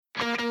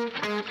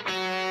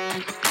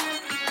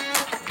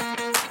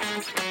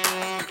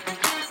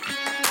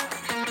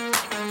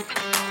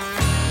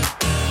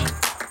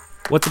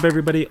What's up,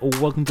 everybody?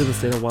 Welcome to the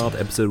State of Wild,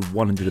 episode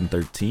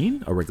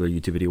 113, a regular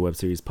YouTube video web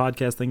series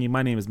podcast thingy.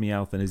 My name is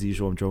Meowth, and as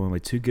usual, I'm joined by my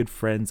two good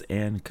friends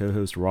and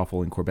co-hosts,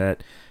 Raffle and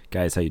Corbett.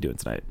 Guys, how you doing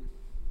tonight?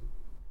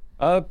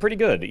 Pretty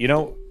good. You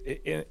know,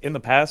 in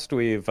the past,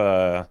 we've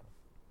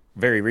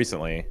very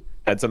recently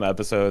had some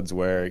episodes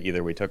where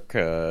either we took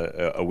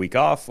a week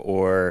off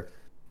or,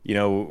 you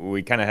know,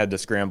 we kind of had to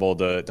scramble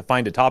to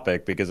find a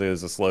topic because it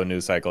was a slow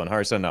news cycle in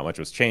Hearthstone. Not much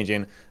was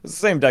changing. It's the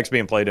same decks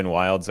being played in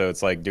Wild, so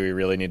it's like, do we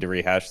really need to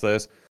rehash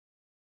this?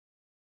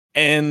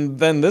 And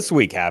then this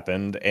week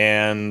happened,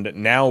 and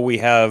now we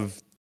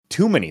have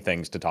too many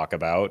things to talk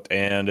about,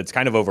 and it's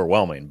kind of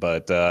overwhelming.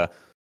 But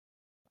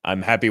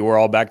I'm happy we're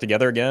all back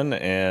together again,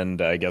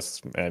 and I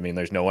mean,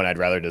 there's no one I'd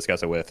rather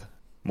discuss it with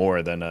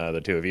more than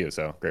the two of you,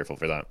 so grateful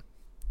for that.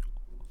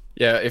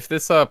 Yeah, if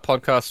this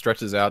podcast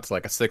stretches out to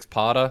like a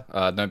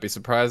six-parter, don't be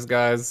surprised,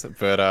 guys.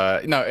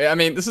 But no, I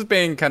mean, this has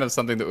been kind of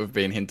something that we've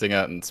been hinting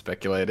at and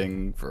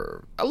speculating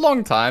for a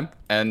long time,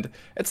 and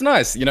it's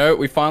nice. You know,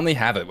 we finally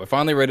have it. We're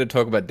finally ready to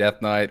talk about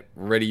Death Knight,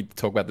 ready to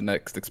talk about the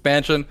next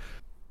expansion.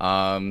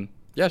 Yeah,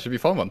 it should be a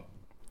fun one.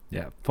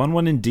 Yeah, fun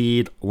one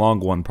indeed. Long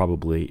one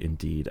probably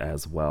indeed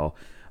as well.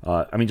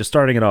 I mean, just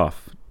starting it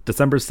off,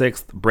 December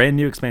 6th, brand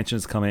new expansion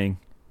is coming,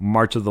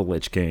 March of the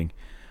Lich King.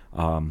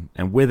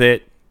 And with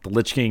it, the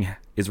Lich King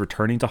is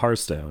returning to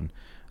Hearthstone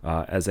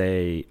as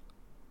a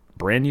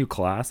brand new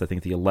class. I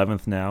think the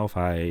 11th now, if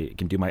I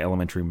can do my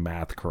elementary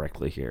math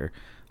correctly here.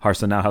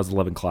 Hearthstone now has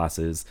 11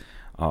 classes.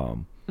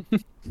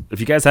 If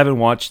you guys haven't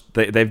watched,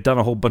 they've done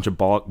a whole bunch of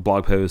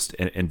blog posts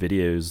and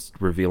videos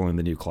revealing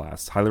the new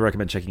class. Highly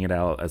recommend checking it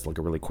out as like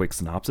a really quick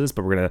synopsis,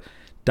 but we're going to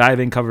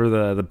dive in, cover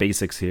the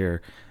basics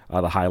here,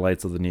 the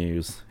highlights of the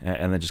news,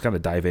 and then just kind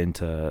of dive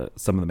into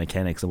some of the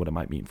mechanics and what it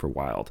might mean for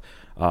Wild.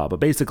 But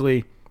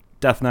basically,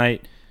 Death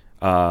Knight,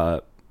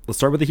 let's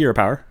start with the hero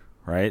power,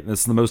 right? This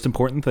is the most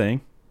important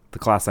thing, the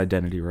class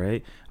identity,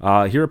 right?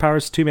 Hero power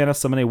is 2 mana,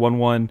 summon a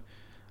 1/1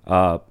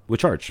 with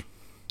charge.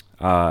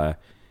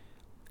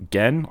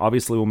 Again,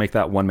 obviously we'll make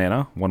that 1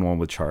 mana, 1/1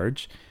 with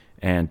charge.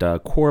 And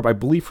Corb, I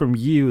believe from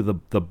you,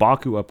 the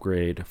Baku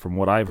upgrade, from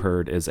what I've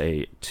heard, is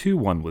a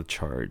 2/1 with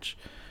charge.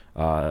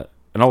 And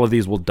all of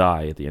these will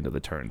die at the end of the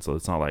turn, so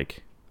it's not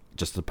like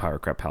just a power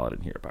crap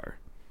paladin hero power.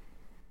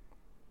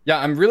 Yeah,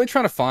 I'm really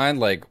trying to find,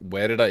 like,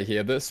 where did I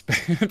hear this?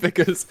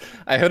 Because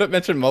I heard it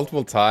mentioned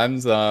multiple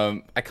times.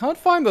 I can't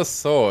find the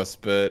source,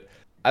 but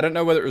I don't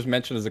know whether it was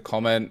mentioned as a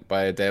comment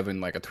by a dev in,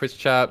 like, a Twitch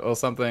chat or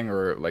something,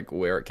 or, like,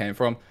 where it came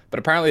from. But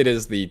apparently it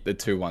is the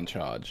 2/1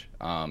 charge,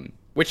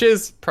 which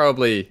is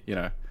probably, you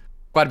know,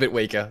 quite a bit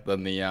weaker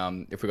than the,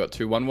 if we got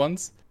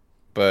 2/1/1s.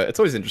 But it's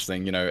always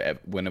interesting, you know,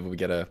 whenever we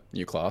get a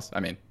new class. I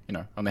mean, you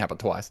know, only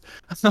happened twice.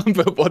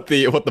 But what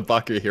the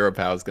Baku hero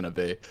power is going to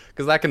be.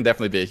 Because that can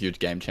definitely be a huge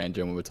game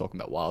changer when we're talking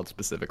about Wild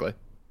specifically.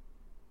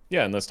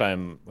 Yeah, and this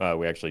time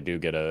we actually do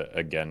get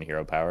again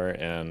hero power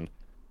and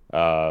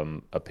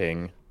a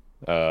ping,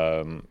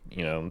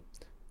 you know,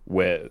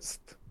 with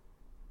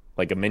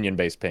like a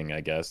minion-based ping,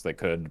 I guess, that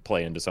could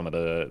play into some of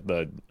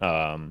the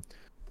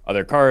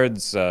other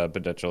cards,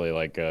 potentially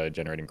like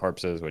generating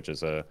corpses, which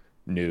is a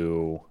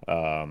new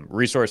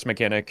resource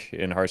mechanic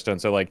in Hearthstone.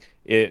 So like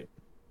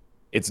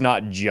it's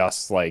not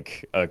just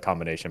like a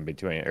combination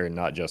between, or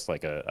not just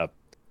like a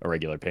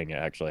regular ping. It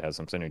actually has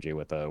some synergy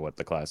with what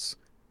the class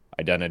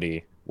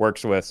identity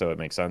works with, so it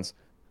makes sense.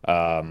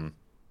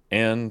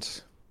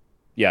 And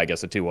yeah, I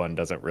guess a 2/1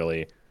 doesn't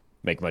really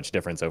make much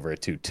difference over a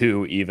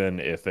 2/2, even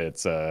if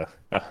it's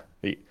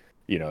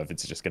you know, if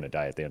it's just going to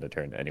die at the end of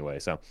turn anyway.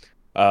 So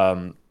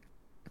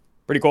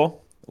pretty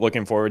cool.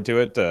 Looking forward to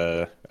it.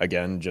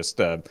 Again, just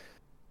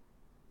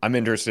I'm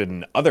interested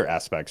in other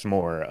aspects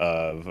more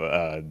of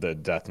the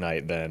Death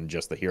Knight than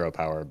just the hero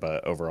power,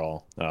 but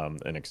overall,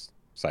 an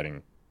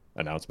exciting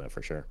announcement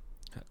for sure.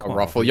 Oh,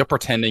 Ruffle, you're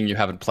pretending you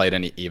haven't played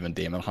any Even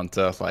Demon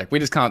Hunter. Like, we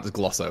just can't just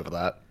gloss over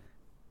that.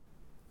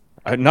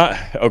 Not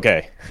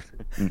okay.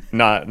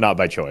 Not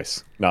by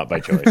choice. Not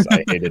by choice.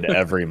 I hated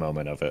every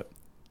moment of it.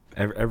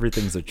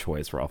 Everything's a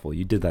choice, Raffle.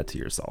 You did that to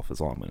yourself,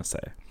 is all I'm going to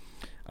say.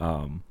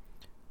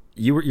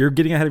 You're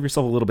getting ahead of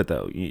yourself a little bit,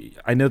 though.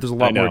 I know there's a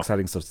lot more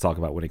exciting stuff to talk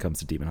about when it comes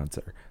to Demon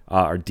Hunter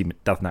or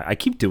Death Knight. I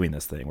keep doing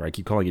this thing where I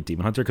keep calling it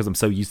Demon Hunter because I'm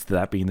so used to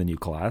that being the new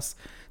class.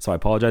 So I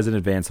apologize in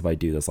advance if I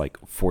do this like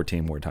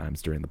 14 more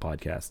times during the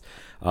podcast.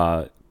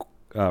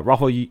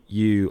 Raffle,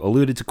 you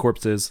alluded to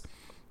corpses.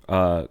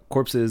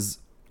 Corpses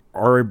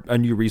are a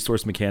new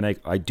resource mechanic.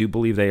 I do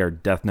believe they are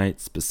Death Knight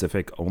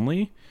specific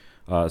only.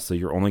 So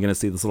you're only going to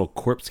see this little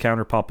corpse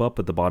counter pop up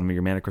at the bottom of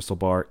your mana crystal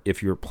bar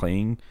if you're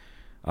playing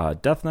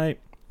Death Knight.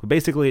 But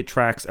basically, it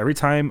tracks every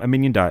time a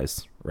minion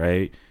dies,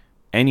 right?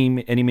 Any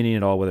minion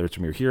at all, whether it's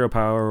from your hero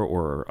power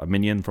or a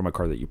minion from a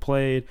card that you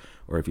played,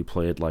 or if you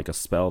played like a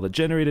spell that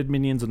generated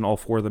minions and all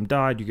 4 of them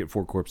died, you get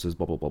 4 corpses,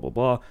 blah, blah, blah, blah,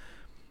 blah.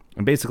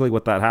 And basically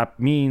what that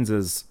means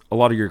is a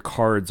lot of your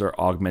cards are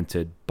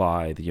augmented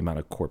by the amount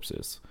of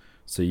corpses.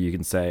 So you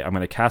can say, I'm going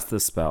to cast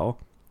this spell.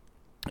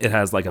 It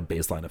has like a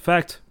baseline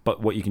effect,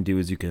 but what you can do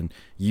is you can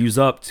use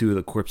up 2 of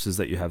the corpses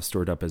that you have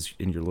stored up as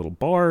in your little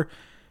bar.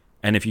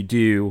 And if you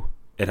do,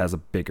 it has a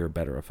bigger,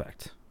 better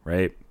effect,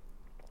 right?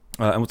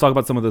 And we'll talk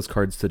about some of those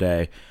cards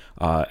today.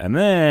 And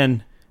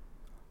then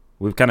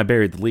we've kind of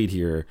buried the lead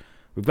here.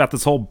 We've got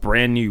this whole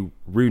brand new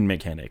rune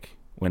mechanic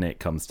when it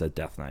comes to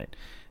Death Knight.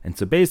 And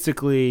so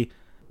basically,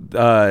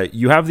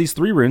 you have these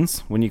 3 runes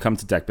when you come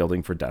to deck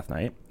building for Death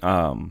Knight.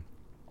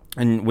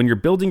 And when you're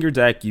building your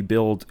deck, you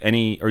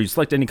you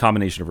select any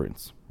combination of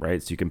runes,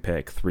 right? So you can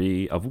pick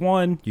 3 of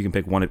one, you can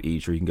pick 1 of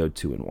each, or you can go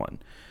 2 in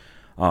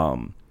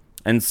 1.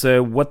 And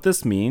so what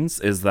this means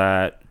is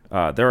that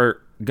there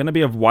are going to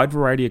be a wide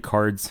variety of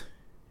cards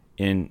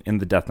in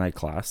the Death Knight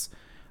class.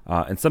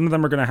 And some of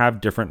them are going to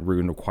have different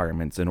rune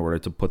requirements in order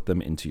to put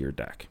them into your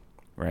deck,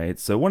 right?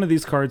 So one of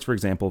these cards, for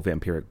example,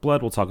 Vampiric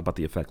Blood, we'll talk about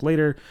the effect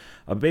later.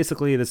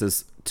 Basically, this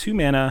is 2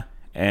 mana,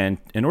 and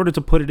in order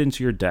to put it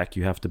into your deck,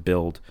 you have to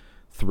build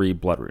 3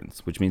 blood runes,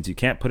 which means you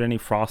can't put any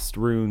frost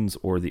runes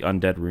or the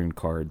undead rune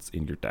cards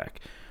in your deck.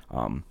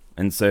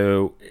 And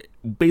so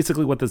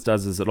basically what this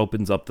does is it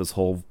opens up this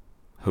whole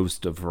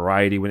host of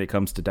variety when it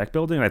comes to deck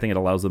building. And I think it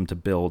allows them to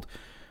build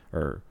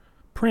or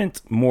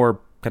print more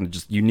kind of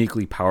just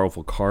uniquely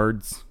powerful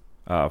cards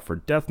for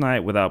Death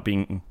Knight without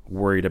being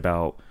worried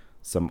about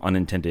some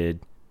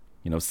unintended,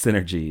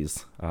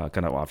 synergies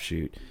kind of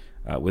offshoot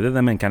within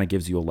them, and kind of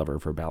gives you a lever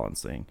for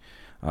balancing.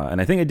 And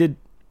I think I did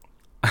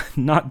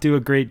not do a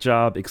great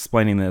job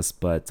explaining this,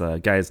 but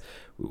guys,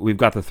 we've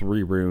got the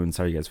 3 runes.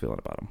 How are you guys feeling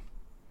about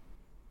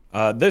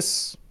them?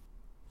 This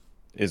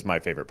is my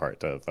favorite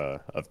part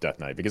of Death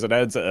Knight because it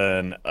adds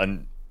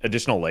an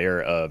additional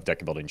layer of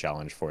deck building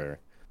challenge for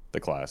the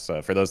class.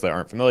 For those that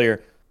aren't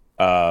familiar,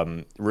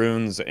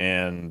 runes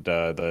and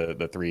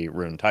the 3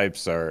 rune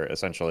types are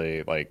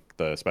essentially like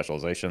the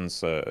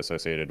specializations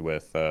associated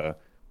with the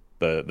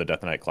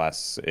Death Knight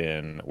class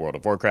in World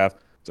of Warcraft.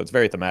 So it's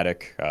very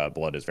thematic.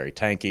 Blood is very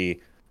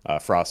tanky.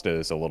 Frost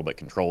is a little bit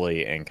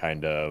controlly and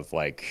kind of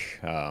like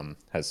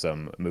has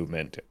some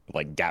movement,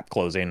 like gap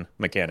closing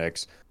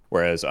mechanics,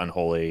 whereas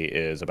Unholy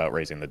is about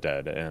raising the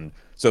dead. And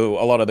so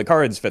a lot of the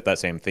cards fit that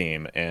same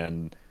theme,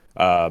 and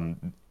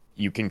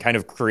you can kind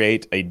of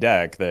create a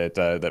deck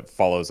that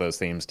follows those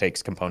themes,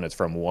 takes components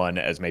from one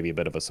as maybe a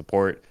bit of a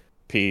support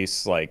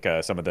piece. Like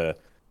some of the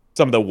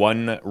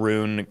 1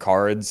 rune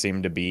cards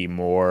seem to be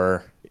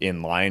more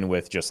in line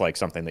with just like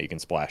something that you can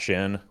splash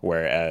in,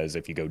 whereas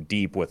if you go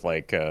deep with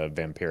like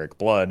Vampiric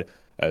Blood,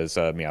 as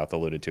Meowth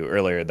alluded to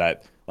earlier,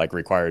 that like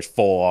requires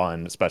full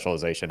on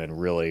specialization and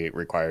really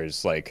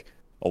requires like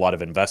a lot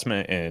of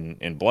investment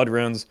in blood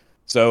runes.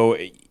 So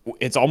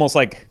it's almost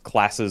like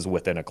classes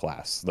within a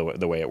class,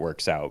 the way it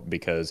works out,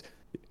 because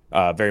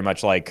very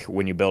much like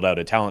when you build out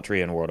a talent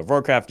tree in World of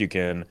Warcraft, you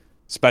can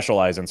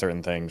specialize in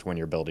certain things when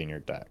you're building your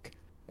deck.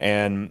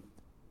 And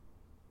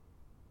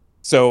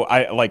so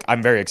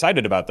I'm very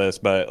excited about this,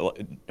 but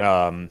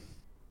in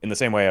the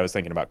same way I was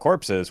thinking about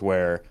corpses,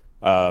 where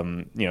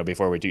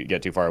before we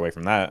get too far away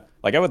from that,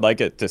 like I would like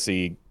it to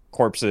see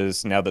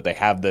corpses, now that they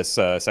have this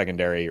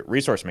secondary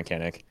resource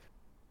mechanic,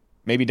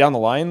 maybe down the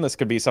line this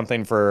could be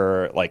something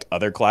for like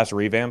other class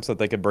revamps that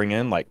they could bring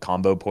in, like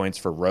combo points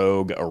for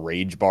rogue, a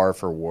rage bar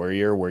for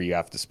warrior, where you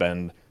have to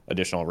spend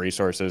additional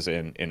resources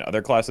in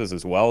other classes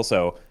as well.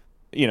 So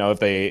if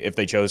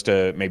they chose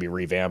to maybe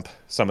revamp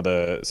some of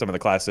the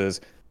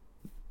classes,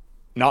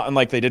 not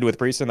unlike they did with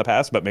priests in the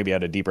past, but maybe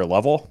at a deeper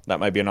level, that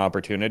might be an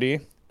opportunity.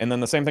 And then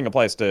the same thing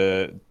applies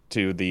to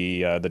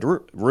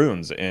the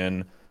runes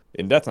in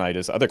Death Knight,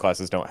 is other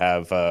classes don't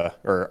have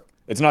or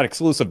it's not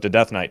exclusive to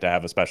Death Knight to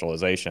have a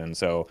specialization.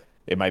 So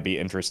it might be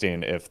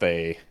interesting if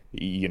they,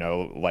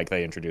 like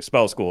they introduced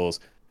spell schools,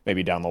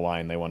 maybe down the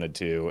line they wanted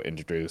to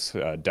introduce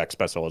deck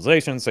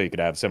specialization, so you could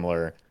have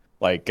similar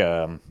like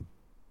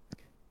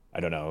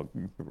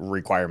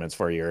requirements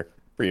for your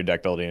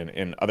deck building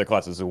in other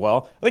classes as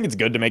well. I think it's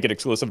good to make it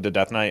exclusive to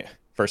Death Knight,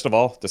 first of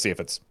all, to see if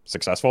it's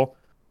successful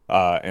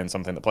and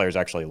something that players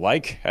actually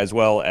like, as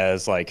well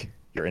as like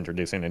you're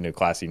introducing a new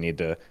class, you need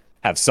to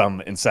have some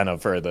incentive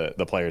for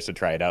the players to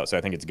try it out. So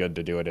I think it's good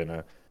to do it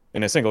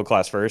in a single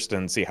class first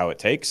and see how it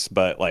takes.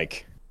 But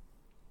like,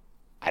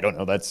 I don't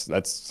know,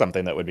 that's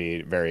something that would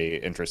be very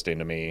interesting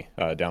to me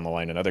down the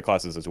line in other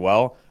classes as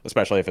well,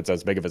 especially if it's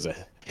as big of a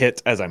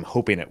hit as I'm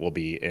hoping it will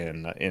be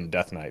in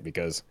Death Knight,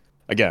 because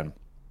again,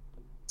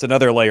 it's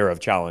another layer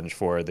of challenge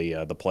for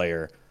the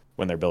player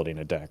when they're building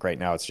a deck. Right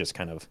now, it's just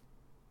kind of,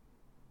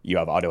 you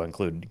have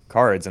auto-include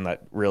cards, and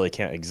that really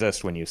can't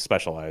exist when you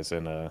specialize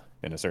in a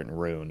certain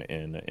rune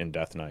in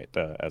Death Knight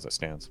as it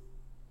stands.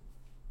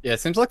 Yeah, it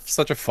seems like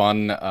such a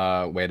fun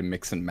way to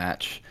mix and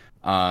match.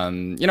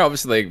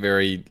 Obviously like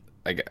very,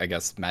 I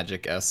guess,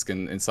 Magic-esque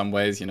in some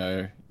ways,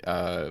 where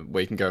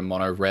you can go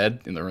mono red,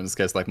 in the rune's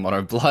case, like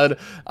mono blood,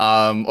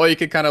 or you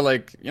could kind of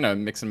like,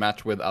 mix and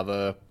match with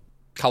other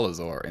colors,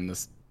 or in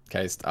this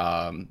case,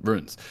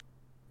 runes.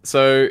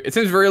 So it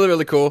seems really,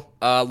 really cool.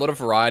 A lot of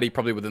variety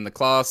probably within the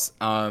class.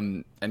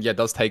 And yeah, it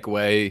does take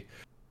away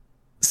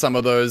some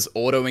of those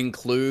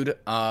auto-include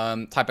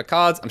type of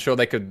cards. I'm sure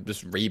they could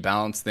just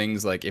rebalance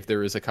things. Like if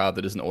there is a card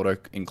that doesn't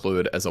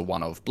auto-include as a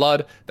 1 of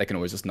blood, they can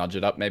always just nudge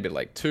it up, maybe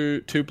like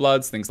two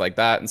bloods, things like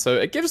that. And so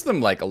it gives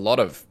them like a lot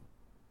of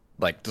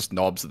like just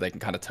knobs that they can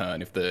kind of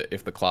turn if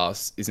the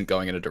class isn't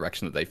going in a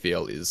direction that they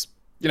feel is,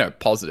 you know,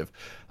 positive.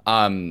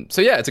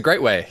 So yeah, it's a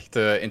great way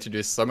to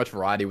introduce so much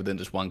variety within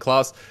just one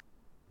class.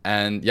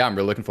 And yeah, I'm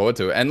really looking forward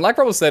to it. And like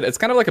Robert said, it's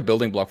kind of like a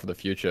building block for the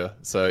future.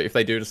 So if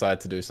they do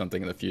decide to do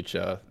something in the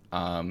future,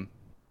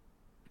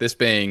 this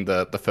being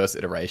the first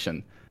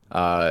iteration,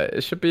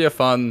 it should be a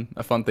fun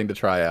thing to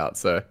try out.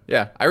 So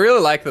yeah, I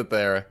really like that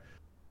they're,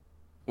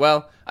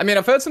 well, I mean,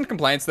 I've heard some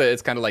complaints that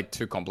it's kind of like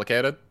too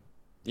complicated,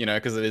 you know,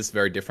 because it is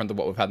very different than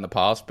what we've had in the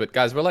past. But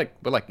guys, we're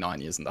like 9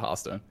 years into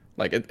Hearthstone.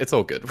 Like it's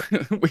all good.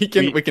 we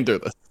can do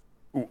this.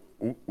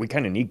 We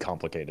kind of need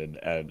complicated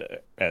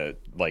at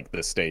like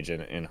this stage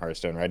in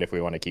Hearthstone, right? If we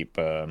want to keep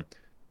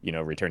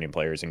returning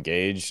players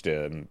engaged,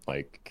 and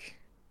like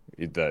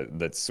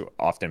that's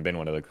often been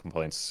one of the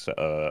complaints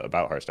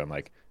about Hearthstone.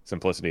 Like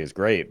simplicity is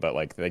great, but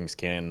like things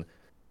can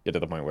get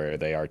to the point where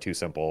they are too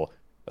simple,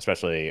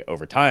 especially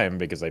over time,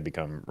 because they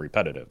become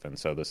repetitive. And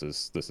so this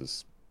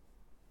is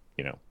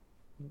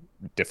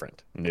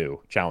different,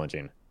 new,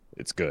 challenging.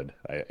 It's good,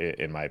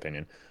 in my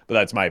opinion. But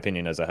that's my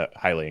opinion as a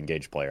highly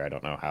engaged player. I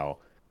don't know how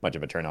much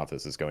of a turnoff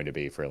this is going to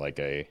be for like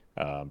a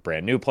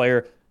brand new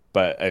player,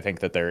 but I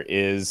think that there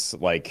is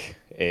like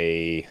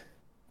a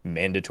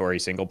mandatory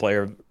single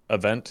player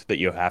event that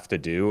you have to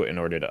do in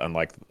order to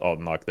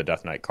unlock the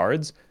Death Knight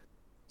cards.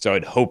 So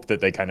I'd hope that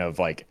they kind of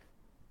like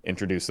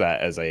introduce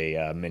that as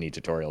a mini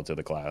tutorial to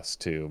the class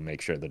to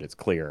make sure that it's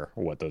clear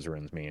what those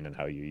runes mean and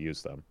how you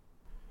use them.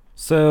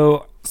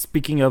 So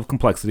speaking of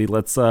complexity,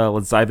 let's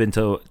dive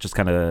into just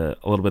kind of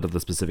a little bit of the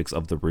specifics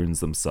of the runes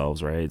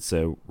themselves, right?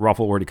 So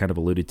Raffle already kind of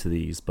alluded to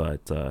these,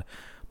 but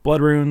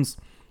blood runes.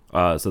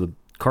 So the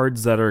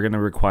cards that are going to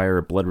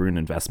require blood rune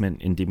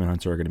investment in Demon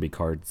Hunter are going to be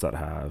cards that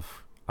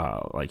have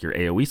like your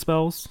AoE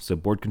spells, so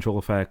board control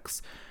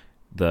effects,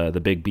 the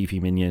big beefy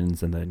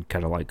minions, and then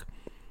kind of like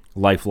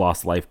life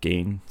loss, life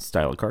gain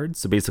style of cards.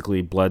 So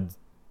basically, blood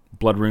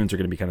runes are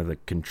going to be kind of the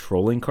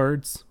controlling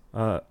cards.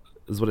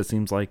 Is what it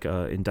seems like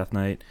in Death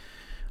Knight.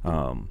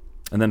 And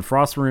then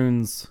Frost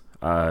runes,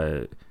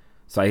 so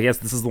I guess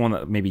this is the one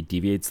that maybe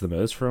deviates the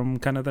most from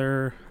kind of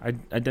their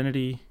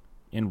identity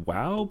in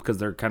WoW, because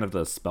they're kind of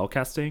the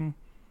spellcasting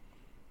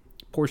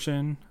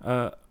portion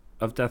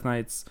of Death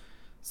Knights.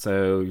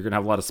 So you're going to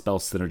have a lot of spell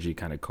synergy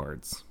kind of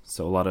cards.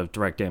 So a lot of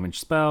direct damage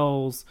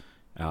spells,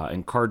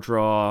 and card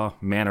draw,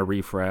 mana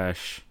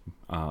refresh,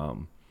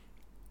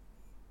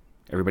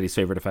 everybody's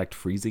favorite effect,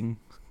 freezing.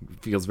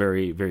 Feels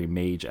very, very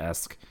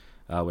mage-esque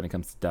when it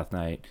comes to Death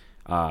Knight.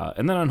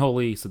 And then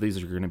Unholy, so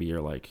these are going to be your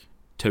like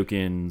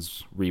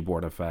tokens,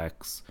 reborn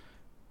effects,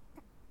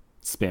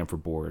 spam for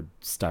board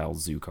style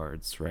zoo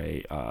cards,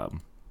 right?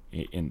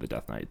 In the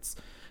Death Knights.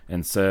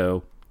 And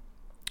so,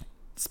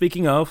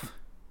 speaking of,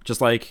 just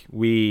like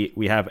we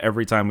have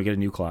every time we get a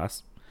new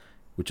class,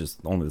 which is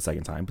only the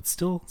second time, but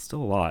still a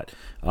lot.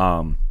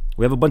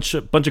 We have a bunch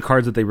of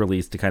cards that they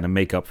released to kind of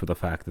make up for the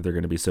fact that they're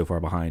going to be so far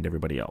behind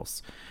everybody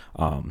else.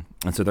 And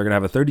so they're going to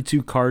have a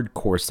 32 card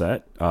core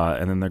set,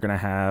 and then they're going to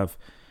have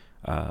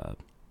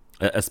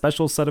a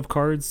special set of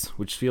cards,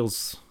 which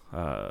feels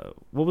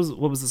what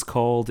was this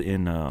called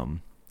in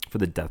for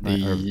the Death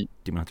Knight or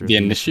Demon Hunter? The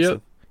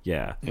Initiate.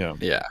 Yeah.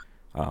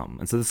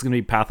 And so this is going to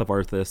be Path of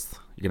Arthas.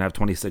 You're going to have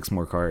 26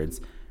 more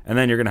cards. And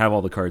then you're going to have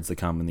all the cards that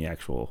come in the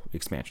actual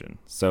expansion.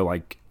 So,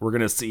 like, we're going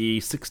to see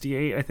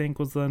 68, I think,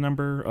 was the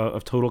number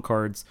of total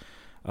cards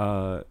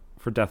for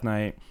Death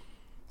Knight.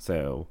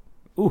 So,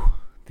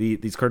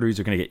 these card reads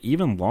are going to get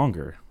even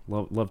longer.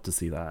 Love to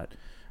see that.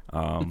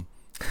 So,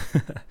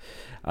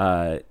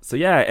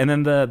 yeah, and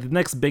then the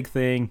next big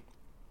thing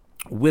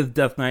with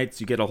Death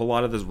Knights, you get a whole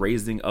lot of this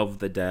raising of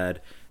the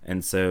dead.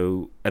 And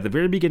so, at the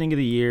very beginning of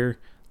the year,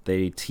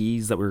 they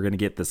teased that we were going to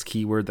get this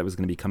keyword that was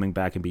going to be coming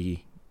back and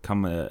become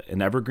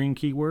an evergreen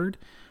keyword,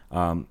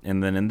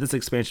 and then in this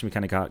expansion we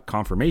kind of got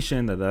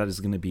confirmation that is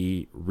going to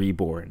be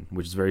reborn,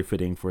 which is very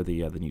fitting for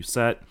the new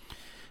set.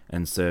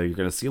 And so you're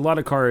going to see a lot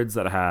of cards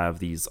that have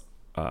these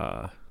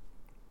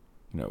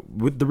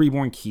with the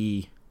reborn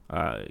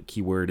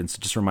keyword. And so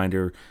just a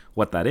reminder,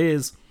 what that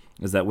is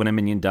that when a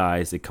minion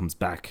dies, it comes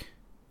back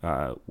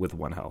with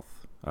 1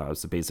 health.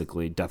 So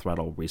basically Death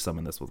Rattle will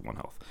resummon this with 1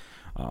 health.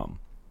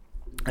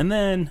 And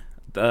then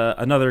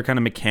another kind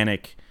of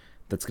mechanic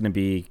that's going to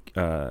be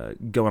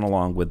going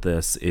along with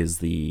this is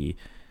the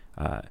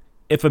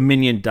if a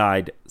minion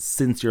died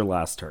since your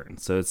last turn.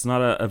 So it's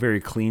not a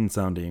very clean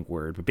sounding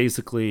word, but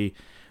basically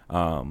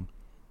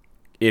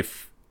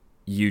if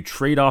you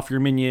trade off your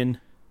minion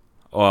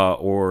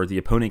or the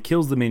opponent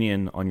kills the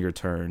minion on your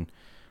turn,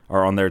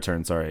 or on their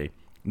turn, sorry,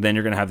 then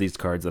you're going to have these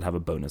cards that have a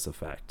bonus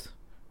effect,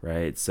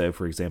 right? So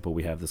for example,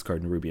 we have this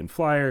card in Rubian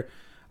Flyer.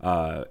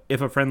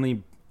 If a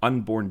friendly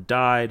unborn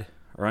died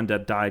or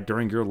undead died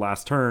during your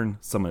last turn,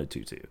 summon a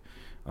 2/2.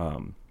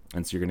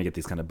 And so you're going to get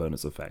these kind of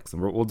bonus effects.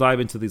 And we'll dive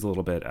into these a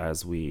little bit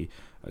as we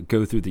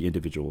go through the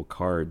individual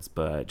cards,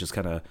 but just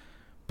kind of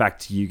back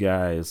to you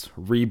guys.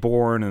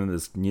 Reborn and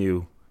this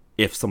new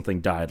if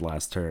something died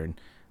last turn.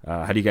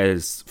 How do you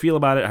guys feel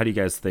about it? How do you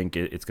guys think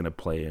it's going to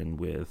play in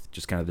with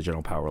just kind of the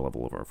general power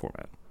level of our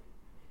format?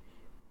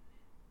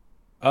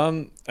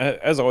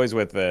 As always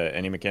with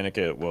any mechanic,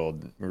 it will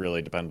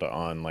really depend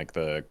on like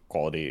the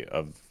quality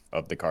of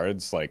the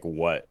cards. Like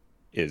what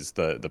is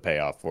the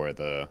payoff for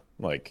the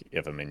like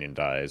if a minion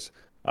dies?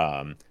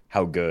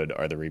 How good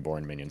are the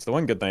reborn minions? The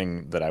one good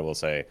thing that I will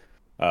say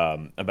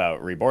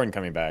about reborn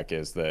coming back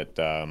is that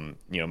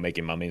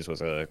making mummies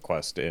was a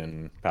quest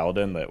in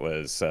Paladin that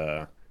was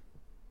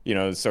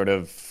sort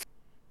of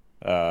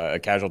a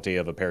casualty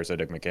of a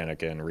parasitic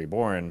mechanic in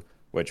Reborn,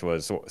 which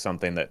was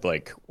something that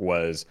like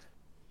was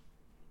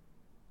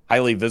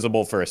highly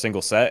visible for a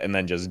single set and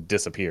then just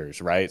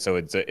disappears, right? So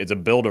it's a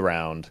build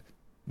around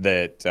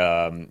that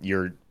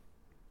you're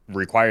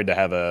required to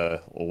have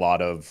a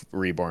lot of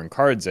Reborn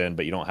cards in,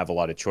 but you don't have a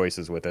lot of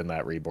choices within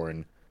that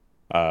Reborn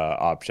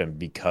option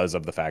because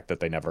of the fact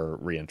that they never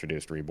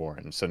reintroduced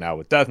Reborn. So now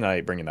with Death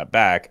Knight bringing that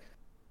back,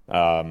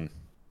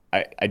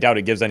 I doubt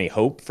it gives any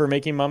hope for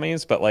making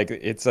mummies, but like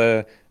it's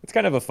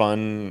kind of a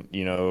fun,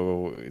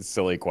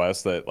 silly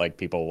quest that like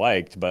people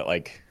liked, but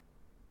like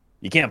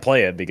you can't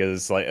play it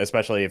because like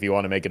especially if you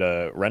want to make it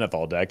a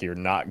Renathal deck, you're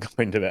not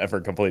going to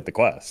ever complete the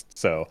quest.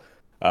 So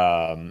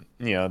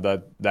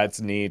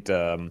that's neat.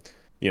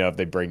 If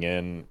they bring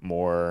in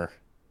more,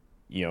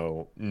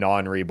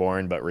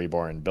 non-reborn but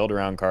reborn build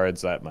around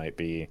cards, that might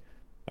be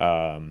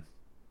a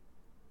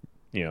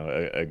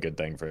good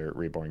thing for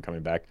reborn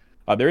coming back.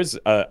 There is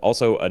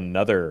also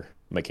another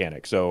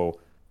mechanic. So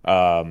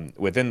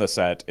within the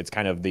set, it's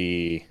kind of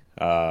the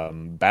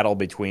battle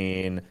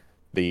between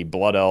the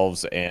Blood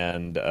Elves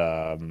and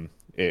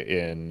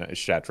in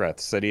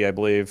Shattrath City, I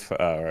believe,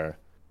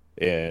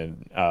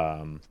 in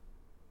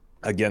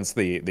against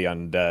the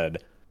Undead,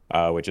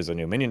 which is a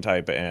new minion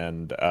type,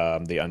 and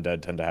the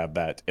Undead tend to have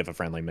that if a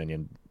friendly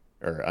minion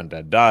or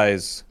Undead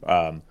dies,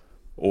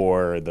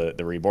 or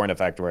the Reborn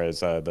effect, whereas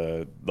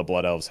the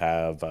Blood Elves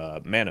have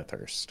Mana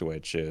Thirst,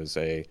 which is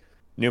a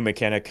new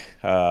mechanic.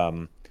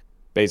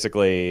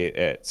 Basically,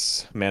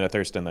 it's Mana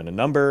Thirst and then a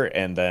number,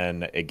 and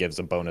then it gives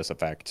a bonus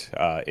effect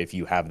if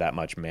you have that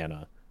much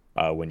mana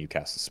when you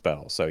cast a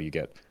spell. So you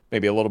get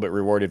maybe a little bit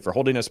rewarded for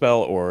holding a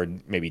spell, or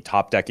maybe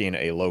top decking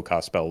a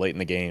low-cost spell late in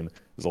the game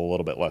is a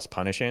little bit less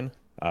punishing.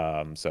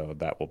 So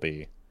that will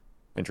be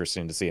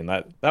interesting to see. And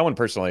that one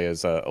personally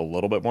is a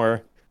little bit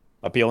more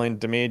appealing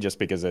to me, just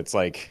because it's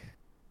like,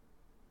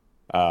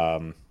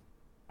 I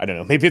don't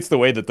know, maybe it's the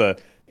way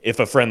that if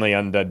a friendly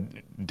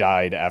undead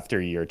died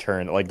after your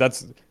turn, like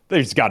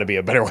there's got to be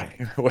a better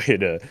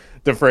way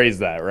to phrase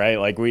that, right?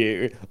 Like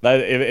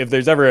if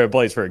there's ever a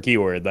place for a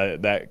keyword,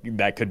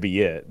 that could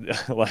be it.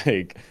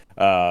 Like,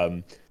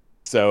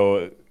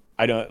 so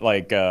I don't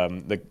like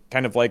the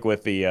kind of like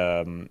with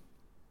the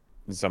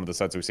some of the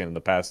sets we've seen in the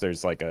past.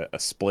 There's like a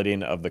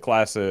splitting of the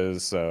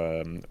classes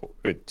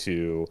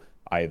to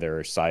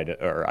either side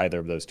or either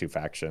of those two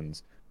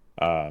factions.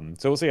 So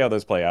we'll see how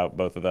those play out.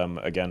 Both of them,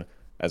 again,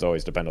 as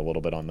always, depend a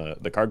little bit on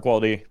the card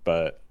quality,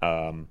 but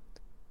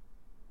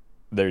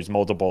there's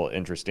multiple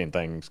interesting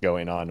things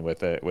going on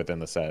with it within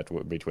the set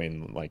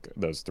between like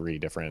those three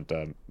different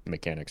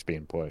mechanics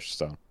being pushed.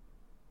 So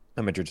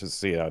I'm interested to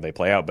see how they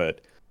play out.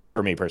 But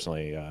for me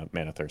personally,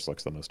 Mana Thirst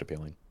looks the most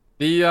appealing.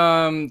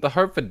 The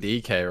hope for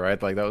DK,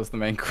 right? Like that was the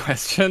main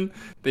question.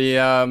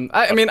 I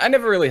mean, I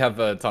never really have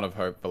a ton of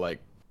hope for like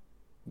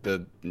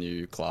the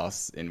new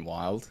class in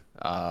Wild.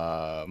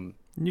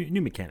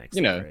 New mechanics,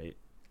 right?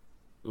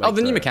 Like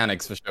the new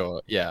mechanics for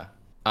sure. Yeah.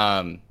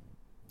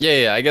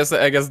 Yeah. I guess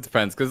it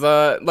depends,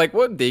 because like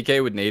what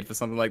DK would need for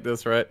something like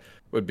this, right,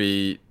 would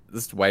be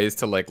just ways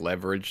to like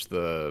leverage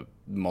the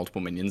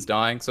multiple minions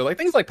dying. So like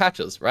things like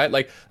patches, right?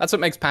 Like that's what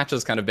makes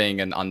patches kind of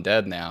being an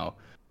undead now,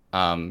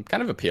 kind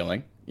of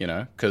appealing,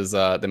 because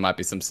there might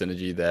be some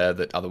synergy there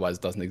that otherwise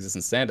doesn't exist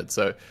in standard.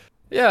 So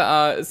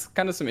yeah, it's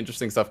kind of some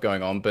interesting stuff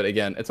going on, but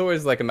again, it's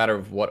always like a matter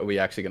of what are we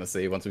actually going to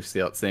see once we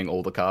start seeing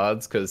all the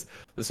cards, because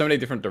there's so many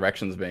different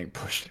directions being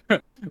pushed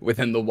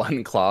within the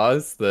one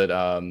class that,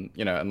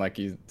 and like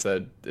you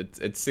said,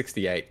 it's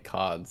 68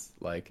 cards.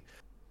 Like,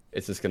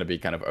 it's just going to be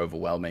kind of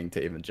overwhelming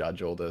to even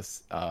judge all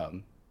this,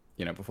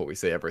 before we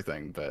see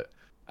everything. But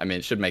I mean,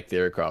 it should make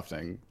theory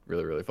crafting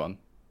really, really fun.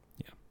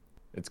 Yeah,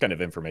 it's kind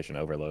of information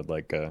overload,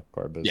 like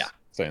Corb is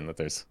saying that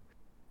there's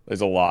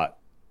a lot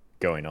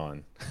going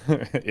on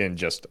in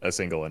just a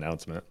single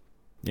announcement.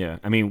 Yeah,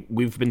 I mean,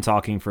 we've been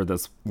talking for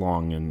this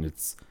long, and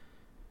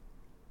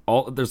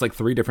there's like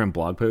 3 different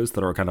blog posts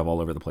that are kind of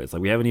all over the place.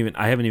 Like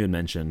I haven't even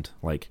mentioned,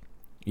 like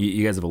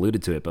you guys have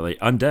alluded to it, but like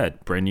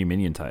Undead, brand new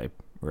minion type,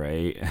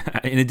 right?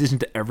 In addition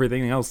to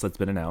everything else that's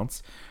been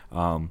announced,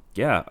 new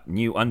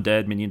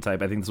Undead minion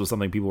type. I think this was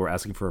something people were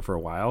asking for a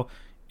while.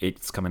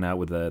 It's coming out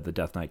with the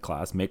Death Knight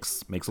class.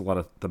 Makes a lot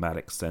of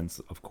thematic sense,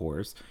 of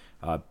course.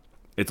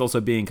 It's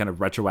also being kind of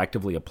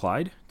retroactively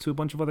applied to a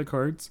bunch of other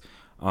cards.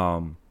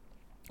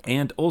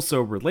 And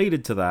also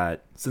related to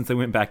that, since they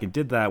went back and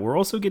did that, we're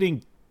also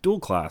getting dual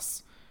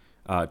class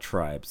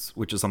tribes,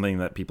 which is something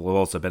that people have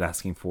also been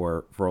asking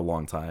for a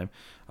long time.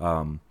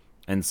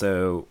 And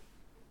so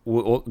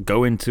we'll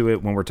go into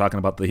it when we're talking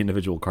about the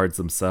individual cards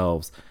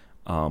themselves.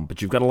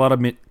 But you've got a lot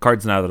of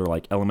cards now that are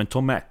like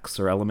Elemental Mechs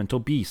or Elemental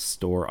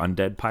Beast or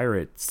Undead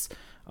Pirates.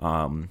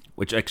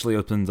 which actually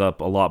opens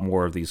up a lot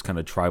more of these kind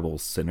of tribal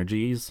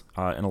synergies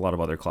in a lot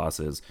of other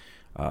classes,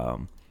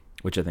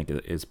 which I think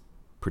is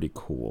pretty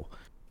cool.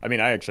 I mean,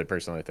 I actually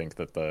personally think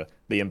that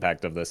the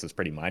impact of this is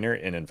pretty minor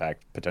and, in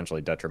fact,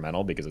 potentially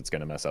detrimental because it's going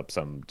to mess up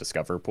some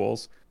Discover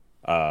pools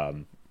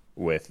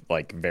with,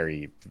 like,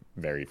 very,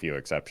 very few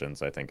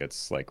exceptions. I think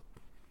it's, like,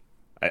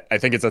 I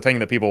think it's a thing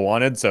that people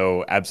wanted,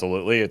 so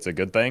absolutely it's a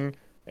good thing.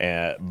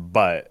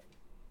 But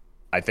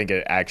I think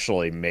it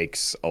actually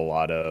makes a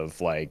lot of,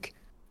 like,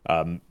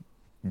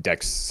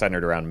 decks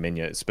centered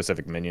around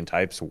specific minion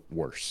types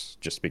worse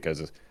just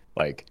because,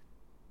 like,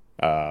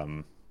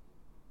 your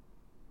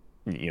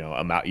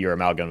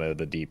Amalgam of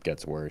the Deep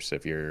gets worse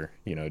if you're,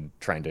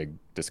 trying to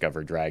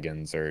discover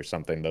dragons or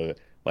something.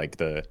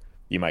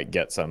 You might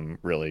get some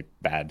really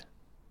bad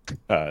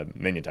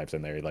minion types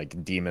in there,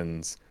 like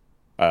demons.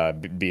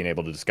 Being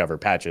able to discover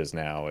patches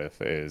now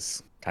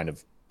is kind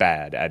of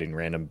bad.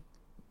 Adding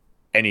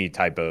any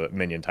type of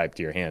minion type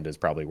to your hand is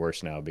probably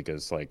worse now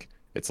because, like,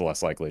 it's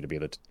less likely to be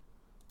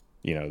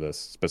the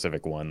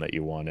specific one that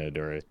you wanted,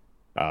 or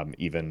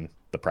even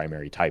the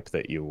primary type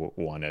that you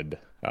wanted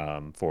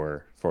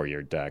for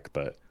your deck.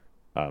 But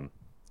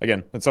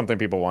again, it's something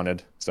people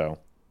wanted, so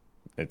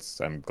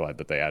I'm glad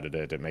that they added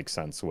it. It makes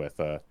sense with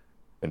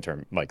in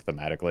term, like,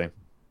 thematically,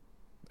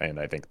 and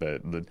I think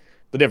the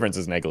difference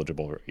is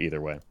negligible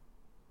either way.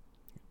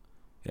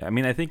 Yeah, I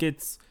mean, I think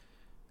it's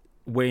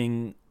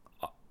weighing.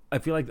 I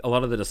feel like a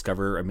lot of the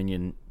Discover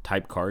minion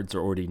type cards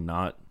are already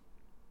not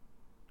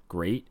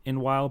great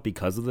in WoW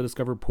because of the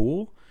Discover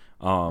pool.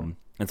 And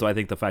so I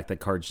think the fact that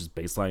cards just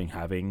baseline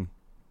having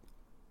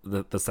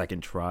the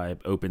second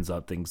tribe opens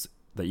up things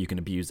that you can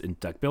abuse in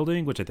deck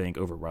building, which I think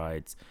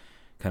overrides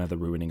kind of the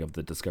ruining of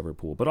the Discover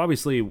pool. But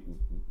obviously,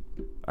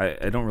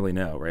 I don't really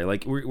know, right?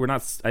 Like, we're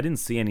not. I didn't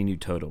see any new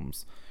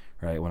totems,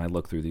 right, when I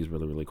look through these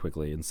really, really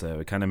quickly, and so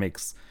it kind of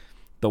makes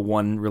the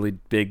one really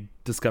big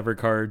Discover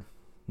card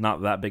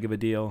not that big of a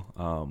deal.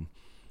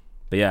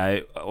 But yeah,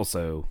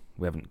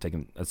 we haven't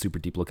taken a super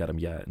deep look at them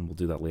yet, and we'll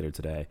do that later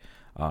today.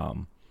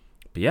 But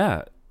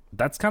yeah,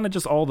 that's kind of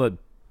just all the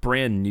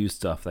brand new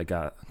stuff that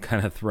got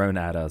kind of thrown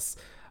at us.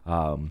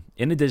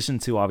 In addition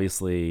to,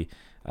 obviously,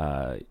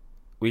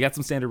 we got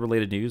some Standard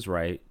related news,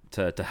 right?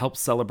 To help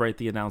celebrate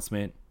the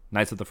announcement,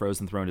 Knights of the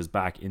Frozen Throne is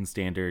back in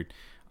Standard.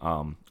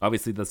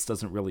 Obviously, this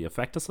doesn't really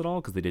affect us at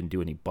all because they didn't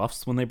do any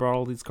buffs when they brought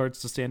all these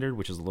cards to Standard,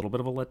 which is a little bit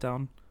of a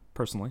letdown,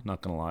 personally,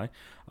 not gonna lie.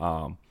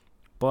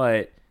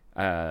 But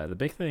the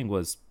big thing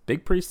was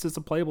Big Priest is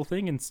a playable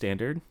thing in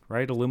Standard,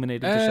 right?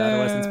 Illuminated to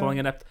Shadow Essence,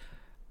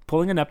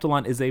 pulling a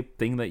Neptulon is a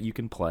thing that you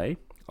can play.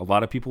 A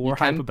lot of people were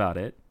hype about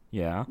it.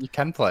 Yeah, you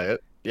can play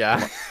it.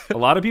 Yeah, a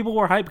lot of people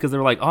were hyped because they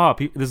were like, "Oh,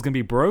 this is gonna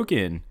be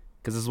broken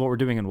because this is what we're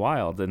doing in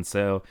Wild," and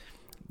so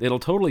it'll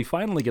totally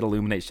finally get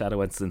Illuminate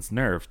Shadow Essence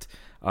nerfed.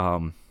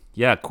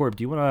 Yeah, Corb,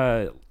 do you want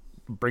to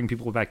bring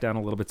people back down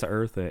a little bit to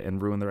earth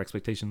and ruin their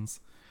expectations?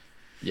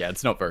 Yeah,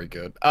 it's not very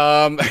good.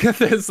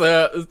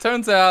 It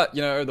turns out,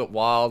 that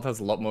Wild has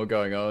a lot more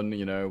going on,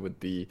 with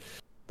the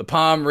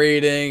palm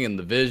reading and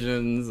the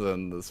visions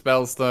and the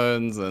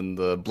spellstones and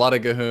the Blood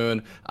of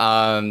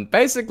G'huun.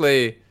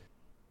 Basically,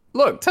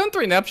 look, turn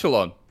 3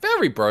 Neptulon,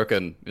 very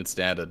broken in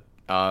Standard.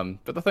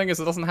 But the thing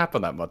is, it doesn't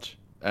happen that much,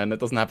 and it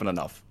doesn't happen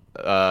enough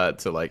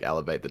to, like,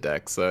 elevate the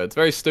deck. So it's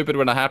very stupid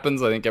when it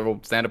happens. I think every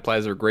Standard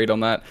players are agreed on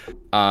that.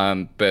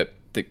 But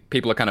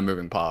people are kind of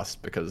moving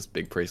past because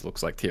Big Priest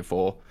looks like tier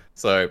 4.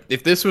 So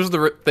if this was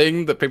the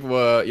thing that people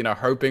were,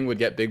 hoping would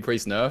get Big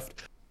Priest nerfed,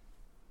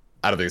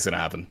 I don't think it's gonna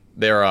happen.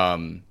 There are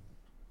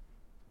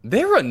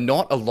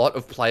not a lot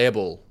of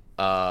playable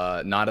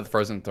Knight of the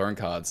Frozen Throne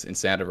cards in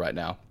Standard right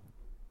now.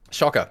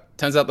 Shocker.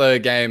 Turns out the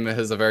game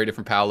has a very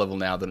different power level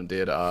now than it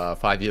did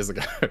 5 years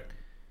ago.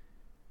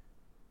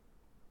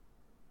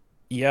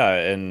 Yeah,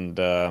 and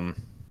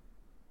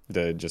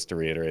just to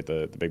reiterate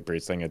the Big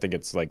Priest thing, I think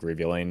it's, like,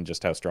 revealing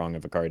just how strong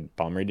of a card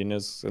palm reading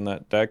is in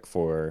that deck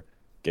for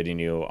getting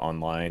you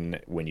online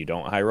when you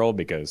don't high roll,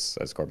 because,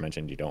 as Corb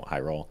mentioned, you don't high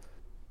roll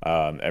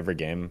every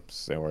game,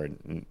 or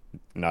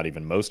not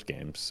even most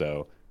games.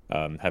 So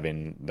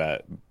having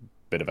that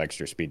bit of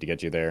extra speed to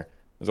get you there,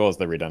 as well as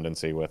the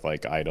redundancy with,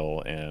 like,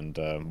 idle and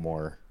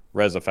more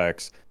res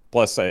effects.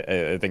 Plus,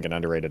 I think an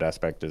underrated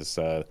aspect is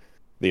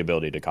the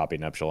ability to copy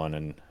Neptulon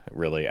and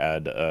really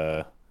add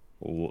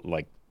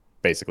like,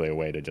 basically a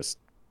way to just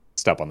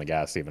step on the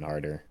gas even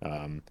harder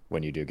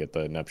when you do get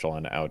the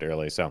Neptulon out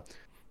early. So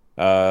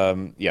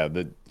yeah,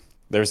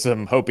 there's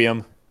some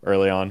hopium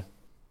early on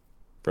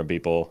from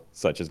people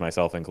such as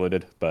myself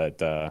included, but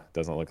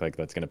doesn't look like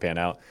that's going to pan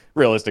out.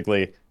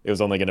 Realistically, it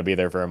was only going to be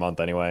there for a month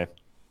anyway.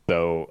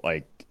 So,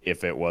 like,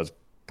 if it was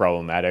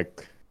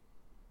problematic,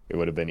 it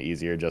would have been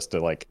easier just to,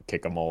 like,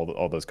 kick them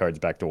all those cards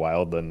back to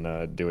Wild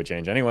than do a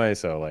change anyway.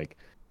 So, like,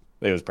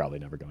 it was probably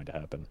never going to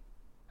happen.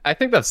 I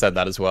think they've said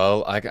that as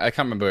well. I can't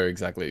remember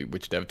exactly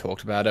which dev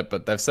talked about it,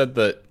 but they've said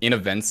that in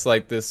events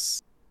like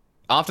this,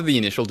 after the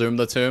initial Doom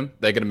the Tomb,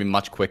 they're going to be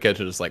much quicker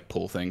to just, like,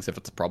 pull things if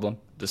it's a problem.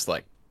 Just,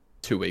 like,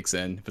 2 weeks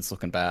in, if it's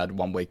looking bad,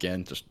 1 week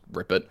in, just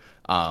rip it.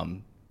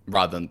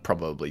 rather than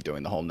probably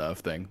doing the whole nerf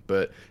thing.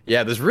 But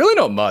yeah, there's really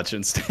not much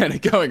in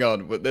standard going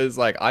on. But there's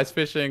like ice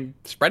fishing,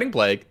 spreading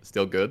plague,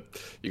 still good.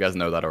 You guys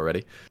know that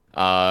already.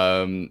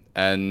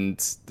 And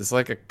there's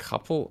like a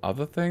couple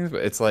other things,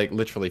 but it's like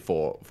literally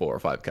four or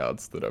five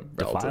cards that are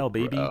Defile,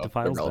 baby.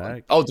 Defile's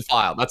back. Oh,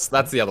 Defile. That's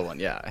the other one.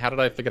 Yeah. How did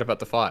I forget about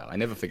Defile? I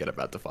never forget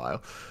about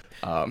Defile.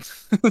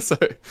 So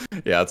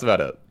yeah, that's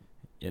about it.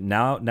 Yeah,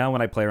 now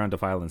when I play around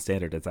Defile in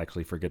Standard, it's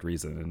actually for good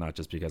reason and not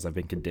just because I've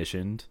been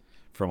conditioned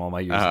from all my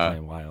years of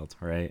playing Wild,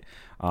 right?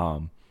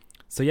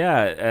 So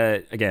yeah,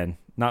 again,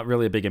 not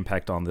really a big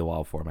impact on the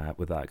Wild format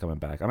with that coming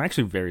back. I'm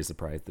actually very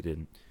surprised they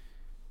didn't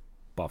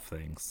buff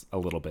things a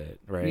little bit,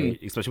 right?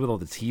 Especially with all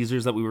the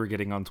teasers that we were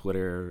getting on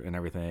Twitter and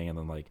everything, and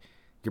then like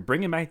you're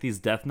bringing back these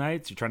Death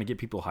Knights, you're trying to get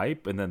people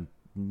hype, and then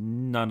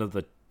none of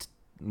the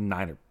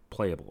 9 are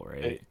playable,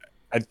 right?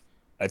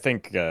 I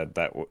think that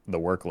the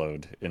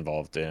workload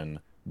involved in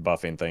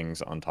buffing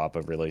things on top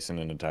of releasing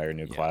an entire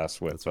new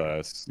class with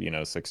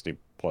 60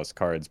 plus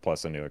cards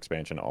plus a new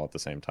expansion all at the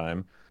same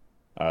time,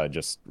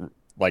 just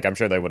like I'm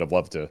sure they would have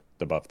loved to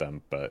buff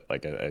them, but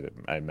like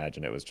I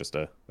imagine it was just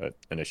an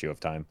issue of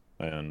time.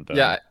 And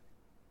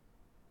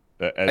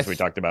as we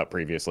talked about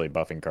previously,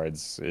 buffing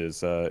cards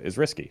is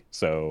risky.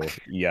 So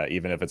yeah,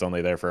 even if it's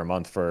only there for a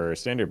month for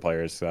standard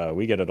players,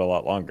 we get it a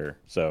lot longer.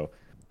 So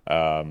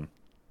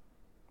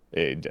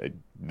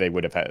they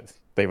would have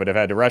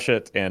had to rush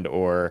it and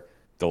or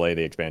delay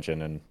the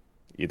expansion, and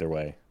either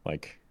way,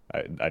 like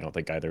I don't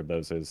think either of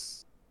those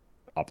is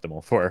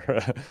optimal for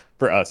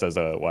for us as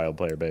a Wild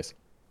player base.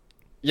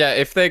 Yeah,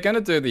 if they're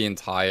gonna do the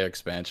entire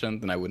expansion,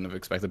 then I wouldn't have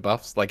expected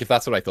buffs. Like if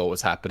that's what I thought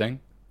was happening,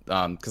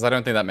 because I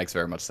don't think that makes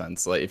very much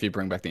sense. Like if you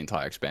bring back the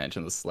entire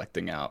expansion, the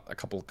selecting out a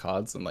couple of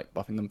cards and like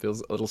buffing them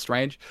feels a little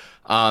strange.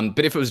 But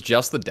if it was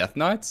just the Death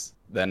Knights,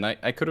 then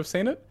I could have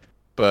seen it.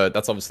 But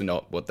that's obviously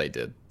not what they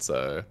did.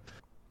 So,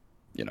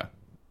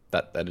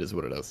 that is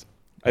what it is.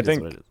 I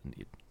think,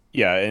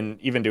 yeah, and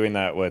even doing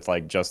that with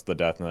like just the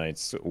Death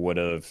Knights would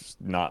have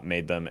not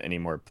made them any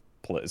more,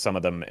 some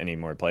of them any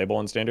more playable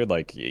in Standard.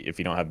 Like if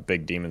you don't have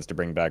big demons to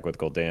bring back with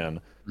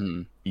Gul'dan,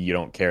 you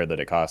don't care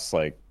that it costs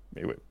like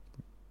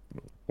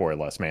 4 or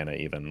less mana.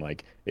 Even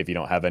like if you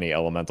don't have any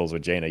elementals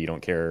with Jaina, you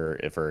don't care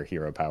if her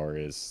hero power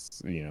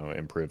is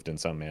improved in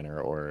some manner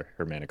or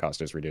her mana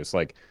cost is reduced.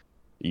 Like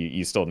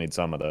you still need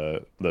some of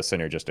the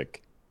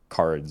synergistic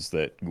cards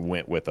that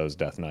went with those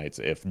Death Knights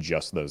if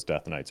just those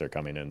Death Knights are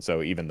coming in.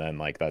 So even then,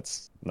 like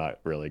that's not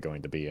really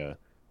going to be a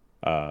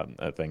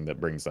thing that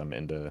brings them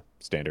into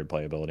Standard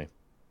playability.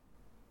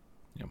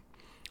 Yeah.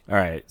 All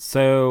right.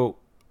 So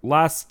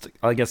last,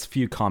 I guess,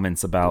 few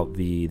comments about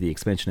the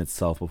expansion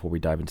itself before we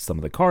dive into some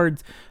of the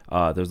cards.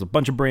 There's a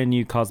bunch of brand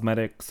new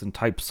cosmetics and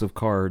types of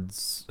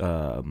cards,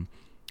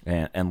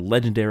 and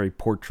legendary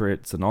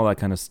portraits and all that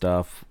kind of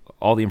stuff.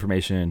 All the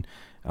information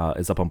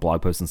is up on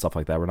blog posts and stuff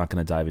like that. We're not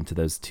going to dive into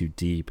those too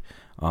deep.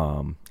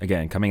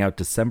 Again, coming out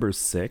December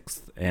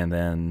 6th. And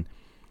then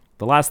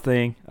the last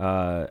thing,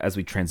 as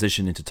we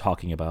transition into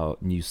talking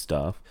about new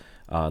stuff,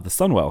 the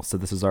Sunwell. So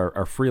this is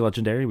our free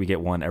legendary. We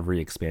get one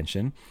every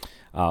expansion.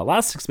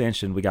 Last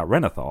expansion, we got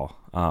Renathal,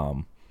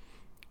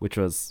 which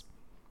was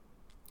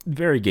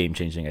very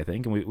game-changing, I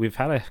think. And we've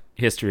had a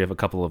history of a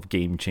couple of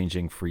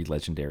game-changing free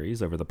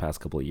legendaries over the past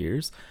couple of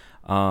years.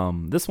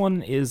 This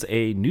one is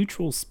a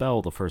neutral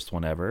spell, the first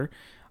one ever.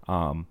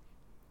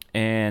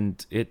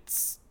 And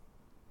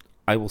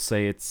I will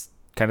say it's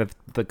kind of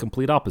the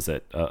complete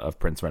opposite of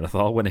Prince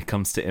Renathal when it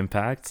comes to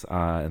impact.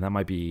 And that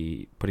might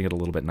be putting it a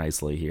little bit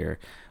nicely here.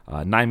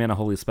 9 mana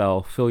holy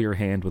spell, fill your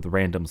hand with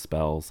random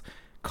spells,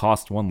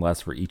 cost 1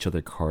 less for each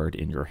other card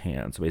in your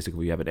hand. So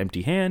basically you have an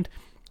empty hand.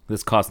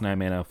 This costs 9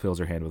 mana, fills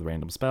your hand with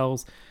random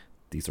spells.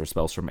 These are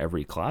spells from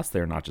every class.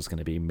 They're not just going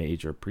to be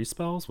mage or priest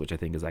spells, which I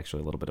think is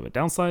actually a little bit of a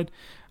downside.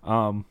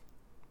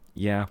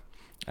 Yeah.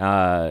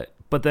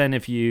 But then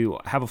if you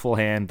have a full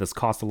hand, this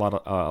costs a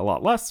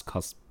lot less.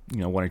 Costs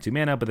 1 or 2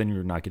 mana, but then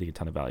you're not getting a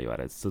ton of value out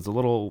of it. So it's a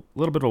little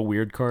bit of a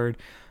weird card.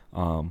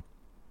 And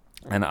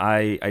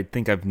I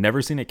think I've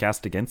never seen it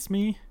cast against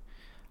me.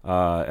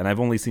 And I've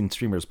only seen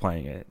streamers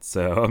playing it,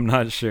 so I'm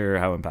not sure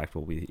how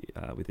impactful we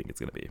think it's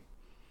going to be.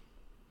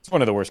 It's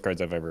one of the worst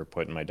cards I've ever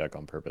put in my deck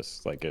on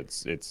purpose. Like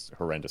it's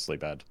horrendously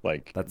bad.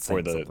 Like that's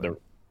for the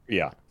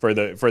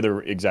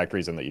exact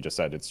reason that you just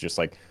said. It's just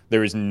like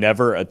there is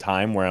never a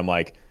time where I'm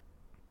like,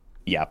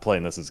 yeah,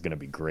 playing this is gonna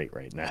be great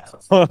right now.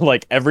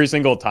 Like every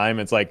single time,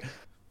 it's like,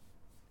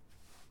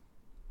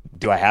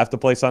 do I have to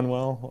play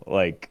Sunwell?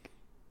 Like,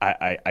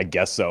 I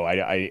guess so.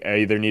 I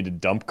either need to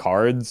dump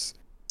cards,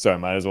 so I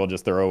might as well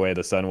just throw away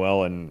the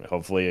Sunwell and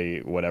hopefully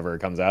whatever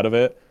comes out of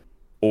it.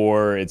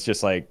 Or it's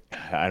just like,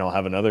 I don't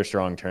have another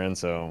strong turn,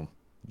 so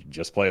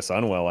just play a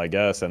Sunwell, I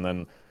guess. And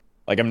then,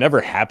 like, I'm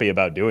never happy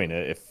about doing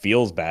it. It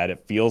feels bad.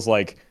 It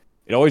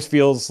always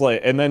feels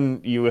like, and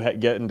then you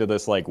get into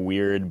this, like,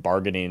 weird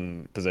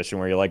bargaining position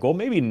where you're like, well,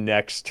 maybe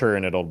next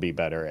turn it'll be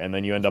better. And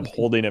then you end up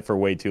holding it for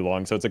way too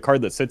long. So it's a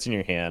card that sits in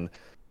your hand,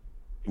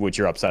 which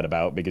you're upset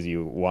about because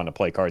you want to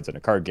play cards in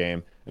a card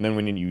game. And then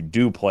when you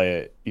do play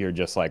it, you're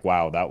just like,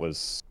 wow, that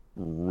was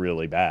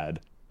really bad.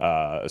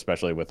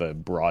 especially with a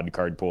broad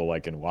card pool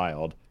like in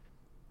Wild.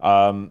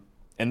 And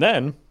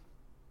then,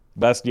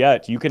 best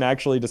yet, you can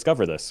actually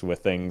discover this with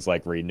things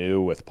like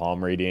Renew, with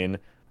Palm Reading.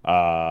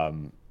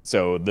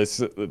 So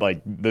this,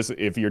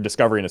 if you're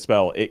discovering a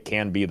spell, it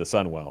can be the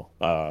Sunwell,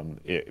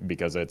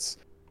 because it's,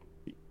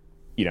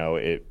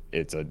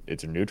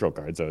 it's a neutral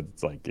card, so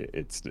it's like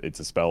it's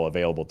a spell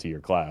available to your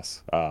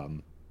class.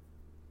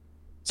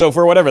 So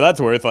for whatever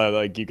that's worth,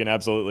 like you can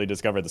absolutely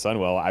discover the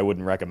Sunwell. I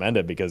wouldn't recommend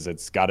it because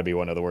it's got to be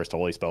one of the worst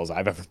holy spells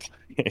I've ever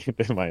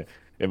played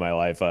in my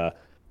life.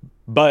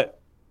 But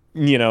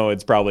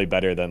it's probably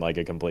better than like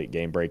a complete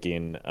game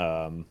breaking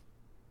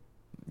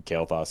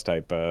Kael'thas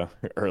type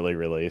early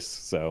release.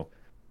 So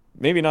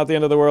maybe not the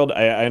end of the world.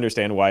 I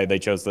understand why they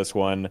chose this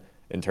one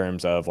in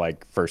terms of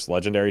like first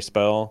legendary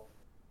spell,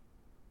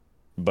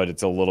 but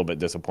it's a little bit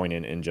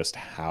disappointing in just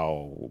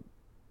how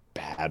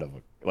bad of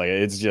a, like,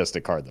 it's just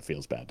a card that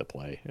feels bad to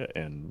play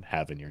and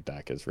have in your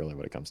deck is really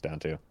what it comes down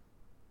to.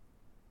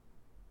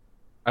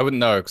 I wouldn't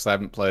know because I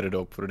haven't played it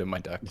or put it in my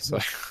deck. So,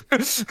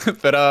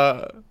 but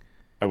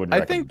I wouldn't.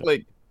 I think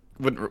like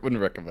wouldn't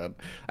recommend.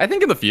 I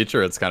think in the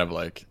future it's kind of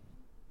like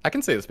I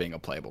can see this being a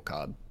playable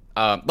card.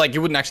 Like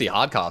you wouldn't actually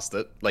hardcast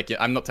it. Like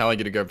I'm not telling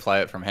you to go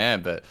play it from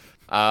hand, but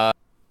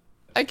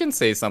I can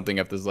see something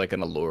if there's like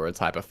an Allura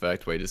type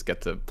effect where you just get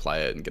to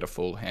play it and get a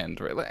full hand.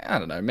 Like, I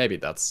don't know, maybe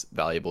that's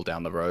valuable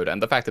down the road.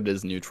 And the fact that it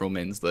is neutral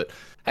means that,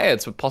 hey,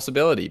 it's a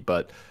possibility.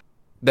 But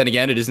then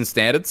again, it isn't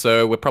standard,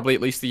 so we're probably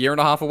at least a year and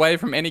a half away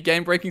from any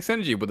game-breaking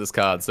synergy with this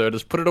card. So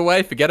just put it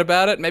away, forget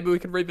about it. Maybe we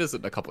can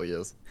revisit in a couple of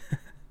years.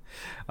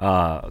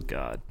 Oh,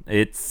 God.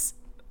 It's...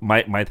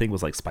 My thing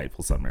was like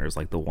Spiteful Summoner is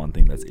like the one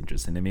thing that's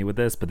interesting to me with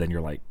this, but then you're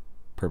like,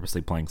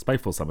 purposely playing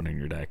Spiteful Summoner in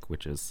your deck,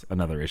 which is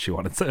another issue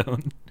on its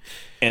own.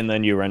 And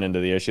then you run into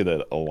the issue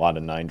that a lot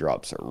of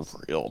 9-drops are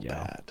real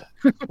bad.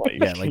 Like,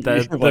 yeah, like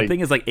the thing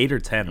is like 8 or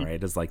 10,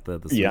 right? Is like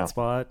the sweet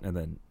spot, and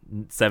then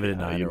 7 and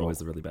 9 are always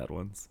the really bad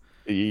ones.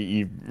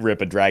 You rip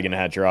a Dragon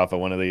Hatcher off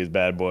of one of these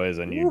bad boys,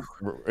 and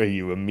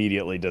you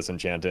immediately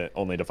disenchant it,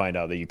 only to find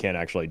out that you can't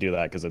actually do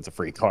that because it's a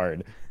free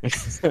card.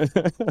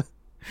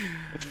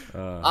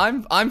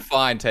 I'm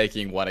fine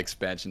taking one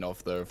expansion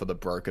off though for the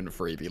broken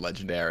freebie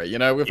legendary.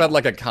 We've had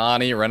like a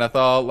Carney,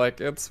 Renathal, like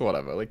it's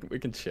whatever. Like we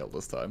can chill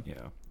this time.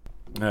 Yeah.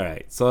 All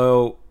right.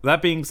 So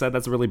that being said,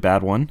 that's a really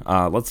bad one.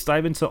 Let's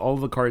dive into all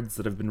of the cards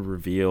that have been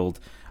revealed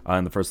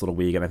in the first little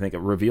week, and I think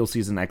reveal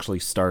season actually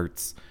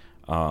starts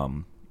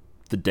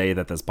the day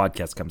that this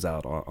podcast comes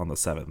out on the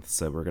 7th.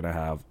 So we're gonna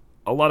have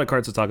a lot of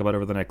cards to talk about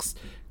over the next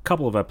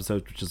couple of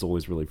episodes, which is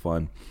always really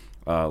fun.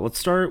 Let's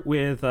start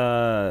with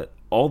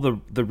all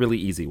the really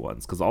easy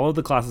ones, because all of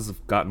the classes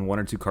have gotten 1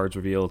 or 2 cards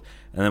revealed,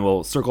 and then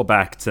we'll circle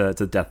back to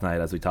Death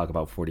Knight as we talk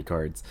about 40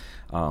 cards.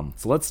 So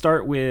let's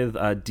start with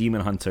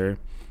Demon Hunter.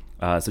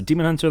 So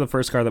Demon Hunter, the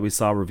first card that we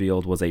saw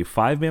revealed was a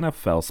 5-mana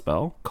Fel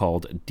spell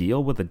called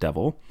Deal with the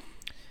Devil.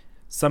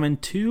 Summon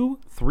 2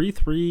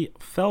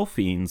 3/3 Fel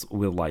Fiends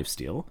with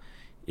Lifesteal.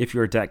 If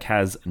your deck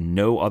has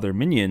no other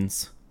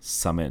minions,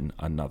 summon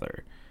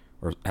another.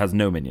 Or has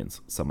no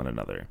minions, summon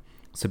another.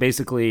 So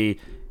basically,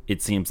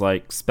 it seems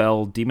like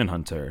Spell Demon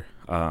Hunter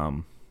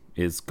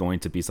is going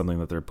to be something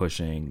that they're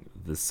pushing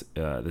this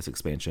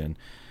expansion.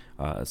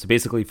 So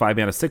basically,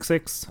 5-mana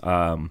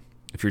 6/6.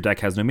 If your deck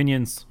has no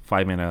minions,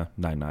 5-mana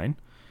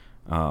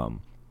 9/9.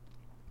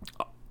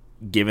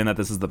 Given that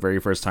this is the very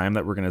first time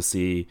that we're going to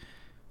see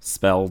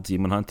Spell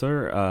Demon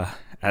Hunter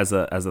as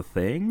a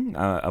thing,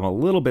 I'm a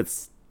little bit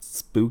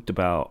spooked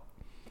about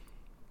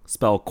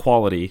spell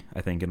quality,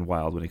 I think, in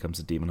Wild when it comes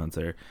to Demon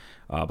Hunter.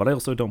 But I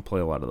also don't play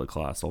a lot of the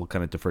class. I'll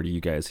kind of defer to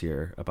you guys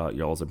here about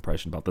y'all's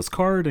impression about this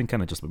card and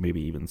kind of just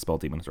maybe even Spell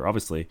Demon Hunter.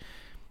 Obviously,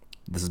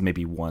 this is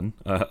maybe one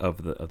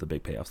of the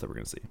big payoffs that we're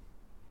going to see.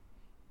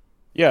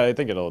 Yeah, I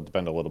think it'll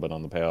depend a little bit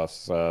on the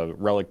payoffs.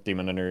 Relic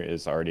Demon Hunter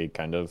is already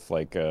kind of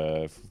like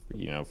a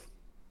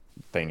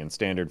thing in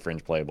standard,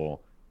 fringe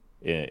playable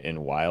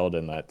in Wild,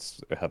 and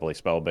that's heavily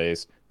spell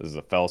based. This is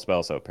a Fel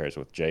spell, so it pairs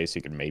with Jace.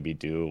 You could maybe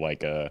do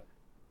like a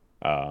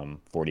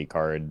 40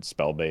 card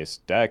spell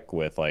based deck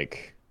with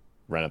like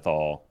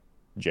Renathal,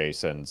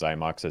 Jace, and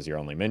Zymox as your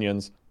only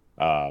minions.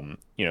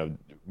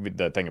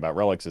 The thing about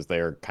relics is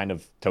they're kind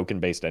of token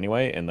based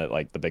anyway, and that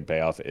like the big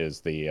payoff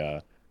is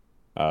the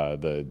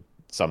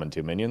summon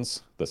 2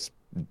 minions. This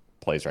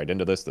plays right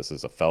into this. This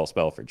is a Fel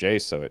spell for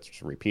Jace, so it's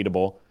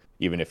repeatable.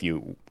 Even if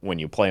when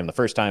you play him the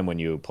first time, when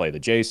you play the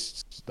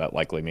Jace, that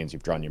likely means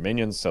you've drawn your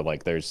minions. So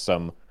like there's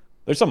some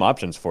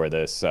options for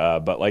this.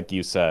 But like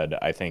you said,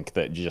 I think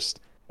that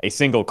just a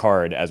single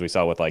card, as we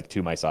saw with like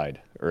To My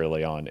Side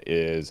early on,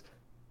 is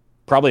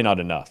probably not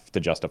enough to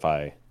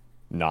justify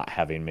not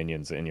having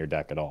minions in your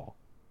deck at all.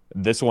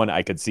 This one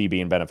I could see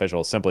being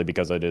beneficial simply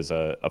because it is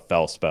a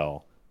Fel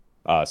spell.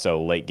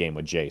 So late game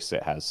with Jace,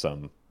 it has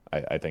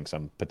I think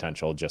some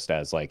potential just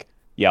as like,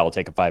 yeah, I'll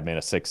take a 5-mana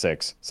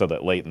 6/6 so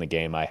that late in the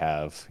game I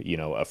have,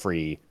 a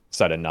free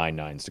set of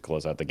 9/9s to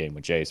close out the game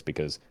with Jace,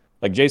 because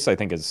like Jace I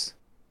think is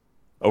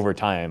over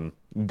time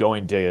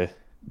going to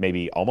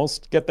maybe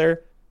almost get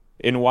there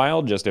in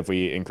Wild, just if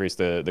we increase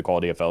the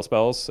quality of Fel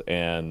spells.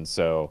 And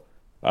so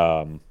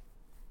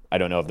I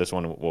don't know if this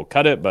one will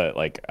cut it, but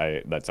like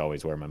that's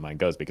always where my mind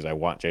goes because I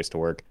want Jace to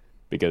work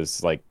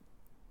because like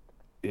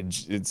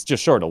it's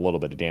just short a little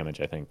bit of damage,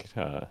 I think,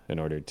 in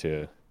order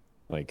to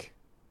like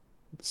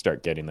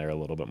start getting there a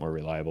little bit more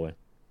reliably.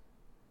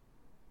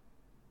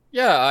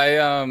 Yeah,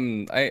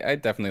 I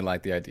definitely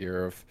like the idea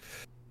of,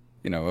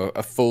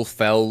 a full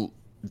fell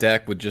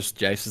deck with just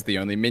Jace as the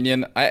only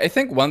minion. I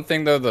think one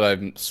thing though that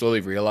I'm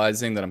slowly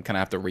realizing that I'm gonna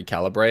have to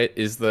recalibrate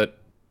is that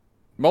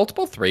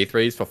multiple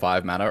 3/3s for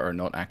 5 mana are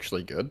not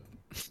actually good.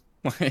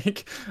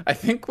 Like, I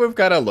think we've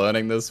kind of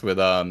learning this with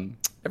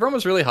everyone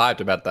was really hyped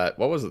about that.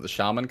 What was it, the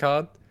Shaman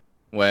card?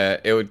 Where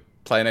it would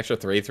play an extra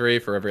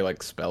 3/3 for every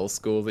like spell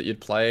school that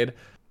you'd played.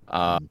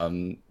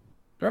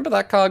 Remember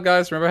that card,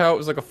 guys? Remember how it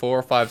was like a 4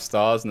 or 5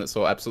 stars and it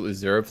saw absolutely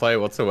zero play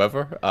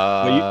whatsoever?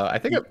 I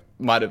think it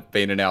might have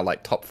been in our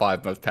like top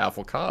 5 most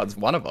powerful cards.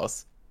 One of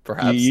us,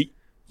 perhaps.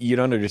 You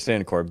don't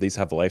understand, Corb. These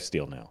have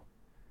lifesteal now.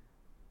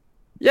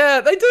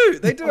 Yeah, they do.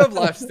 They do have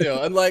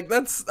lifesteal, and like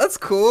that's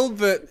cool,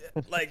 but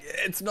like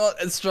it's not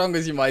as strong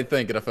as you might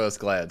think at a first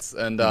glance.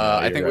 And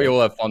I think we all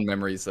have fond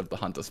memories of the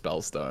Hunter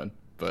Spellstone,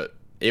 but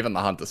even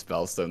the Hunter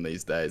Spellstone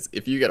these days,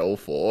 if you get all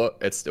 4,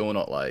 it's still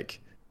not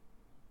like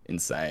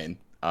insane.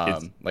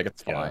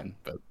 It's fine,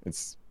 but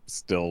it's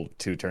still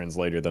 2 turns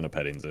later than a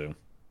petting zoo.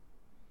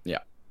 Yeah.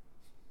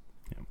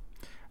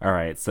 All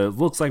right, so it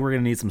looks like we're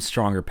gonna need some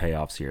stronger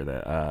payoffs here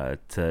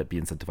that to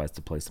be incentivized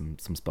to play some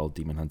spell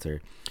Demon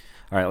Hunter.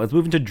 All right, let's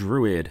move into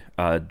Druid.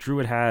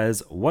 Druid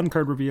has 1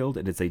 card revealed,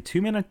 and it's a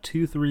 2-mana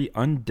 2/3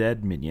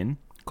 undead minion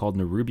called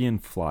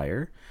Nerubian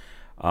Flyer.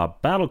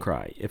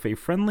 Battlecry: if a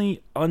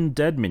friendly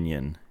undead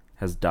minion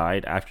has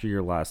died after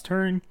your last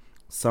turn,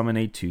 summon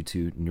a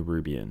 2/2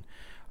 Nerubian.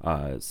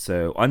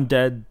 So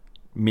undead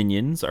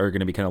minions are going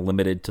to be kind of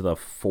limited to the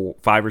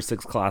 5 or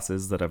 6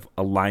 classes that have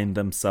aligned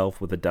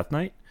themselves with a Death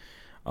Knight.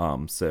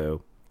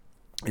 So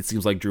it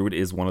seems like Druid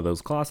is one of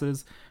those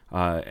classes.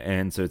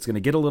 And so it's going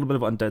to get a little bit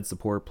of undead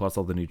support plus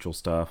all the neutral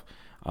stuff.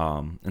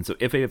 And so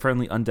if a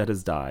friendly undead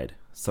has died,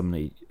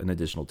 summon an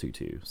additional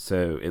 2/2.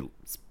 So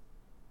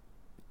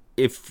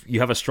if you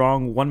have a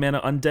strong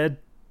 1-mana undead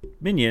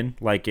minion,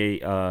 like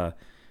I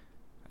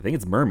think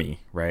it's Murmy,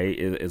 right?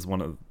 Is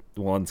one of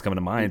the ones coming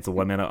to mind. It's a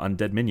 1-mana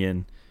undead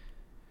minion.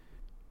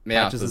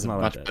 Yeah, Patches is not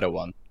a much undead. Better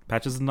one.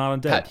 Patches is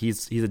not undead.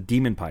 He's a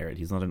demon pirate.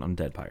 He's not an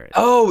undead pirate.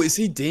 Oh, is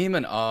he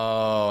demon?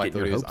 Oh, I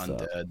thought he was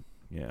undead. Up.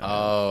 Yeah.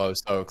 Oh, I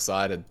was so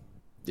excited.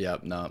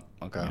 Yep, no.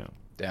 Okay. Yeah.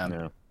 Damn.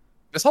 Yeah.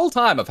 This whole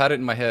time I've had it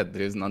in my head that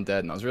he was an undead,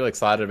 and I was really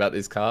excited about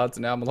these cards,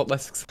 and now I'm a lot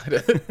less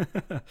excited.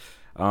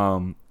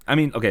 I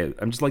mean, okay,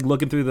 I'm just like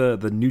looking through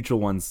the neutral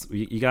ones.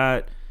 You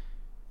got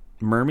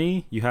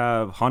Murmy, you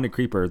have Haunted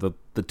Creeper, the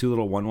 2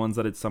 little 1/1s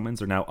that it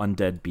summons are now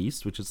Undead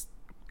Beast, which is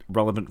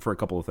relevant for a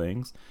couple of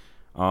things.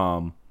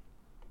 I'm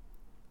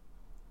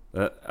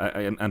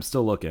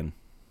still looking.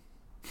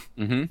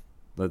 Mm-hmm.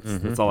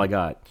 That's all I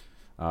got.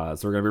 So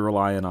we're gonna be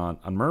relying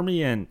on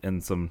Murmy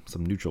and some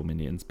neutral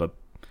minions, but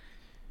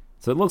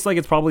so it looks like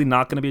it's probably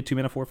not gonna be a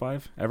 2-mana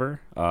 4/5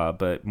 ever.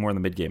 But more in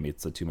the mid game,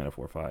 it's a 2-mana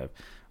 4/5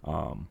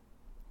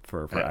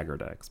 for aggro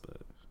decks. But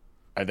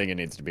I think it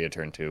needs to be a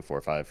turn 2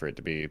 4/5 for it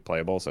to be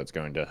playable. So it's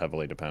going to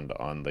heavily depend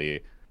on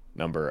the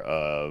number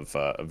of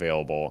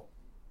available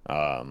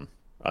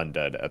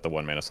undead at the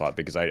 1-mana slot,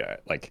 because I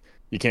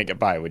you can't get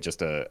by with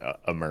just a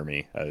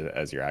Murmy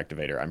as your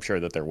activator. I'm sure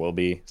that there will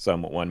be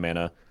some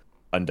 1-mana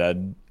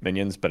undead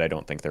minions, but I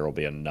don't think there will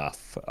be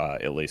enough,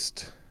 at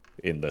least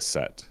in this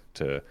set,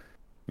 to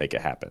make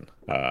it happen.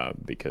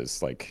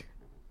 Because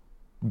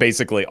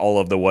basically all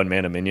of the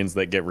 1-mana minions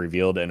that get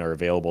revealed and are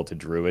available to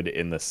Druid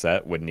in the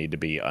set would need to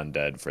be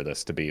undead for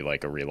this to be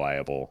like a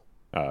reliable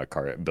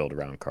card build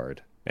around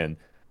card. And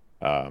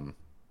I'm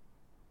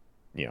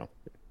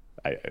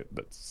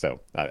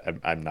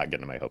not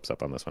getting my hopes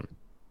up on this one.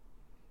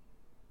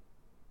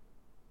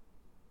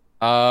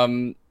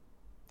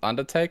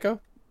 Undertaker?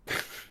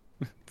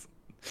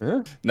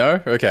 Yeah.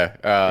 No? Okay.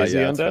 Is he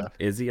undead?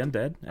 Is he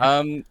undead?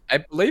 I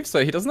believe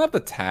so. He doesn't have the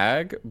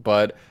tag,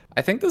 but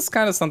I think there's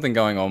kind of something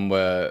going on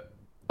where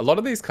a lot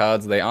of these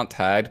cards, they aren't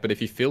tagged, but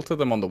if you filter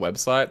them on the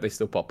website, they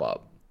still pop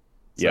up.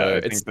 So yeah,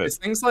 it's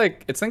things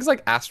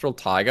like Astral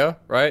Tiger,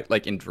 right?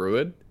 Like in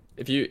Druid.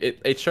 If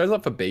it shows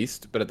up for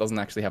Beast, but it doesn't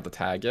actually have the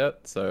tag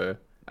yet. So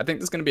I think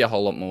there's going to be a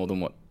whole lot more than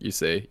what you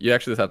see. You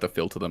actually just have to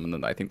filter them, and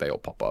then I think they all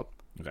pop up.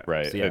 Okay.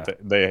 Right. So, yeah.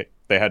 They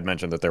had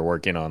mentioned that they're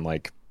working on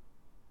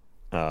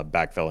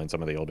backfilling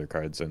some of the older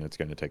cards, and it's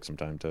going to take some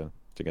time to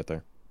get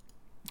there.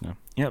 Yeah.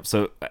 Yep.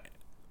 So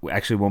we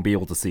actually won't be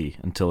able to see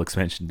until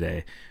expansion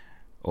day,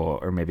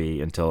 or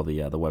maybe until the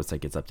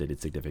website gets updated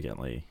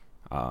significantly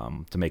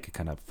to make a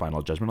kind of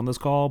final judgment on this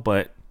call.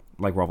 But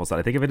like Raffle said,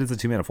 I think if it is a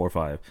 2-mana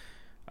 4/5,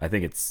 I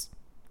think it's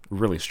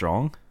really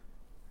strong.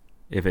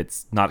 If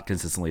it's not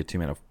consistently a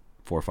 2-mana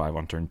 4/5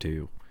 on turn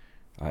 2,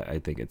 I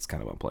think it's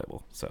kind of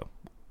unplayable. So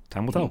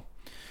time will tell.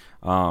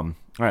 All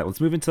right,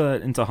 let's move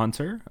into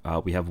Hunter.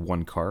 We have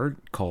 1 card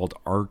called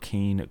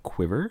Arcane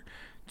Quiver,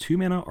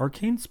 2-mana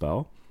arcane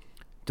spell.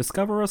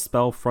 Discover a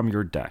spell from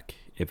your deck.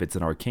 If it's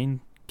an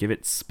arcane Give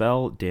it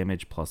spell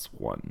damage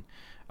 +1.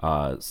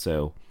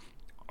 So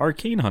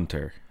Arcane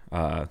Hunter.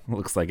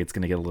 Looks like it's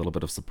going to get a little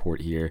bit of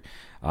support here.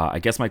 I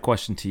guess my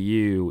question to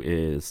you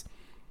is,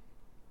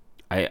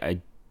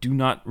 I do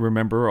not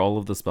remember all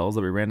of the spells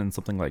that we ran in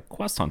something like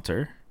Quest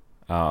Hunter,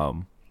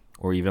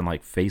 or even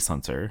like Face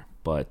Hunter,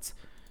 but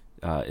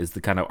is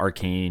the kind of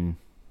arcane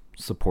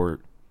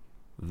support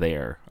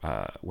there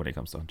when it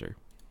comes to Hunter?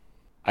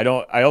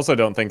 I also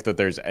don't think that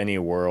there's any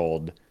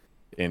world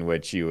in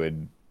which you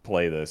would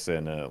play this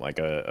in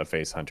a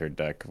Face Hunter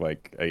deck.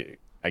 Like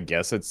I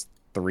guess it's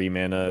 3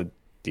 mana,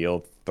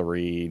 deal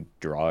 3,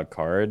 draw a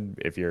card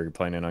if you're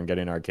planning on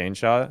getting Arcane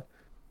Shot.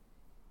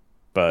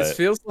 But this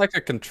feels like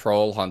a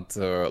Control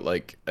Hunter,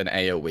 like an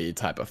AoE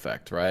type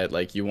effect, right?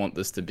 Like you want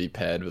this to be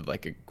paired with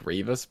like a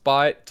Grievous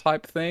Bite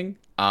type thing.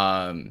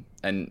 And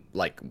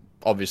like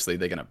obviously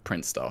they're gonna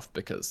print stuff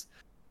because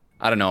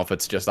I don't know if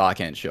it's just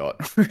Arcane Shot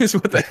is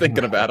what they're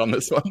thinking about on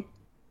this one.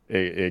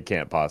 It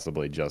can't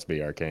possibly just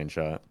be Arcane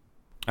Shot.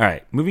 All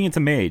right, moving into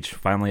Mage.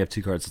 Finally, have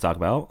 2 cards to talk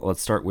about.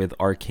 Let's start with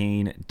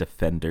Arcane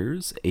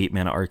Defenders. 8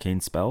 mana arcane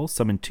spell.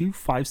 Summon 2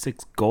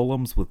 5/6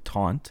 golems with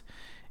taunt,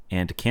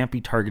 and can't be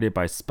targeted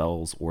by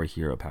spells or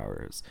hero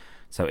powers.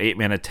 So 8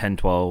 mana,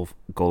 10/12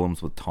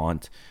 golems with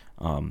taunt.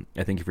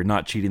 I think if you're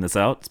not cheating this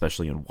out,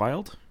 especially in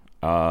Wild,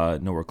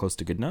 nowhere close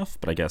to good enough.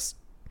 But I guess,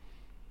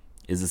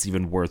 is this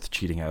even worth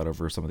cheating out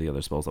over some of the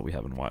other spells that we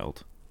have in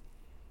Wild?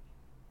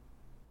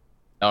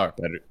 No.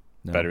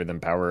 Better than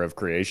Power of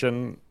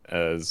Creation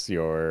as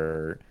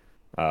your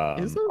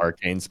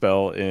arcane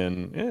spell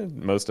in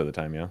most of the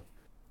time, yeah.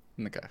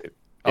 Okay.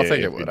 I'll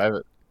think it would.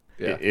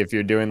 Yeah. If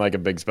you're doing like a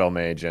big spell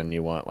mage and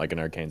you want like an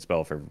arcane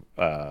spell for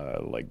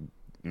like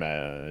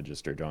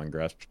Magister Drawing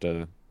Grasp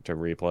to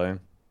replay,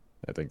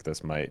 I think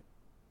this might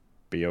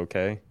be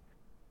okay.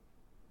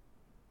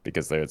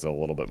 Because it's a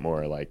little bit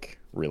more like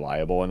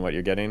reliable in what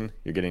you're getting.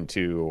 You're getting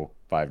 2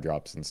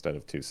 5-drops instead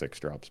of 2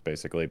 6-drops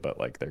basically, but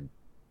like they're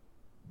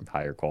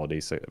higher quality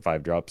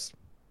 5-drops.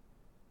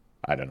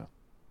 I don't know.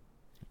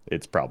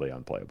 It's probably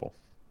unplayable.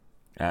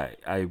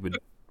 I would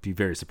be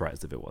very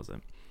surprised if it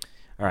wasn't.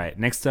 All right,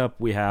 next up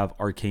we have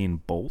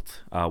Arcane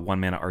Bolt. 1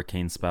 mana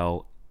arcane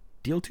spell.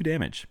 Deal 2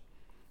 damage.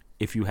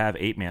 If you have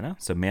 8 mana,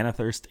 so Mana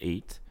Thirst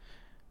 8,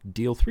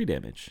 deal 3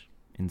 damage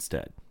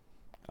instead.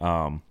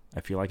 I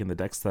feel like in the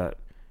decks that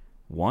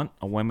want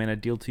a 1 mana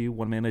deal 2,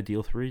 1 mana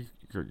deal 3,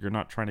 you're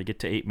not trying to get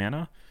to 8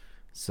 mana.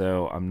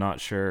 So I'm not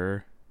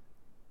sure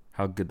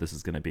how good this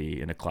is going to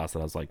be in a class that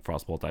has like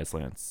Frostbolt, Ice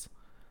Lance,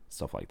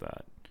 stuff like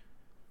that.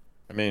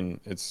 I mean,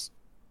 it's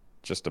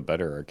just a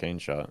better arcane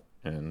shot.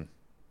 And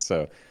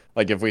so,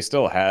 like, if we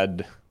still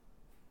had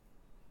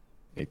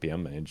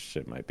APM Mage,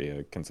 it might be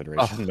a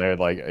consideration there.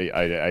 Like,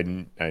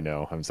 I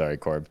know, I'm sorry,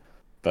 Corb.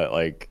 But,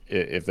 like,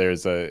 if there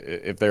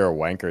are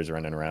wankers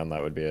running around,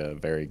 that would be a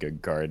very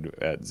good card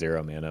at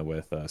 0 mana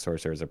with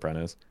Sorcerer's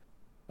Apprentice.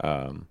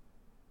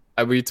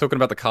 Are we talking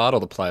about the card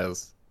or the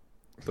players?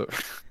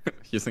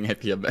 Using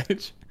APM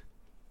Mage?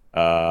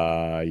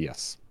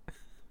 Yes.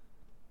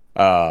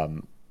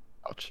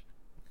 Ouch.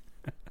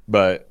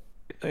 But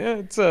yeah,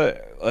 it's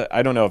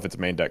I don't know if it's a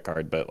main deck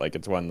card, but like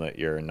it's one that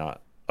you're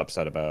not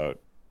upset about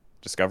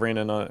discovering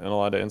in a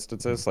lot of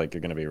instances. Like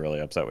you're going to be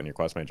really upset when your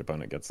Quest Mage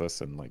opponent gets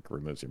this and like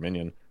removes your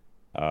minion,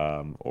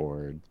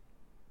 or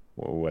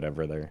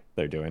whatever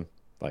they're doing.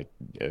 Like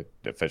it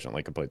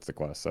efficiently completes the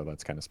quest, so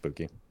that's kind of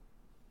spooky.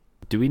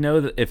 Do we know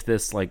that if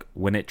this, like,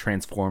 when it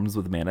transforms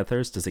with Mana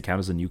Thirst, does it count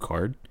as a new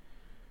card?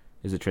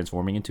 Is it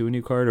transforming into a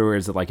new card, or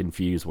is it like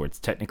Infuse, where it's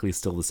technically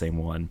still the same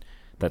one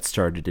that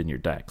started in your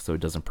deck, so it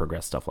doesn't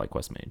progress stuff like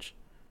Quest Mage?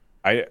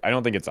 I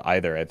don't think it's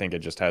either. I think it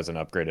just has an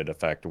upgraded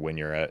effect when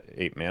you're at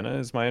 8 mana,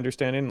 is my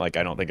understanding. Like,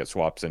 I don't think it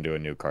swaps into a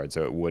new card,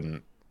 so it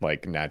wouldn't,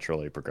 like,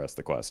 naturally progress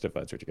the quest, if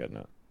that's what you're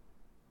getting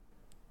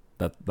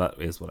at.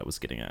 That is what I was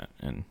getting at.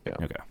 And yeah.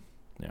 Okay.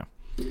 Yeah.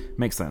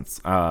 Makes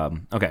sense.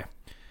 Okay.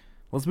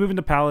 Let's move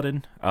into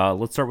Paladin.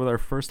 Let's start with our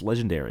first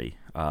legendary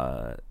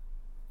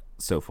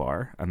so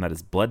far, and that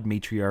is Blood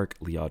Matriarch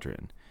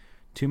Liadrin.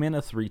 2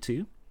 mana,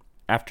 3/2.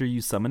 After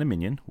you summon a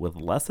minion with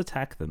less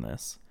attack than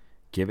this,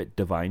 give it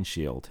Divine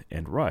Shield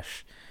and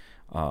Rush.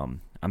 I'm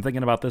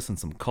thinking about this in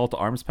some Call to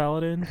Arms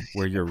Paladin,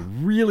 where you're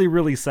really,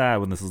 really sad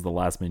when this is the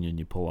last minion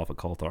you pull off a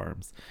Call to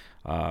Arms.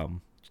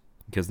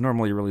 Because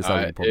normally you're really sad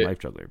when you pull Knife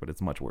Juggler, but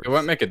it's much worse. It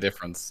won't make a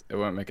difference. It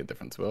won't make a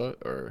difference, will it?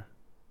 Or...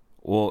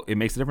 Well, it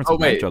makes a difference with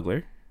Knife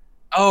Juggler.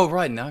 Oh,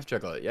 right, Knife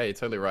Juggler. Yeah, you're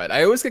totally right.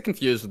 I always get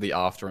confused with the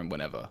after and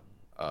whenever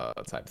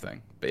type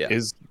thing. But yeah.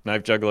 Is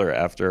Knife Juggler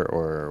after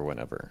or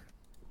whenever?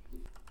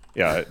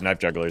 Yeah, Knife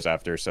Juggler's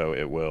after, so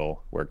it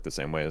will work the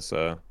same way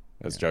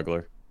as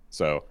Juggler.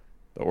 So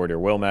the order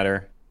will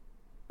matter.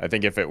 I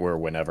think if it were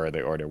whenever,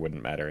 the order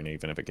wouldn't matter, and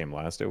even if it came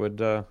last, it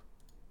would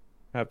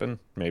happen.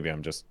 Maybe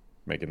I'm just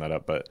making that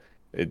up, but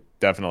it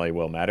definitely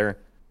will matter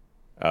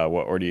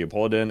what order you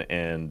pull it in.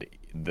 And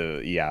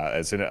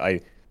as soon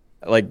as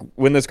like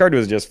when this card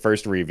was just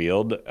first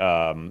revealed,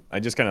 I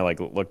just kind of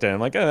like looked at it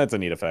and like, oh, that's a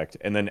neat effect.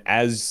 And then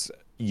as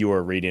you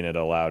were reading it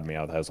aloud,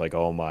 Meowth, I was like,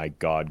 oh my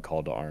god,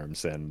 Call to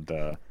Arms. And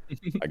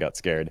I got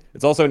scared.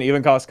 It's also an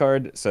even cost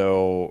card,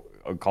 so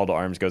Call to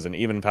Arms goes an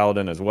even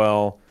paladin as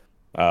well.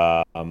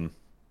 Yeah, I'm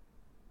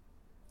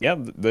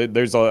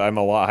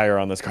a lot higher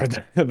on this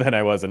card than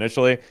I was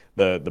initially.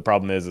 The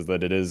problem is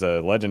that it is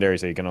a legendary,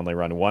 so you can only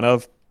run one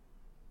of,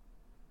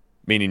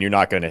 meaning you're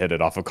not going to hit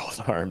it off of Call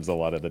to Arms a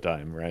lot of the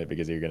time, right?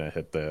 Because you're going to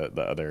hit the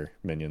other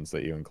minions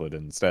that you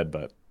included instead.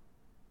 But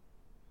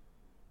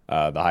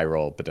the high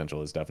roll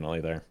potential is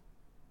definitely there.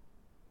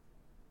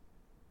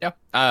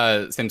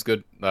 Yeah, seems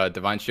good.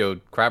 Divine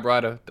Shield, Crab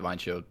Rider, Divine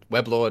Shield,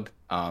 Weblord.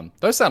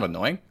 Those sound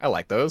annoying. I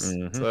like those.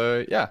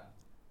 So yeah.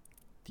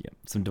 Yeah,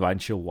 some Divine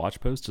Shield Watch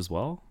Post as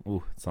well.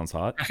 Ooh, sounds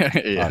hot.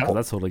 Yeah, because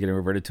that's totally getting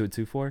reverted to a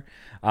 2/4.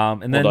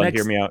 And then Hold on,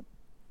 next,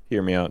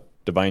 hear me out.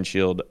 Divine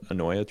Shield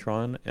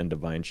Anoyatron and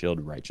Divine Shield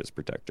Righteous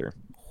Protector.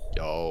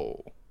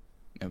 Yo,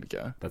 there we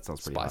go. That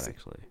sounds pretty hot,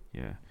 actually.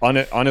 Yeah.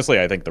 Honestly,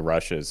 I think the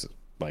rush is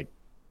like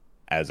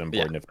as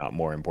important, if not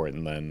more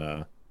important, than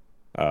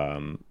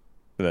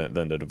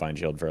the Divine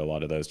Shield for a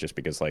lot of those. Just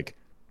because like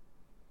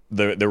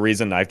the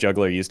reason Knife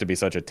Juggler used to be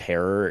such a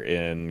terror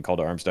in Call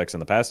to Arms decks in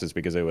the past is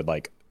because it would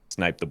like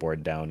snipe the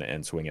board down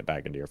and swing it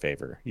back into your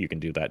favor. You can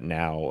do that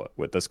now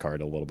with this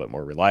card a little bit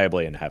more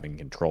reliably and having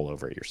control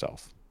over it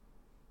yourself.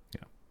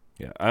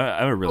 Yeah,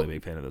 I'm a really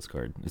big fan of this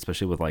card,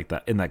 especially with like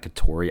that in that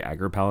Katori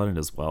Aggro Paladin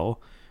as well.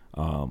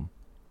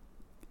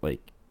 Like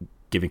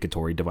giving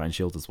Katori Divine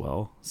Shield as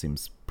well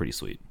seems pretty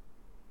sweet.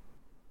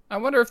 I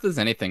wonder if there's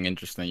anything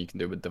interesting you can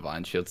do with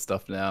Divine Shield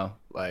stuff now.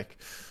 Like,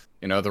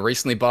 you know, the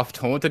recently buffed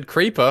Haunted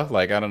Creeper.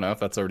 Like, I don't know if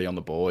that's already on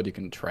the board. You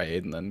can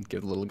trade and then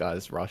give the little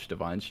guys Rush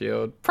Divine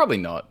Shield. Probably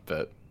not,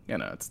 but you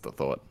know, it's the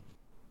thought.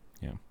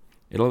 Yeah,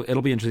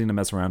 it'll be interesting to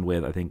mess around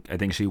with. I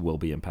think she will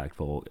be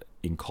impactful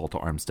in Call to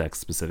Arms decks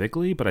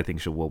specifically, but I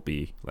think she will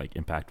be like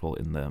impactful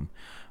in them.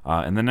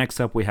 And then next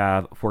up we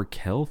have for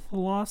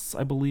Kel'Thuzad,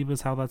 I believe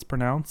is how that's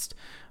pronounced,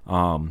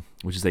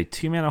 which is a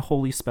 2-mana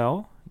holy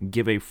spell.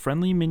 Give a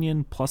friendly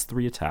minion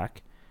 +3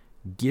 attack.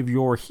 Give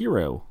your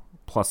hero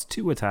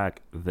 +2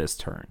 attack this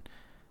turn.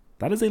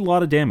 That is a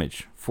lot of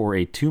damage for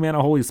a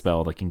 2-mana holy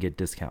spell that can get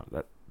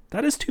discounted.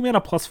 That is 2 mana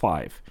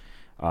 +5,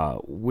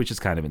 which is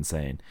kind of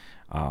insane.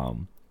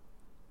 Am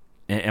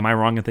I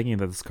wrong in thinking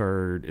that this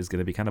card is going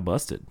to be kind of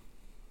busted?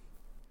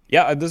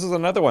 Yeah, this is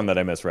another one that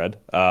I misread.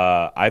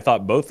 I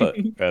thought both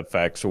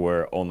effects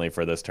were only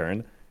for this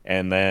turn.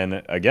 And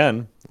then,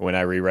 again, when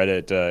I reread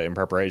it in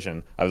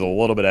preparation, I was a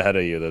little bit ahead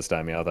of you this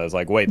time. I was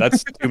like, wait,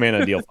 that's 2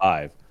 mana deal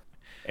 5.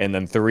 And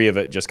then 3 of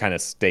it just kind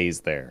of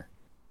stays there.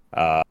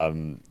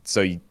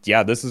 So,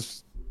 yeah,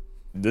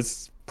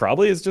 this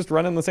probably is just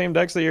running the same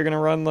decks that you're going to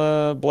run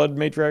the Blood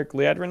Matriarch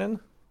Liadrin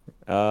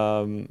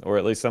in. Or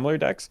at least similar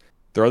decks.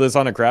 Throw this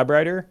on a Crab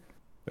Rider.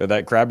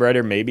 That Crab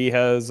Rider maybe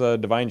has a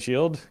Divine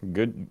Shield.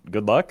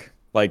 Good luck.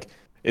 Like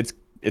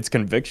it's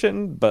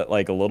conviction, but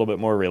like a little bit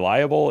more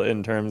reliable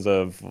in terms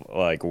of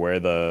like where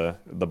the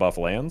buff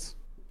lands.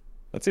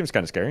 That seems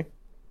kind of scary.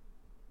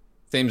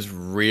 Seems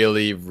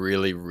really,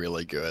 really,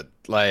 really good.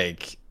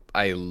 Like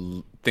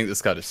think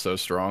this card is so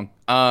strong.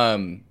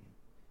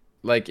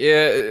 Like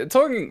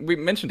we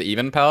mentioned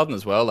Even Paladin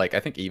as well. Like I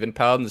think Even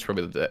Paladin is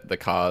probably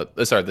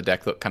the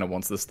deck that kind of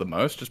wants this the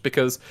most, just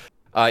because.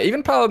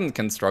 Even Paladin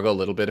can struggle a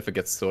little bit if it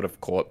gets sort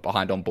of caught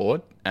behind on board,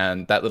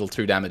 and that little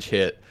 2 damage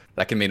hit,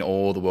 that can mean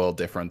all the world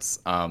difference.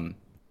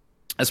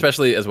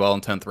 Especially as well in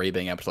turn 3,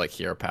 being able to like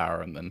hero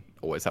power and then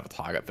always have a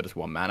target for just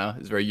 1 mana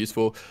is very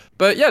useful.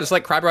 But yeah, just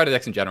like Crab Rider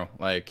decks in general,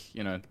 like,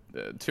 you know,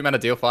 2 mana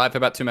deal 5, how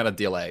about 2 mana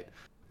deal 8?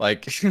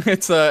 Like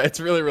it's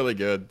really, really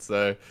good.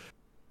 So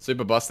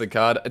super busted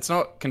card. It's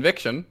not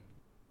conviction,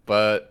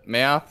 but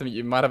Meowth,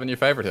 you might have a new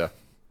favorite here.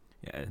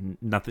 Yeah,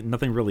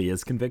 nothing really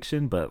is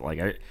conviction, but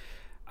like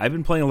I've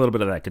been playing a little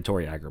bit of that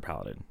Katori Aggro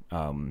Paladin,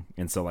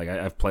 and so like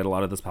I've played a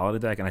lot of this Paladin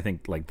deck, and I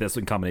think like this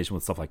in combination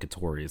with stuff like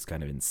Katori is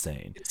kind of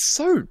insane. It's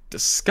so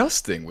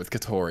disgusting with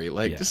Katori.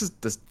 Like this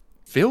is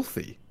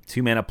filthy.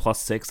 2 mana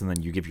 +6, and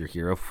then you give your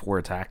hero 4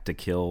 attack to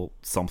kill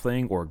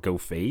something or go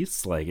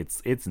face. Like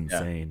it's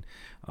insane.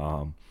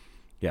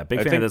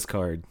 Big fan of this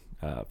card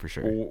for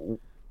sure.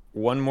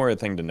 One more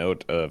thing to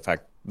note: the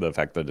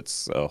fact that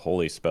it's a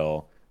holy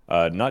spell,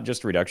 not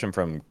just reduction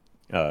from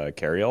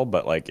Cariel,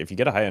 but like if you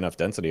get a high enough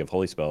density of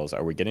holy spells,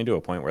 are we getting to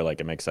a point where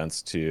like it makes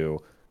sense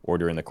to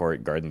Order in the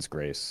Court, Garden's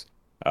Grace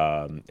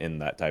in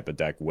that type of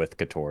deck with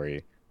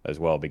Katori as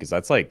well? Because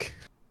that's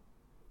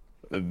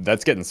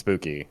getting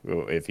spooky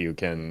if you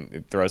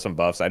can throw some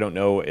buffs. I don't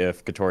know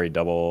if Katori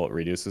double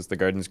reduces the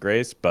Garden's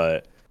Grace,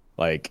 but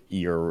like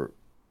you're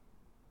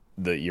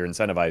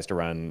incentivized to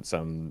run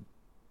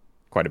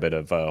quite a bit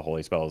of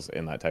holy spells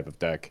in that type of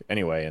deck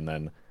anyway, and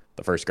then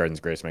the first Garden's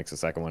Grace makes the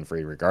second one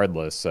free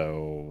regardless,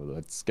 so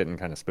it's getting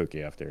kind of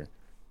spooky after,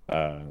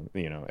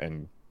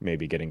 and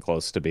maybe getting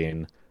close to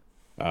being,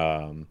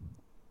 a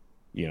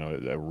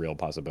real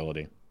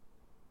possibility.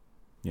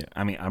 Yeah,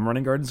 I mean, I'm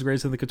running Garden's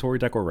Grace in the Katori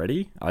deck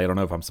already. I don't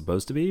know if I'm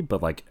supposed to be,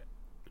 but like,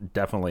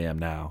 definitely am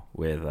now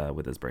with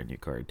this brand new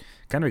card.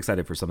 Kind of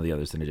excited for some of the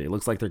other synergy. It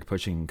looks like they're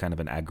pushing kind of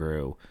an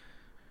aggro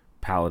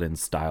Paladin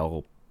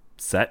style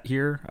set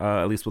here,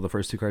 at least with the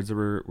first two cards that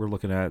we're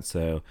looking at.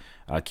 So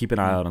keep an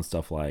eye out on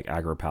stuff like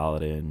Aggro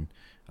Paladin,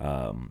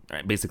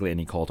 basically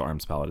any Call to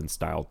Arms Paladin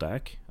style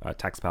deck.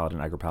 Tax Paladin,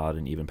 Aggro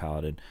Paladin, Even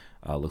Paladin.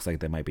 Looks like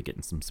they might be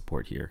getting some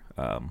support here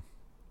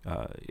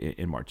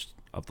in March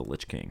of the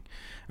Lich King.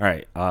 All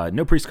right,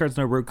 no Priest cards,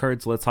 no Rogue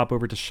cards. Let's hop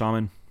over to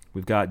Shaman.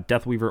 We've got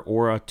Deathweaver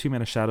Aura,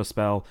 2-mana Shadow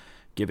Spell.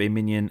 Give a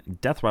minion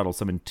Death Rattle,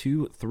 summon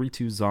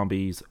 2/3/2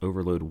 zombies,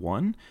 overload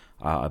 1.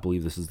 I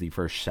believe this is the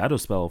first Shadow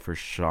Spell for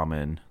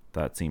Shaman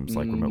that seems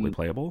like remotely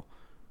playable.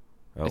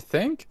 I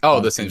think.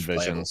 Oh, this seems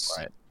visions,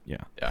 right?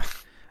 Yeah. Yeah.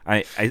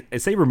 I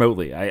say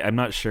remotely. I'm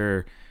not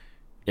sure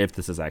if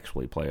this is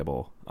actually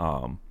playable.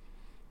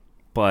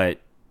 But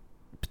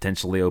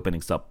potentially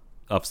opening stuff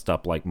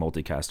like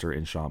Multicaster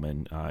in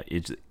Shaman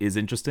is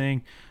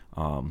interesting.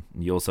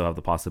 You also have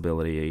the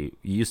possibility.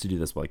 You used to do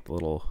this with like the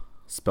little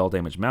spell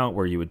damage mount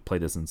where you would play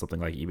this in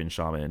something like Even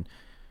Shaman,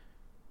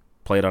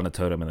 play it on a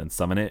totem, and then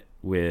summon it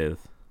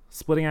with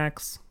Splitting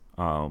Axe.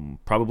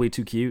 Probably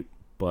too cute,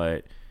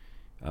 but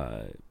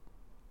I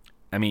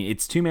mean,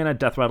 it's 2-mana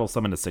Death Rattle,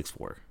 summon a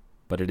 6/4,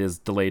 but it is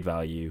delayed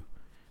value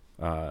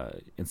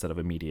instead of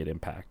immediate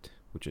impact,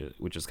 which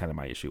is kind of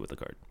my issue with the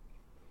card.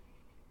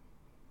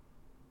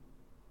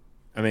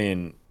 I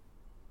mean,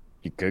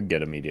 you could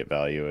get immediate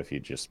value if you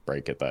just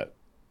break it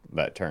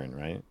that turn,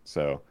 right?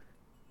 So,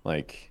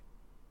 like,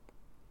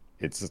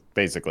 it's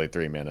basically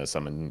 3-mana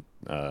summon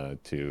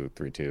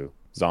 2/3/2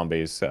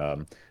 zombies.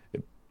 It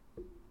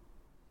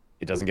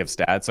doesn't give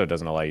stats, so it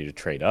doesn't allow you to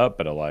trade up,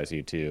 but allows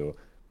you to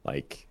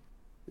like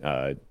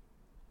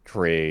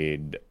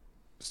trade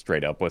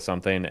straight up with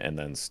something and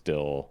then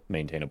still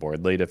maintain a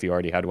board lead if you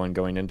already had one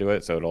going into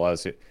it. So it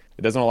allows you.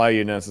 It doesn't allow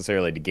you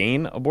necessarily to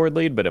gain a board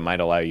lead, but it might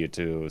allow you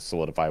to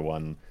solidify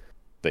one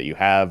that you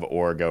have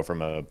or go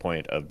from a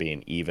point of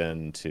being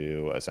even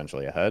to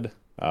essentially ahead.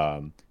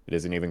 It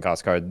is an even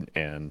cost card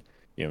and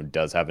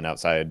does have an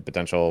outside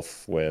potential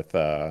with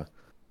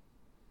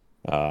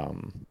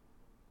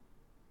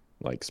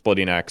like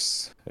Splitting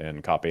Axe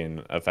and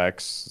copying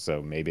effects.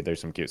 So maybe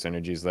there's some cute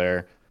synergies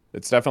there.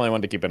 It's definitely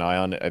one to keep an eye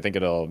on. I think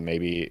it'll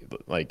maybe,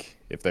 like,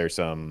 if there's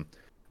some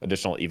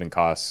additional even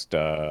cost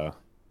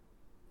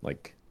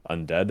like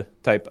undead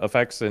type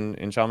effects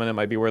in Shaman, it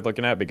might be worth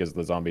looking at because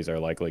the zombies are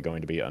likely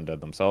going to be undead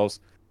themselves.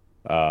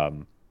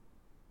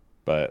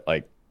 But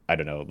like, I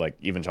don't know, like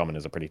even Shaman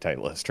is a pretty tight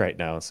list right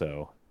now,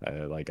 so I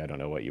don't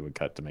know what you would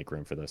cut to make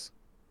room for this.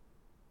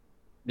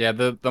 Yeah,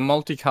 the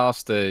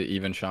multicaster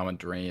Even Shaman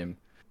Dream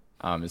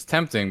is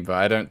tempting, but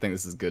I don't think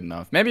this is good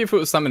enough. Maybe if it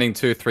was summoning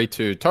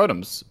 2/3/2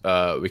 totems,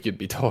 we could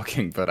be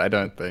talking, but I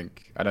don't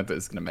think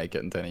it's gonna make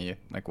it into any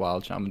like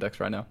wild Shaman decks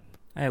right now.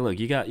 Hey, look,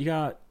 you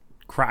got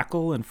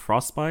Crackle and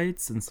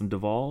Frostbites and some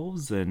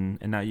Devolves,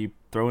 and now you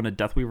throw in a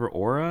Deathweaver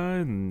Aura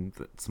and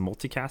some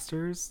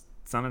Multicasters.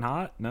 Sounding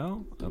hot?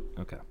 No? Oh,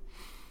 okay.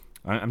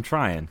 I'm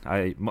trying.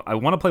 I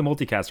want to play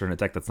Multicaster in a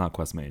deck that's not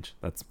Quest Mage.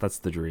 That's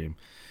the dream.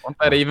 I want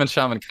that Even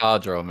Shaman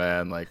card draw,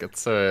 man. Like,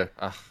 it's so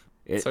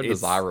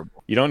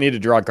desirable. You don't need to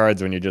draw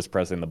cards when you're just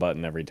pressing the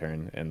button every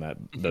turn, and that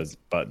those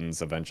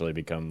buttons eventually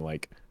become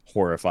like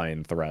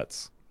horrifying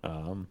threats.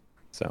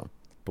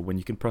 But when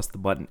you can press the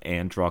button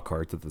and draw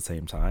cards at the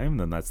same time,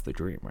 then that's the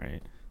dream,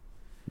 right?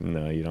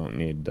 No, you don't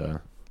need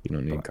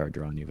card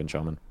draw on Even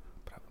Shaman.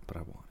 But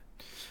I want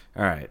it.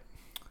 All right.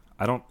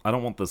 I don't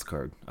want this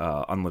card.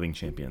 Unliving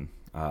Champion.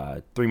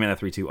 3-mana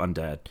 3/2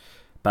 undead.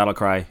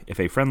 Battlecry. If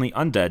a friendly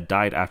undead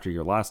died after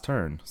your last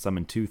turn,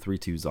 summon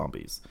 2/3/2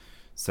 zombies.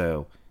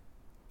 So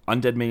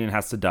undead minion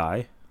has to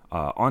die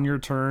on your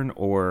turn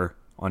or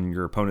on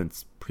your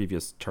opponent's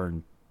previous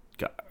turn.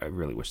 God, I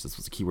really wish this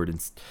was a keyword.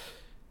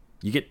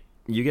 You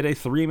get a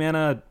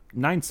 3-mana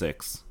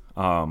 9/6.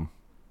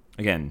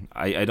 Again,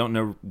 I don't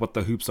know what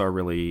the hoops are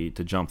really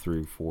to jump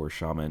through for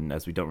Shaman,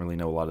 as we don't really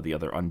know a lot of the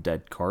other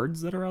undead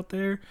cards that are out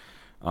there.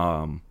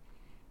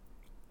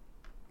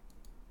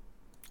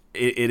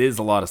 It is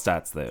a lot of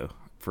stats though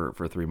for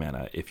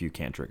 3-mana if you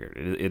can't trigger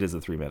it. It is a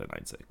 3-mana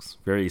 9/6.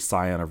 Very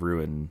Scion of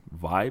Ruin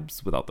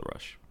vibes without the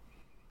rush.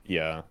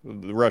 Yeah,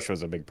 the rush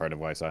was a big part of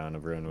why Scion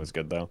of Ruin was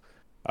good though.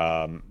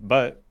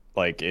 But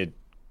like it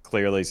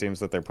clearly seems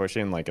that they're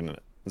pushing like a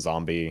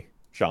zombie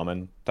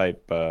shaman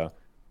type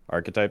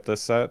archetype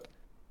this set,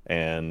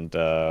 and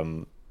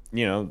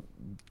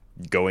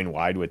going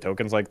wide with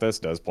tokens like this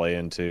does play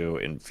into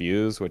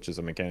Infuse, which is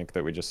a mechanic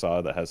that we just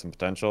saw that has some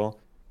potential.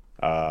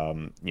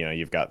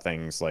 You've got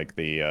things like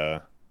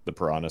the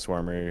Piranha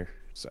Swarmers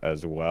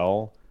as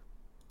well.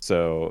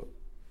 So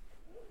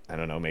I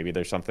don't know, maybe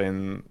there's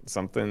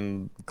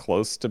something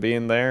close to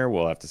being there.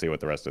 We'll have to see what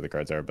the rest of the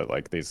cards are, but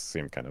like these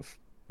seem kind of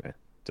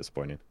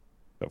disappointing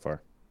so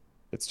far.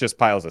 It's just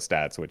piles of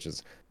stats, which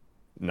is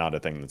not a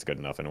thing that's good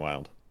enough in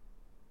Wild,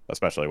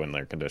 especially when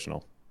they're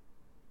conditional.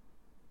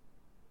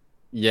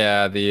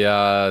 Yeah,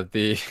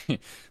 the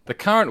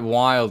current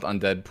Wild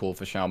undead pool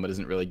for Shaman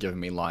isn't really giving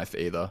me life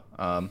either.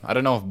 I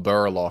don't know if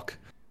Burlock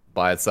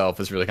by itself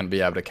is really going to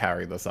be able to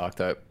carry this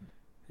archetype.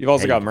 You've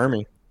also got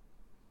Murmy.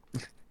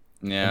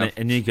 Yeah,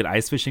 and then you could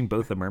Ice Fishing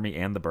both the Murmy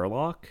and the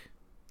Burlock.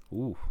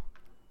 Ooh,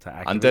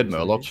 undead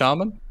Murloc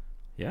Shaman.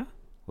 Yeah,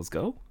 let's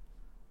go.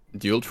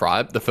 Dual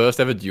tribe, the first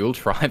ever dual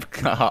tribe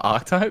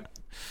archetype.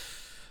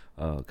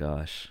 Oh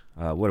gosh,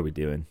 what are we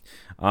doing?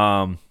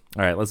 All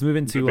right, let's move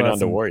into moving on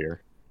to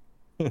warrior.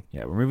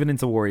 Yeah, we're moving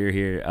into warrior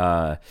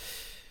here.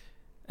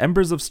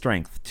 Embers of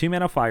Strength,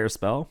 2-mana fire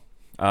spell.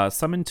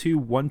 Summon 2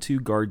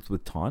 1/2 guards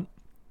with taunt.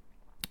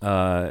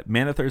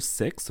 Mana thirst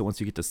 6, so once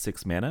you get to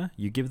 6 mana,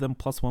 you give them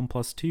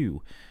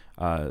 +1/+2.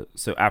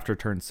 So after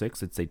turn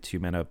 6, it's a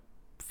 2-mana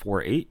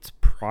 4/8.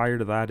 Prior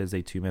to that is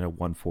a 2-mana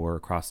 1/4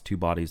 across 2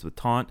 bodies with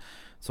taunt.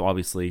 So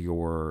obviously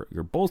your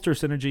bolster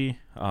synergy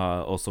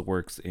also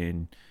works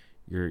in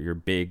your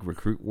big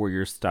recruit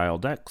warrior style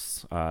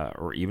decks,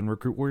 or even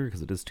recruit warrior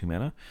because it is 2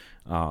 mana.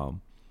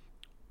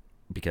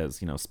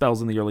 Because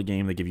spells in the early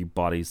game, they give you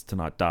bodies to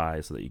not die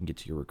so that you can get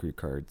to your recruit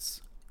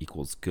cards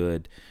equals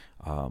good.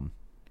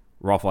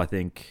 Raffle, I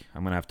think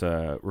I'm gonna have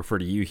to refer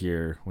to you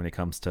here when it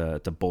comes to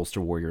bolster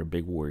warrior and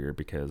big warrior,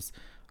 because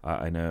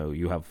I know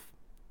you have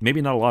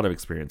maybe not a lot of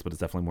experience, but it's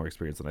definitely more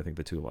experience than I think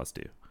the two of us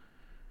do.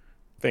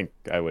 I think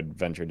I would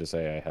venture to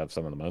say I have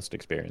some of the most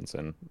experience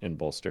in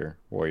bolster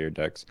warrior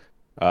decks.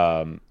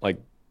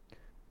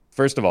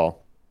 First of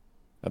all,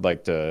 I'd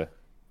like to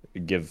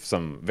give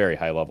some very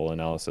high level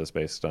analysis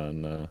based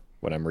on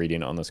what I'm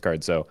reading on this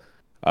card. So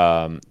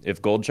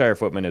if Goldshire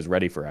Footman is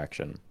ready for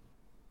action,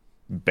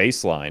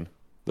 baseline,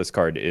 this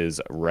card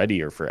is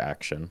readier for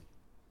action.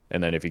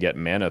 And then if you get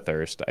Mana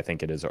Thirst, I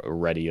think it is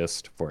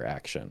readiest for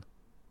action.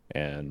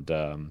 And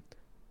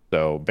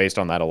so based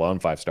on that alone,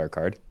 5-star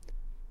card.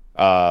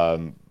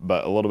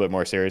 But a little bit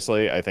more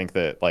seriously, I think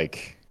that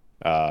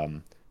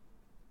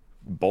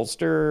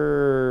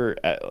bolster,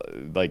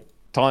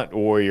 Taunt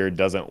Warrior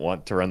doesn't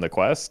want to run the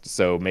quest,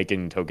 so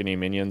making tokeny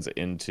minions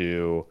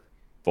into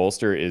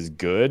bolster is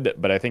good,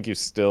 but I think you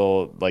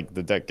still,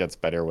 the deck gets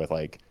better with,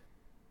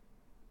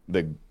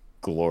 the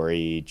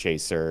Glory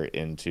Chaser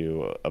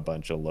into a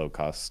bunch of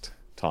low-cost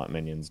taunt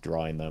minions,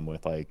 drawing them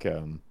with,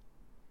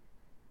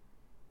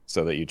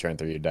 so that you turn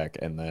through your deck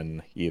and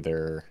then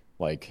either,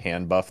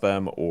 hand buff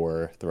them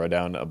or throw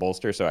down a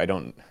bolster. So I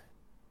don't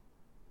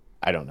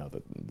know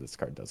that this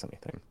card does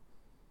anything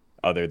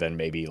other than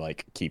maybe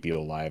keep you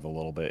alive a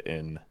little bit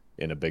in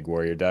a big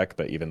warrior deck,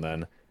 but even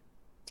then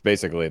it's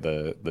basically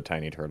the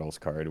Tiny Turtles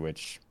card,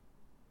 which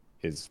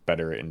is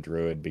better in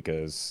Druid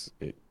because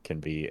it can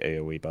be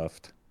AoE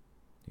buffed.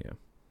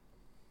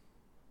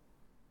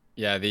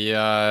 Yeah,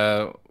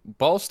 the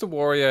Bolster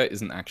Warrior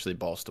isn't actually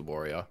Bolster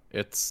Warrior,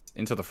 it's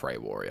Into the Fray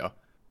Warrior,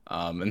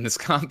 and this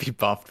can't be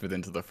buffed with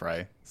Into the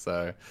Fray.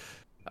 So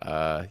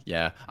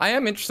yeah, I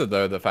am interested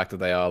though the fact that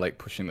they are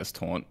pushing this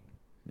taunt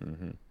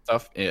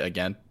stuff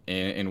again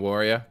in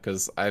Warrior,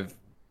 because I've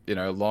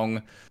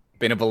long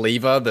been a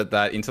believer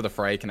that Into the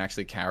Fray can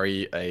actually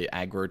carry a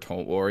aggro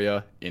taunt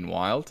warrior in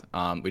Wild.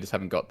 We just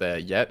haven't got there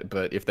yet,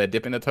 but if they're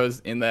dipping their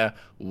toes in there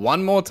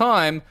one more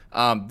time,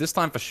 this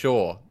time for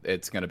sure,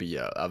 it's going to be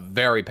a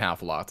very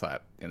powerful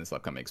archetype in this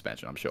upcoming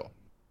expansion, I'm sure.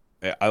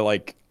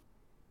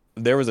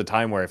 There was a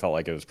time where I felt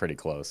like it was pretty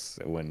close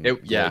when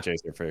Glory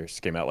Chaser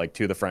first came out.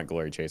 To the front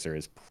Glory Chaser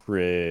is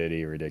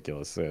pretty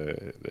ridiculous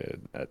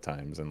at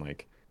times, and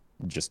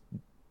just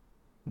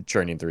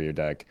churning through your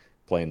deck,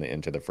 playing the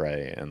Into the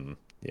Fray, and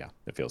yeah,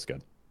 it feels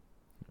good.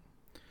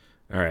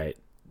 All right,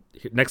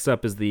 next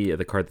up is the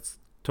card that's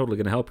totally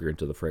going to help your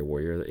Into the Fray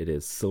warrior. It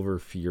is Silver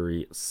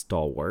Fury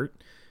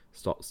Stalwart.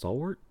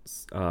 Stalwart,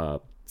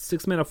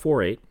 6 mana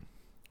 4/8,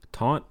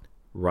 taunt,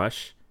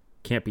 rush,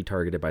 can't be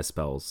targeted by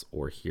spells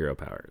or hero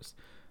powers.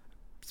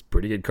 It's a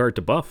pretty good card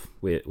to buff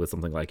with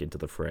something like Into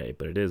the Fray,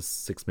 but it is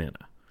 6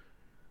 mana.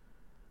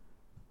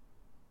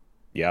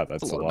 Yeah,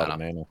 that's a lot of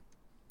mana.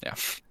 Yeah.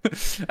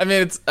 I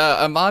mean, it's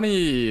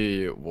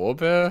Amani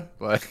Warbear.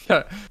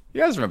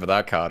 You guys remember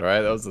that card, right?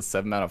 That was the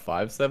 7 mana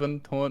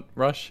 5/7 taunt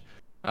rush.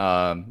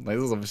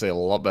 This is obviously a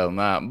lot better than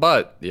that,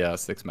 but yeah,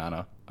 6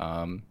 mana.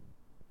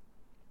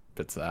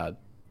 Bit sad.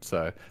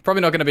 So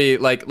probably not going to be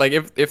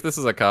if this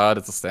is a card,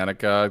 it's a standard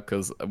card,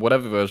 because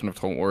whatever version of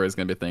Taunt Warrior is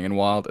going to be a thing in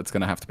Wild, it's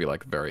going to have to be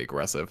very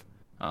aggressive.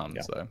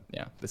 So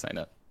yeah, this ain't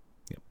it.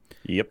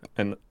 Yep,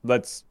 and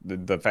that's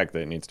the fact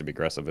that it needs to be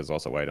aggressive is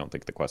also why I don't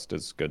think the quest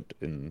is good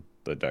in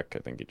the deck. I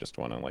think you just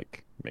want to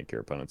make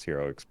your opponent's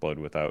hero explode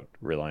without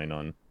relying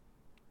on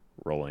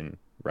rolling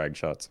rag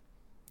shots.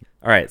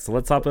 All right, so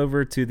let's hop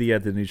over to the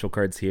neutral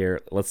cards here.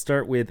 Let's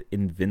start with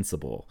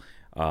Invincible.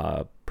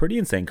 Pretty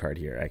insane card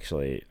here,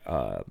 actually,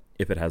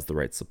 if it has the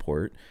right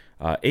support.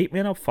 8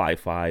 mana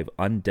 5/5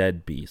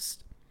 Undead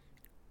Beast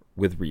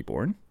with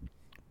Reborn,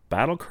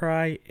 Battle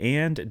Cry,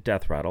 and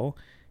Death Rattle.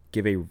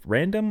 Give a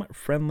random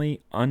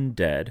friendly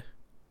undead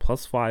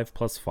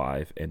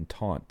 +5/+5 and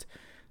taunt.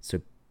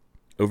 So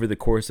over the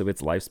course of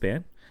its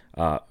lifespan,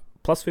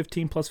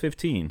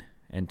 +15/+15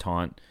 and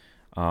taunt.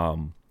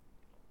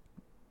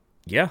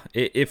 Yeah,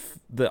 if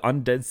the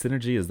undead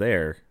synergy is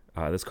there,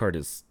 this card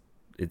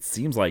it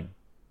seems like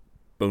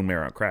bone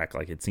marrow on crack.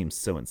 It seems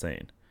so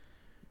insane.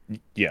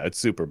 Yeah, it's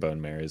super bone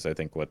marrow is I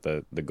think what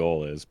the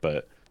goal is,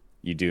 but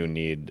you do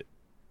need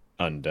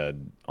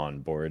undead on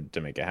board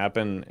to make it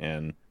happen,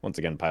 and once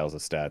again, piles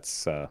of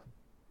stats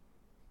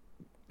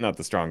not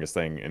the strongest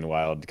thing in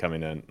Wild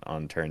coming in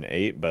on turn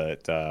 8,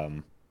 but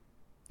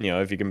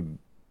if you can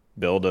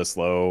build a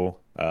slow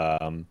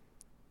slow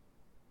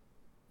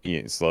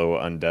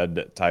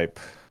undead type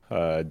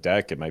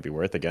deck, it might be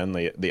worth. Again,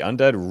 the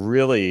undead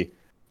really,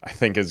 I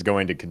think, is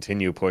going to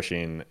continue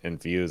pushing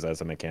Infuse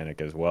as a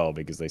mechanic as well,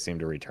 because they seem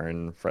to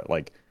return for,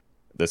 like,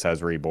 this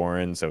has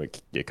Reborn, so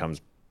it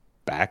comes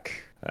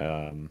back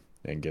and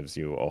gives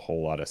you a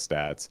whole lot of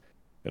stats.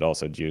 It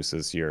also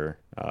juices your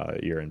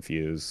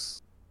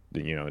Infuse,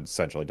 it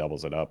essentially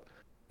doubles it up.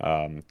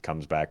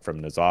 Comes back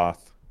from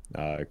N'Zoth,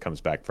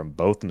 comes back from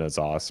both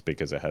N'Zoths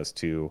because it has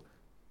 2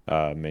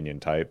 minion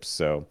types.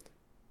 So,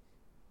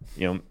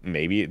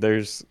 maybe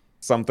there's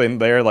something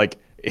there. Like,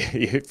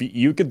 if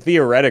you could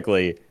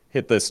theoretically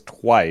hit this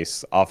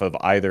twice off of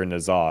either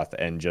N'Zoth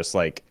and just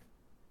like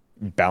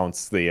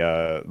bounce the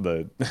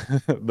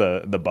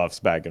the buffs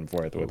back and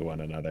forth with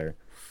one another.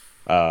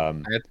 I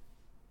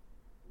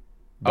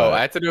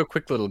had to do a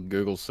quick little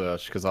Google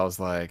search because I was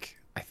like,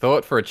 I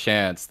thought for a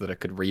chance that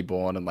it could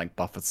reborn and like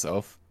buff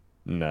itself.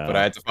 No. But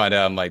I had to find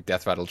out like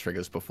Death Rattle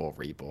triggers before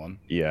reborn.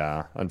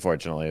 Yeah,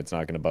 unfortunately, it's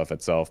not going to buff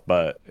itself.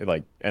 But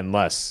like,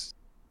 unless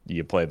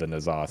you play the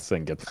N'Zoths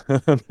and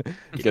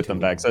get them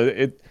back,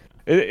 so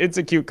it's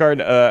a cute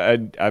card.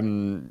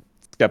 I'm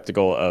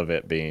skeptical of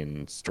it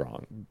being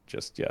strong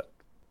just yet.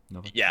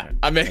 Yeah,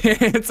 I mean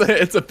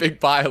it's a big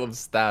pile of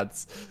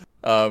stats.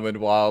 And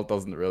Wild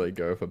doesn't really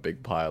go for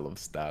big pile of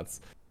stats.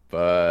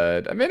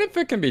 But I mean, if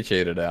it can be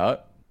cheated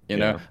out,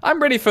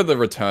 I'm ready for the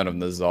return of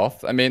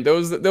N'Zoth. I mean, there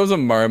was a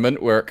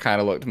moment where it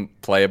kind of looked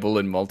playable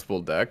in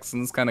multiple decks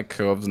and it's kind of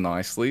curves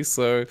nicely.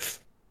 So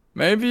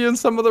maybe in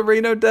some of the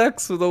Reno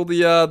decks with all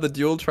the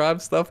dual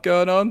tribe stuff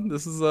going on,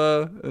 this is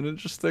an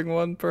interesting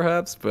one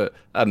perhaps. But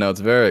I don't know,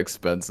 it's very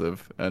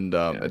expensive and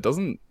it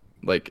doesn't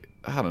like.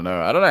 I don't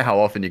know how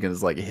often you can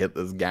just like hit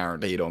this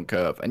guaranteed on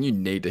curve, and you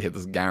need to hit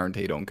this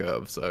guaranteed on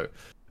curve. So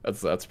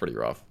that's pretty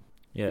rough.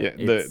 Yeah.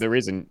 The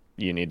reason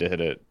you need to hit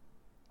it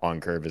on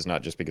curve is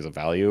not just because of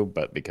value,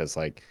 but because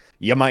like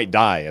you might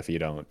die if you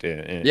don't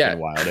in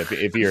Wild.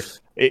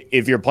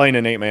 If you're playing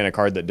an 8-mana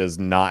card that does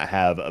not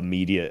have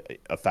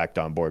immediate effect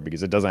on board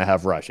because it doesn't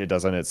have rush, it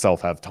doesn't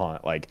itself have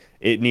taunt. Like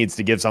it needs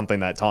to give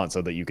something that taunt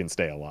so that you can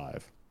stay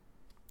alive.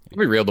 To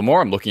be real, the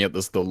more I'm looking at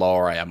this, the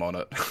lower I am on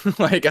it.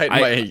 Like, in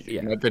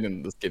my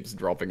opinion, this keeps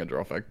dropping and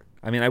dropping.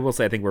 I mean, I will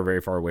say I think we're very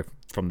far away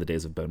from the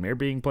days of Bone Mare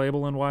being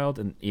playable in Wild,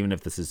 and even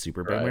if this is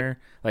Super Bone Mare,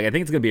 like I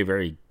think it's going to be a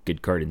very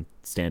good card in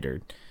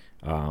Standard,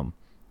 and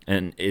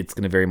it's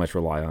going to very much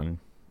rely on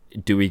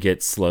do we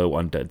get slow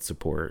undead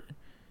support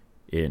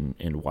in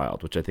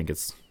Wild, which I think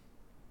is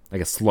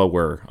like a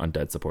slower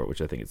undead support,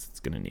 which I think it's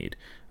going to need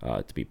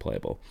to be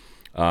playable.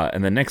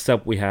 And then next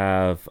up we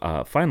have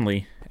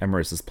finally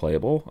Emrys is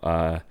playable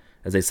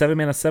as a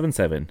 7-mana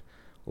 7/7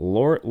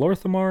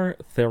 Lor'themar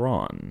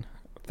Theron.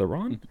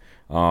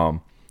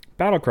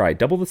 Battlecry,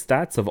 double the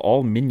stats of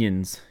all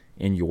minions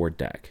in your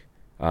deck.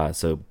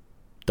 So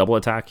double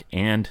attack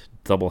and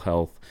double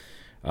health.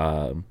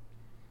 So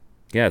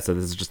this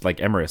is just like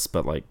Emrys,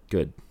 but like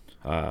good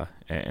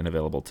and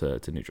available to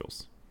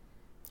neutrals.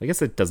 I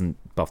guess it doesn't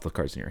buff the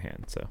cards in your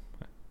hand, so.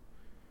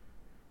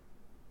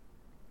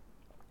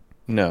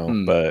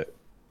 No, but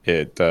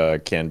it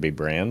can be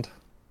brand.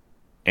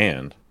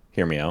 And,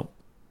 hear me out,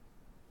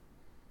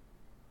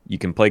 you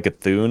can play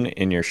Cthulhu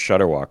in your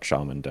Shudderwock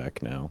Shaman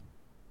deck now.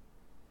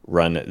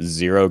 Run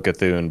 0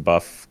 Cthulhu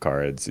buff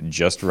cards,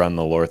 just run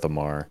the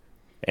Lor'themar,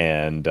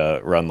 and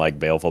run like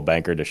Baleful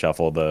Banker to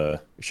shuffle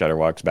the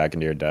Shudderwocks back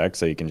into your deck,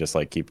 so you can just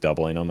like keep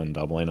doubling them and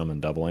doubling them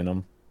and doubling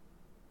them.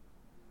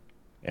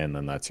 And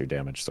then that's your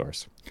damage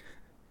source.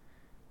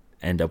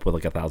 End up with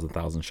like 1,000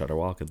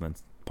 Shudderwock and then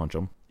punch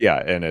them.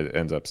 Yeah, and it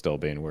ends up still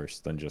being worse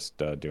than just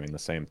doing the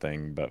same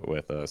thing, but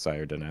with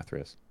Sire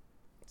Denathrius.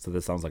 So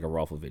this sounds like a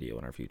Rawful video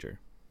in our future.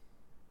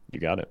 You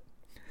got it.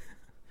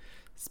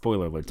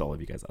 Spoiler alert to all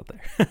of you guys out there.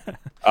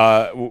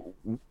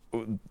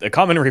 A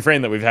common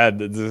refrain that we've had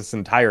this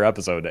entire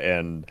episode,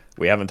 and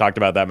we haven't talked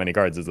about that many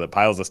cards, is that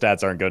piles of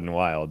stats aren't good in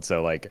Wild.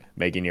 So like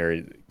making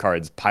your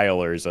cards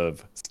pilers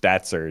of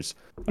statsers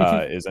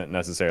isn't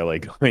necessarily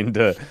going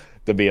to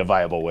be a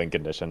viable win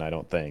condition, I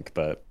don't think.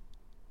 But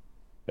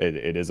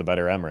it is a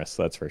better Emrys,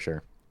 that's for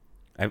sure.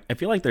 I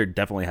feel like there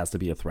definitely has to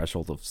be a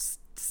threshold of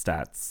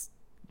stats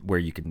where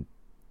you can,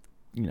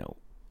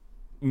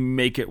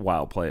 make it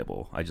Wild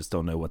playable. I just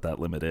don't know what that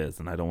limit is,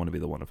 and I don't want to be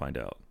the one to find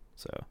out.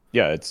 So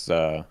yeah,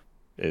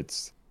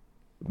 it's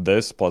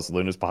this plus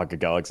Luna's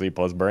Pocket Galaxy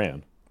plus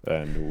Bran,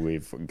 and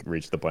we've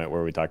reached the point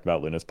where we talked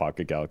about Luna's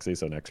Pocket Galaxy.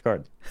 So next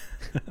card.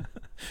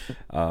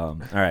 All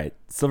right,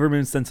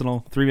 Silvermoon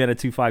Sentinel, 3-mana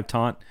 2/5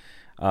 taunt.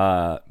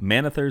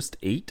 Mana Thirst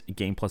 8,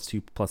 gain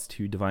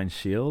 +2/+2 Divine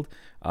Shield.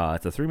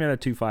 It's a 3-mana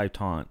 2/5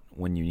 taunt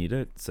when you need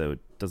it, so it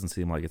doesn't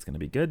seem like it's going to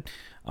be good.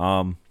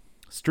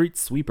 Street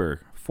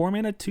Sweeper,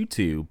 4-mana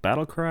 2/2,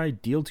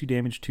 Battlecry, deal 2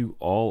 damage to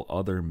all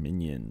other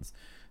minions.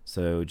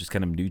 So just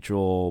kind of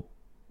neutral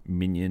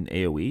minion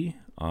AoE.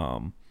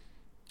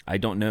 I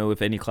don't know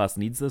if any class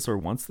needs this or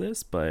wants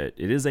this, but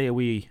it is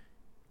AoE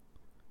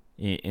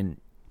in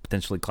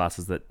potentially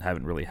classes that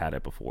haven't really had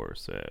it before.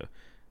 So,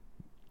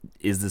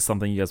 is this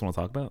something you guys want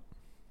to talk about?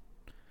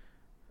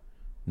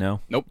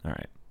 No? Nope. All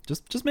right.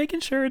 Just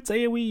making sure it's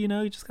AoE, you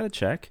just gotta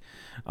check.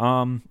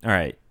 All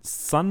right.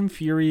 Sun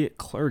Fury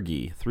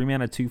Clergy, 3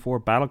 mana,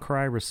 2/4,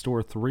 Battlecry,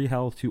 restore 3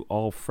 health to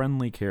all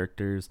friendly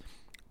characters.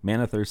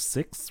 Mana Thirst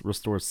 6,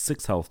 restores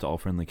 6 health to all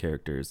friendly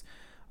characters.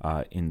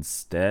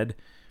 Instead,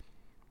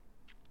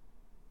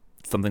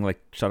 something like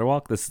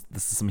Shudderwalk. This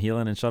is some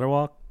healing in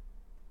Shudderwalk.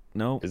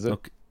 No, is it?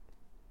 Okay.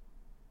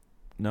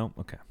 No,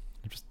 okay.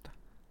 I'm just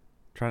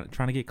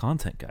trying to get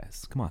content,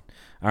 guys. Come on.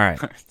 All right.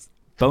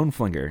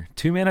 Boneflinger,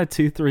 2 mana,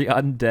 2/3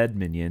 undead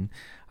minion.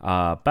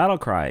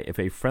 Battlecry, if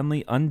a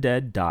friendly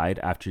undead died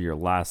after your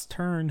last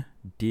turn,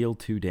 deal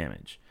 2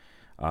 damage.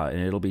 And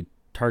it'll be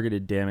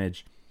targeted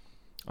damage.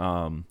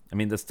 I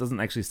mean, this doesn't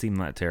actually seem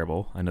that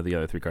terrible. I know the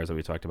other 3 cards that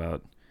we talked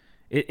about.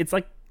 It's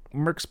like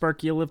Merc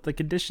Sparkiel if the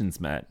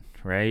conditions met,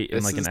 right?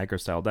 In like an aggro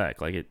style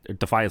deck, like it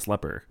Defias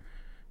Leper.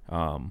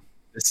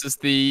 This is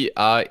the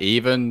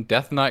even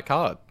Death Knight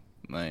card.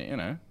 Like,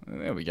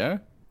 there we go.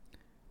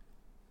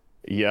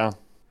 Yeah.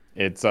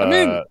 It's I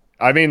mean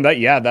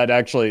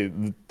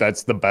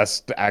that's the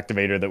best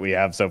activator that we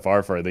have so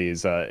far for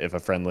these if a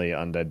friendly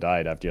undead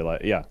died after you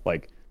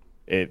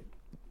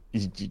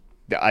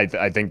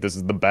I think this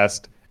is the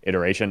best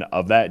iteration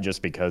of that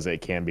just because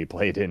it can be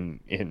played in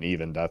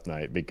even Death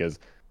Knight, because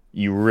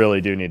you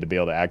really do need to be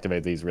able to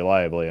activate these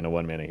reliably, and a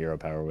 1 mana hero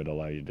power would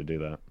allow you to do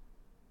that.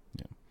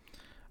 Yeah.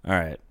 All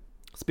right.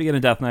 Speaking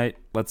of Death Knight,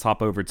 let's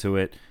hop over to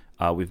it.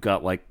 We've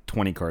got like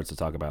 20 cards to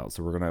talk about,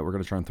 so we're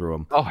gonna try and through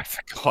them. Oh, I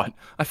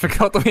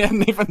forgot that we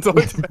hadn't even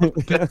talked about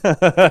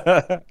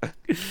it.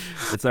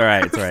 It's all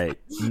right. It's all right.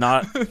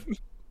 Not.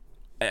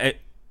 I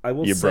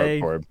will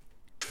say.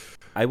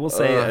 I will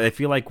say. I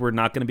feel like we're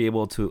not going to be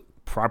able to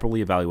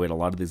properly evaluate a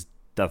lot of these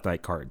Death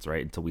Knight cards,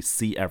 right, until we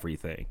see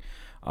everything.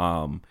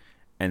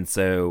 And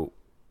so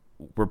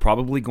we're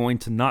probably going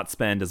to not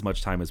spend as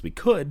much time as we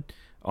could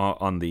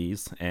on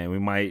these, and we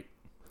might,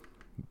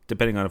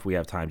 depending on if we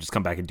have time, just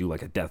come back and do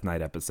like a Death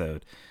Knight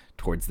episode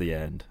towards the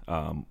end,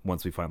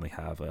 once we finally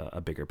have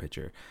a bigger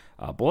picture.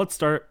 But let's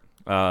start.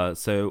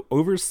 So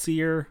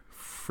Overseer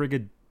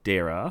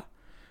Frigadera.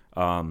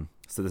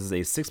 So this is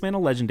a 6 mana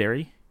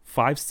legendary,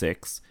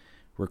 5/6,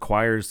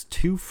 requires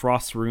 2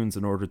 frost runes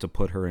in order to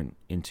put her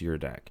into your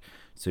deck.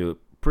 So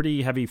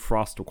pretty heavy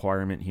frost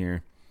requirement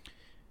here.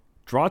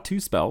 Draw 2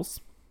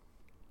 spells.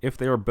 If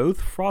they are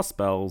both frost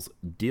spells,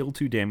 deal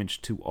 2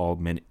 damage to all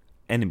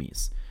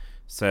enemies.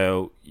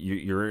 So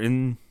you're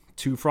in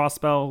 2 frost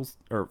spells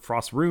or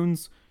frost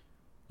runes.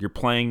 You're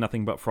playing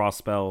nothing but frost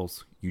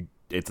spells.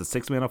 It's a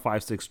 6 mana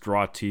 5/6,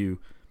 draw 2,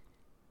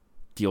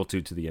 deal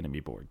 2 to the enemy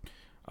board.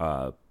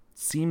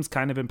 Seems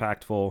kind of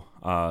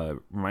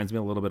impactful. Reminds me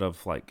a little bit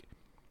of like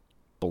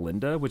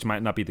Belinda, which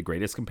might not be the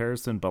greatest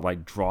comparison, but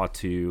like draw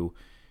 2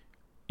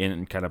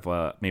 in kind of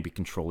a maybe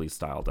control-y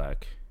style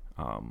deck.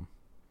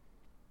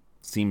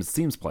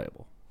 Seems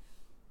playable.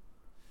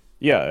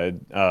 Yeah,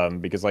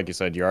 because like you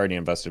said, you're already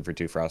invested for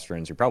 2 frost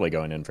runes. You're probably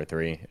going in for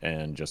 3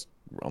 and just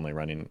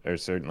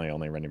certainly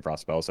only running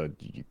frost spells. So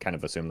you kind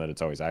of assume that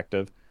it's always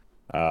active.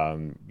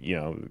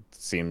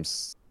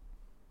 Seems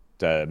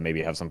to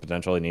maybe have some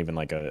potential in even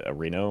like a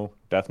Reno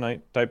Death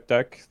Knight type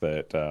deck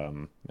that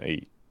that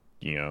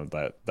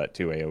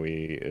 2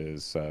 AoE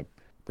is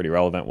pretty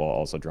relevant while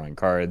also drawing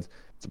cards.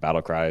 It's a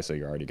battle cry, so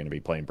you're already going to be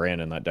playing Bran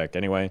in that deck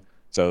anyway.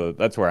 So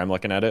that's where I'm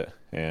looking at it,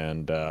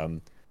 and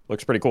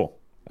looks pretty cool.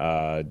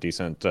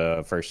 Decent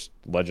first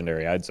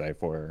legendary, I'd say,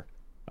 for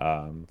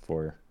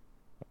our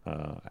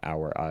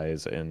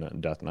eyes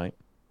in Death Knight.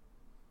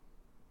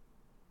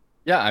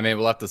 Yeah, I mean,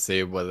 we'll have to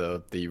see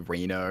whether the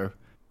Reno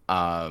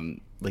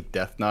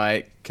Death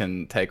Knight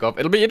can take off.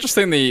 It'll be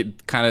interesting the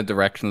kind of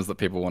directions that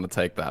people want to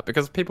take that,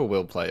 because people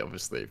will play,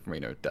 obviously,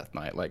 Reno Death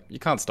Knight. Like, you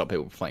can't stop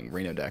people playing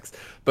Reno decks.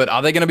 But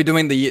are they going to be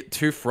doing the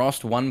 2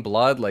 Frost, 1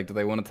 Blood? Like, do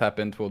they want to tap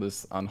into all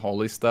this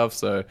unholy stuff?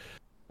 So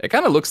it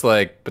kind of looks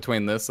like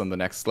between this and the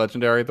next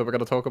legendary that we're going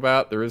to talk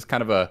about, there is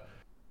kind of a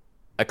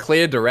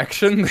clear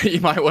direction that you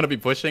might want to be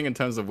pushing in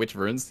terms of which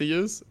runes to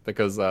use,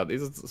 because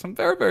these are some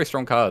very, very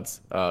strong cards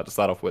to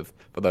start off with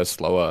for those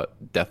slower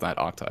Death Knight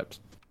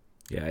archetypes.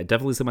 Yeah, I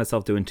definitely see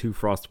myself doing 2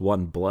 Frost,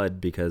 1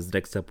 Blood, because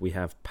next up we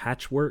have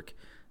Patchwork,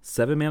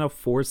 7 mana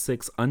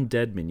 4/6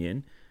 undead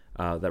minion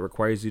that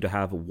requires you to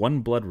have 1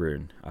 blood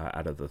rune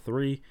out of the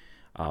 3.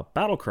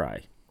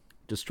 Battlecry,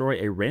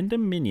 destroy a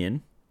random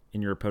minion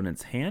in your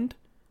opponent's hand,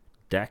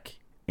 deck,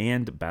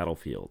 and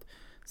battlefield.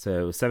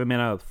 So 7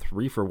 mana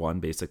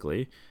 3-for-1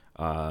 basically.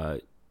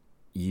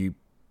 You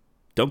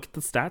don't get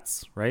the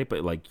stats, right?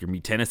 But like you're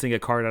mutanising a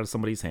card out of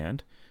somebody's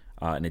hand,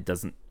 and it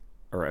doesn't,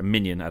 or a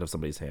minion out of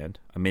somebody's hand,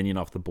 a minion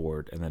off the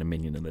board, and then a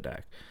minion in the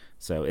deck.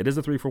 So it is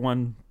a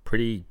 3-for-1,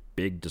 pretty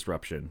big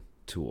disruption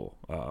tool.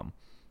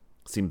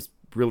 Seems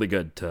really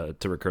good to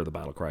recur the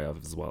Battlecry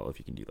of as well if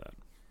you can do that.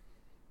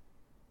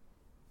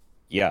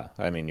 Yeah,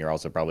 I mean, you're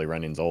also probably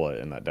running Zola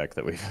in that deck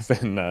that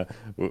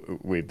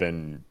we've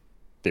been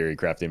theory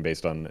crafting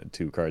based on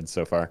 2 cards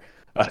so far.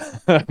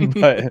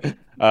 But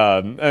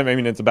I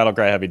mean, it's a battle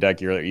cry heavy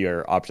deck.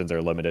 Your options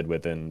are limited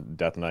within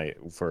Death Knight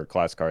for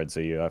class cards, so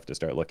you have to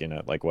start looking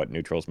at like what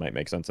neutrals might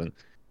make sense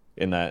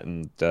in that,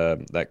 and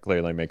that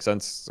clearly makes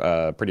sense.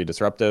 Pretty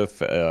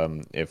disruptive.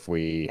 If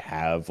we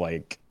have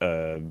like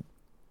a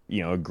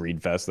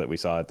greed fest that we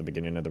saw at the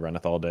beginning of the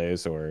Renathal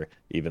days, or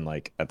even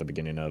like at the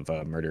beginning of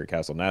Murder at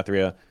Castle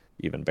Nathria,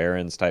 even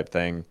Barons type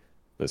thing.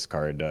 This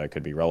card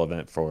could be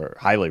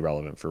highly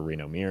relevant for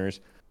Reno Mirrors.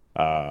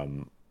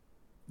 Um,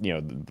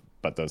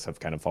 but those have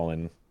kind of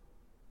fallen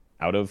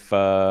out of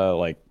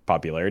like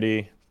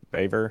popularity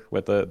favor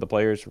with the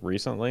players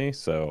recently.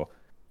 So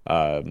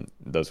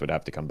those would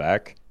have to come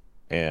back.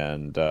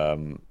 And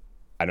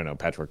I don't know,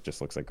 Patchwork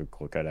just looks like a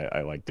cool card.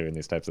 I like doing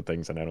these types of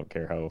things, and I don't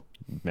care how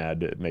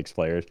mad it makes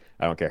players.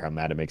 I don't care how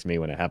mad it makes me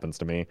when it happens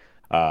to me.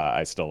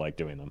 I still like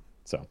doing them.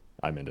 So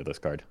I'm into this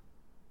card.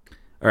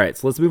 All right,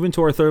 so let's move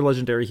into our third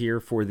legendary here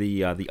for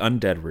the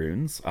Undead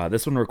runes.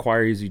 This one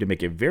requires you to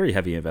make a very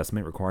heavy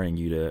investment, requiring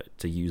you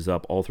to use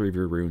up all 3 of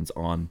your runes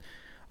on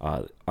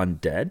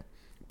Undead.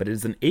 But it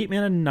is an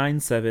 8-mana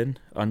 9/7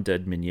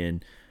 Undead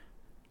minion.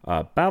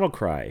 Battle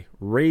Cry.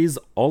 Raise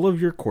all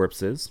of your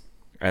corpses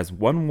as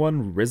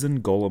 1/1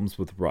 Risen Golems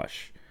with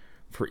Rush.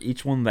 For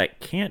each one that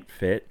can't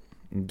fit,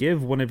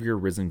 give one of your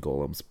Risen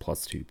Golems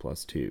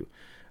 +2/+2.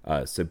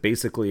 So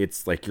basically,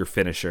 it's like your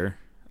finisher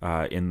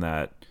in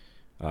that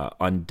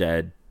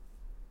undead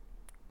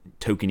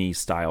tokeny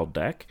style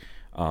deck,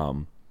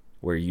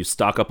 where you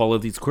stock up all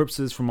of these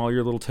corpses from all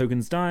your little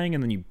tokens dying,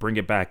 and then you bring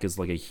it back as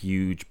like a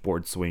huge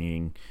board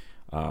swinging.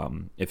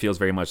 It feels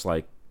very much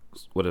like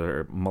what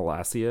are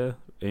Malassia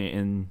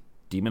in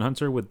Demon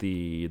Hunter with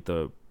the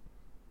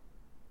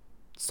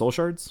soul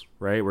shards,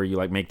 right? Where you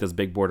like make this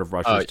big board of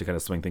rushers to kind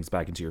of swing things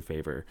back into your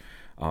favor.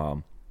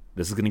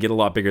 This is going to get a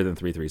lot bigger than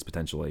 3/3s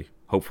potentially,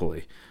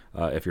 hopefully,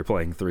 if you're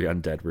playing 3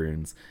 undead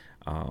runes.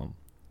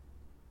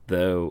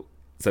 So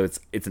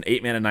it's an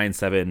 8-mana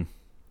 9/7.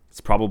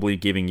 It's probably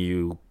giving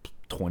you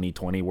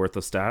 20 worth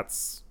of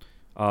stats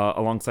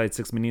alongside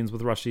 6 minions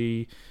with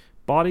rushy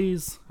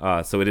bodies.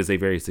 So it is a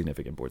very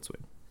significant board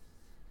swing.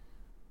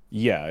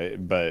 Yeah,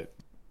 but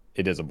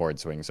it is a board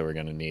swing, so we're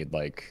going to need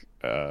like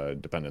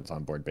dependence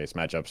on board-based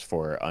matchups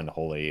for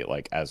Unholy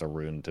like as a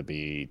rune to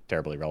be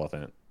terribly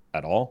relevant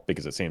at all,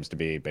 because it seems to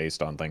be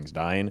based on things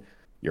dying.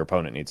 Your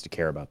opponent needs to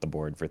care about the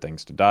board for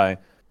things to die,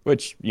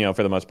 which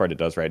for the most part it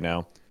does right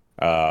now.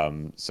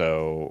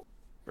 So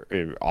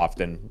it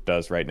often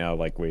does right now.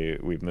 Like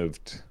we've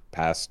moved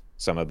past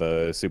some of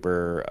the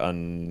super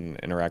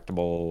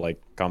uninteractable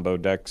like combo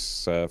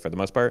decks for the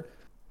most part,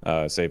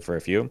 save for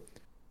a few.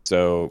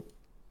 So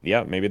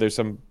yeah, maybe there's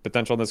some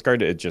potential in this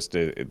card. It just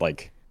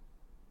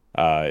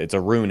it's a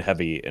rune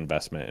heavy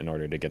investment in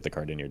order to get the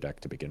card in your deck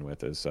to begin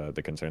with is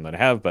the concern that I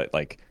have. But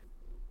like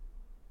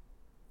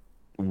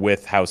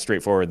with how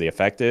straightforward the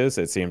effect is,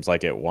 it seems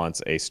like it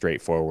wants a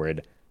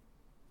straightforward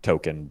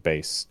token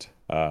based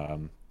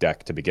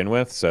deck to begin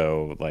with.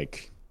 So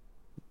like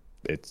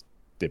it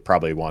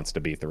probably wants to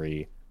be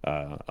 3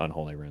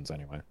 unholy runes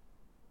anyway.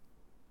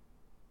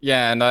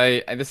 Yeah, and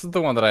I this is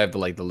the one that I have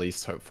the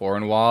least hope for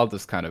in Wild,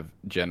 this kind of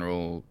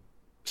general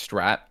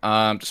strat.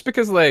 Just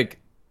because like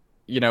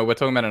we're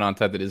talking about an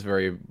undead that is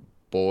very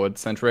board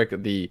centric.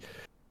 The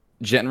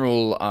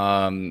general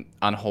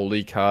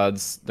unholy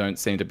cards don't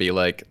seem to be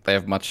like they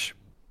have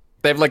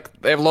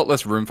a lot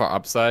less room for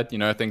upside.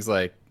 Things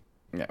like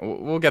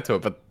we'll get to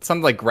it, but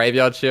something like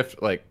Graveyard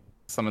Shift, like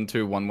summon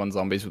 2 1/1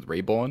 zombies with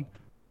Reborn.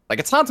 Like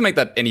it's hard to make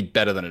that any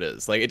better than it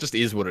is. Like it just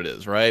is what it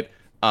is, right?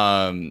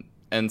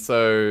 And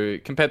so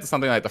compared to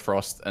something like the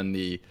Frost and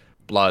the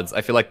Bloods,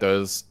 I feel like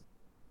those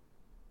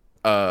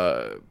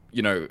rune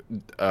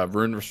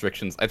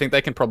restrictions, I think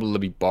they can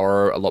probably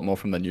borrow a lot more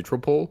from the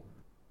neutral pool,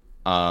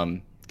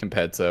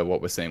 compared to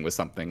what we're seeing with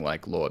something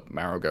like Lord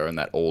Marigo and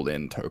that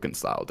all-in token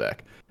style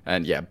deck.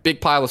 And yeah, big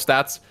pile of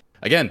stats.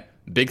 Again,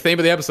 big theme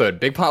of the episode.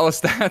 Big pile of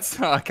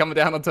stats coming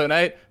down on turn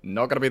 8.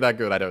 Not going to be that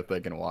good, I don't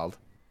think, in Wild.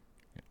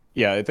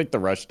 Yeah, I think the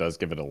Rush does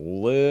give it a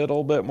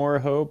little bit more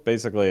hope.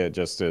 Basically, it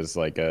just is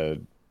like a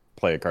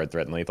play a card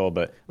threaten lethal,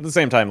 but at the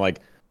same time, like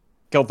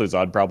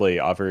Kel'Thuzad probably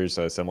offers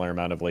a similar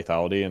amount of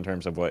lethality in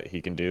terms of what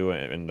he can do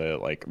and the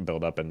like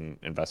build up and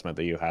investment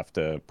that you have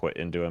to put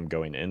into him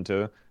going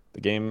into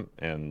the game.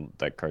 And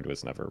that card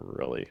was never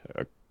really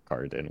a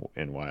card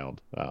in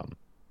Wild.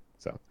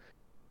 So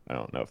I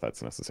don't know if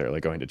that's necessarily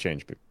going to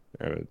change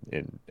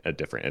in a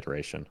different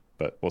iteration,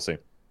 but we'll see.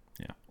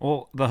 Yeah.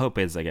 Well, the hope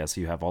is, I guess,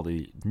 you have all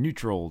the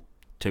neutral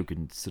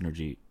token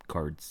synergy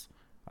cards.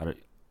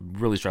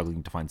 Really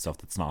struggling to find stuff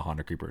that's not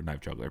Haunter Creeper and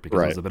Knife Juggler,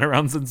 because those have been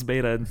around since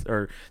beta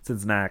or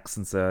since Nax,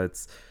 and so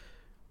it's.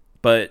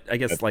 But I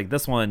guess like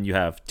this one, you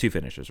have 2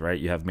 finishers, right?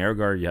 You have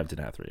Marigar, you have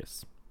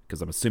Denathrius,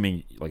 because I'm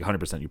assuming like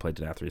 100% you played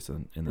Denathrius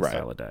in this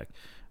style of deck.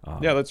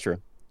 Yeah, that's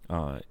true.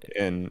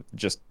 And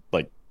just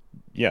like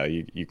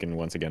you can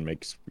once again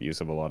make use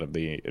of a lot of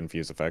the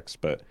infuse effects,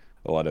 but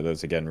a lot of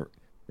those again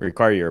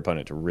require your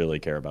opponent to really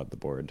care about the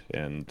board,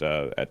 and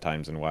at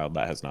times in Wild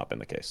that has not been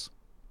the case.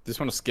 Just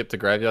want to skip to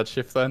Graveyard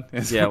Shift then?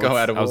 Yeah,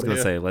 I was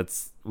gonna say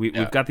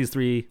we've got these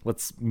three.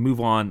 Let's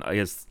move on. I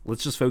guess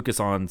let's just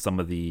focus on some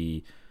of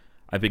the.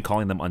 I've been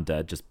calling them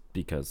undead just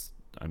because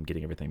I'm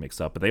getting everything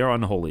mixed up, but they are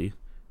unholy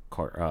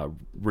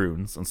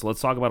runes, and so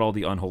let's talk about all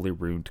the unholy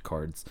runed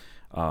cards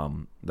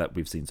that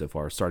we've seen so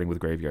far. Starting with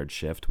Graveyard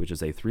Shift, which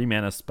is a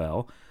 3-mana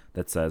spell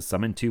that says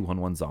summon 2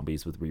 1/1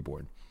 zombies with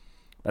Reborn.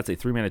 That's a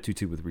 3-mana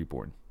 2/2 with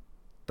Reborn.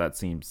 That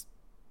seems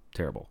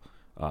terrible,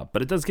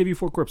 but it does give you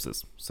 4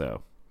 corpses,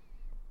 so.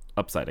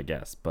 Upside, I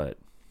guess, but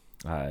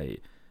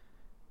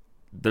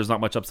there's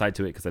not much upside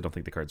to it because I don't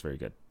think the card's very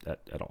good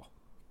at all.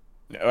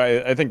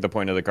 I think the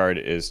point of the card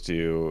is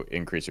to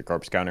increase your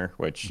corpse counter,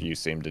 which you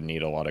seem to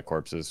need a lot of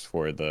corpses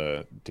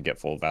to get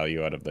full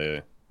value out of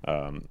the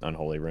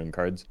unholy rune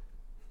cards.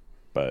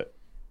 But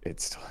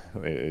it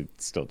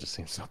still just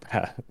seems so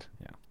bad.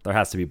 Yeah, there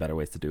has to be better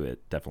ways to do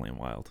it, definitely in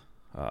Wild,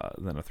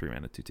 than a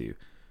 3-mana 2/2.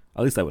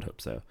 At least I would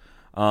hope so.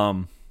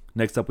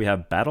 Next up, we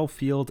have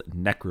Battlefield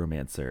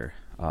Necromancer.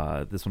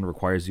 This one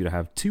requires you to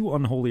have 2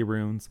 unholy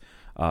runes,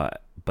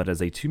 but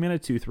as a 2-mana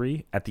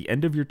 2/3, at the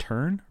end of your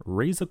turn,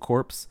 raise a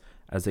corpse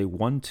as a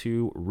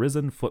 1/2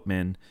 Risen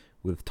Footman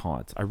with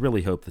Taunt. I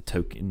really hope the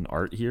token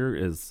art here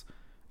is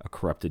a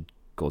corrupted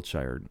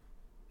Goldshire.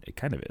 It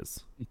kind of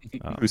is.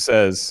 Who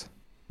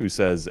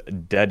says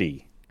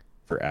 "Daddy"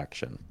 for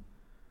action?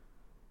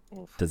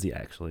 Does he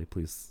actually?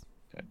 Please.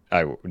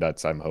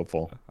 I'm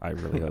hopeful. I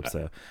really hope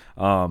so.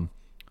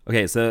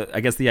 Okay, so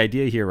I guess the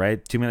idea here,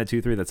 right? 2-mana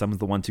 2/3 that summons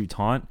the 1/2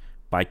 taunt.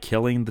 By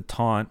killing the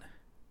taunt,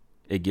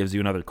 it gives you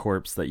another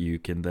corpse that you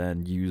can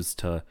then use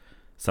to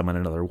summon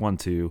another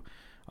 1/2.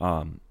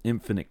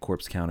 Infinite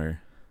corpse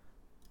counter.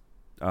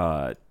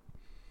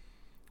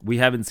 We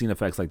haven't seen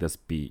effects like this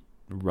be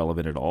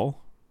relevant at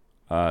all,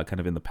 kind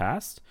of in the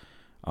past.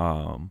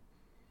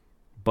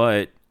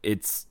 But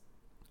it's,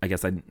 I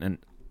guess, in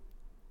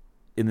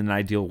an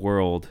ideal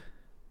world,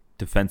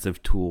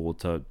 defensive tool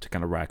to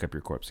kind of rack up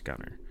your corpse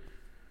counter.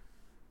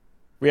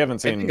 We haven't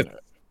seen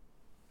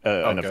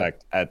an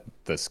effect at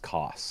this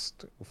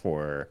cost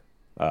for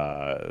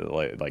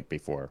like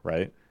before,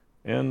 right?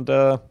 And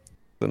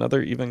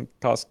another even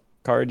cost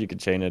card, you could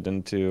chain it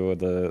into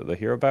the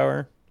hero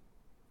power,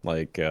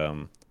 like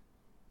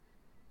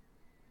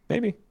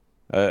maybe.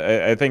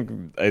 I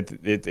think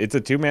it's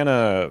a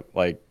 2-mana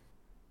like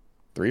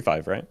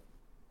 3/5, right?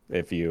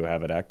 If you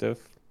have it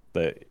active.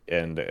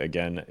 And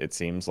again, it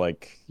seems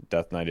like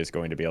Death Knight is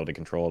going to be able to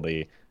control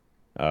the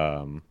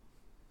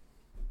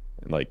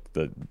like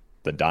the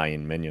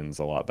dying minions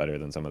a lot better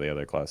than some of the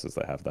other classes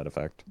that have that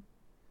effect.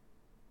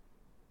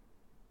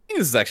 I think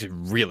this is actually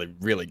really,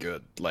 really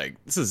good.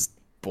 Like, this is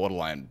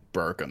borderline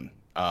broken.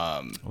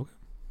 Okay.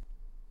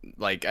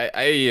 Like,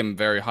 I am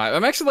very high.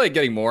 I'm actually like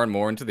getting more and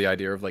more into the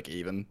idea of like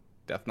even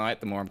Death Knight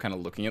the more I'm kind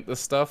of looking at this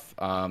stuff.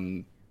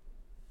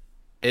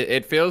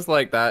 It feels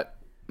like that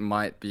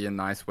might be a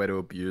nice way to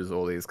abuse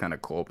all these kind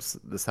of corpse,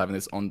 this having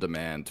this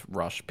on-demand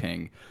rush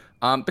ping.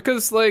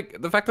 Because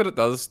like the fact that it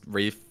does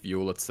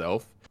refuel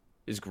itself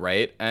is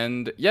great,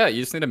 and yeah,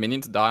 you just need a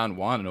minion to die on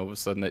 1, and all of a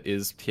sudden it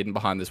is hidden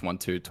behind this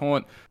 1/2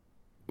 taunt.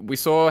 We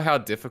saw how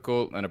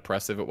difficult and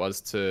oppressive it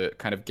was to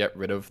kind of get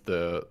rid of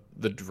the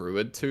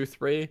druid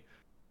 2/3,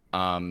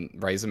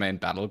 Razormane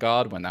Battle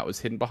Guard, when that was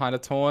hidden behind a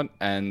taunt,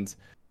 and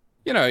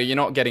you know you're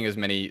not getting as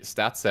many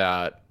stats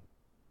out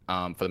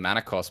for the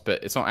mana cost,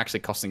 but it's not actually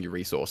costing you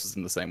resources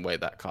in the same way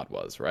that card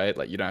was, right?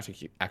 Like you don't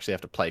actually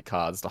have to play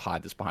cards to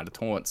hide this behind a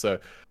taunt. So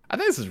I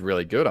think this is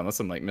really good, unless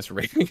I'm like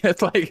misreading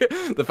it. Like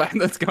the fact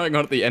that's going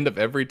on at the end of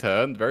every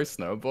turn, very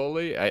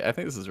snowbally. I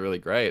think this is really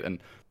great, and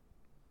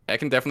I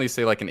can definitely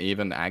see like an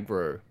even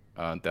aggro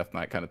Death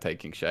Knight kind of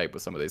taking shape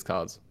with some of these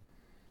cards.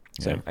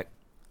 Yeah,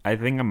 I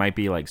think I might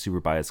be like super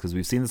biased because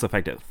we've seen this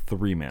effect at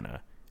 3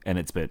 mana, and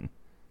it's been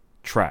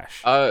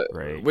trash.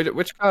 Right?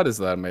 Which card is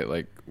that, mate?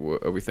 Like,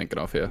 what are we thinking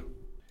of here?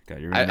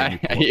 God, I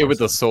hit with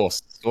the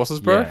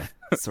sources, bro. Yeah.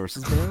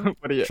 Sources, bro.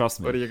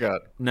 Trust me. What do you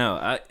got?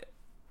 No,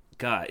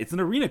 God, it's an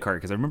arena card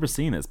because I remember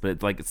seeing this,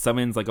 but it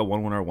summons like a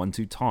 1/1 or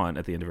 1/2 taunt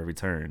at the end of every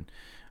turn,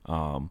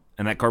 and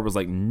that card was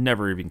like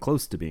never even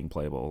close to being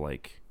playable,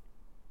 like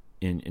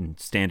in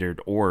standard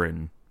or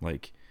in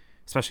like,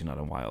 especially not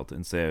in Wild.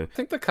 And so I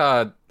think the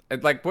card,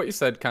 like what you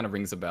said, kind of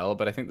rings a bell,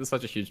 but I think there's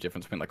such a huge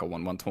difference between like a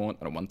 1/1 taunt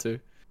and a 1/2.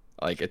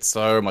 Like, it's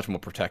so much more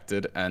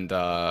protected, and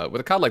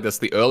with a card like this,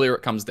 the earlier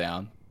it comes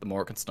down, the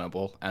more it can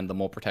snowball, and the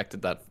more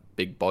protected that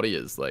big body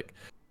is. Like,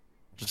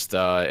 just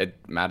it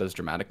matters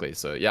dramatically.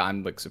 So yeah,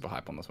 I'm like super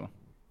hype on this one.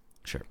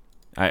 Sure,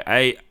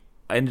 I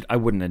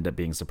wouldn't end up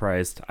being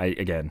surprised.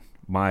 Again,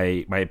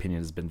 my opinion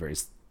has been very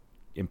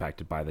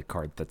impacted by the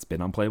card that's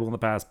been unplayable in the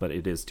past, but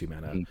it is 2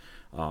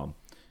 mana,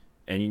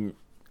 and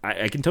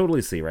I can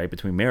totally see, right,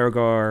 between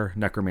Marigar,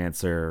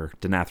 Necromancer,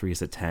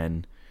 Denathrius at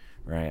 10.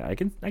 Right,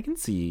 I can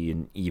see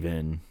an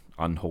even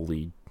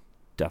unholy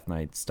Death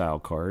Knight style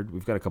card.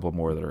 We've got a couple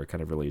more that are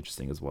kind of really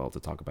interesting as well to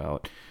talk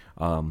about.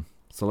 So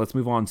let's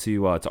move on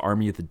to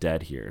Army of the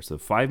Dead here. So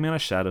 5 mana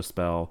shadow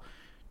spell,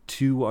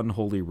 2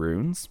 unholy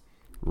runes,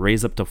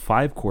 raise up to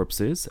 5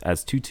 corpses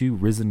as 2/2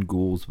 risen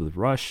ghouls with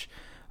rush.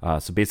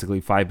 So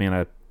basically 5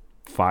 mana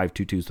 5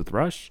 2/2s with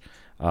rush.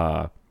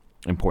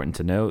 Important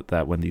to note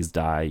that when these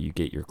die, you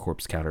get your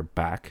corpse counter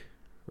back,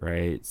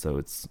 right? So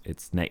it's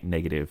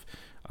negative.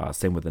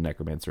 Same with the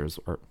necromancers,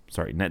 or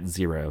sorry, net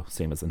 0.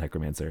 Same as the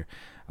necromancer.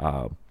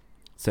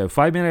 So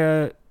 5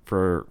 mana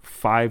for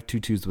 5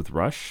 2/2s with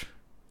rush.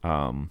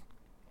 What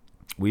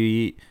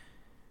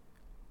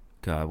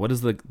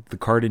is the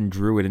card in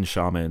Druid and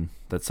Shaman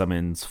that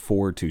summons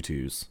 4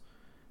 2/2s,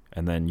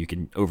 and then you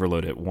can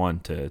overload it 1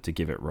 to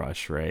give it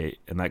rush, right?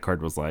 And that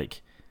card was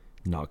like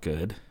not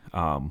good.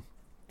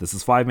 This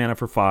is 5 mana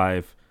for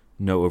 5,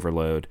 no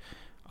overload.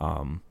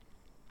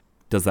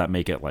 Does that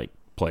make it like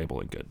playable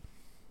and good?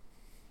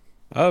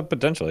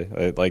 Potentially.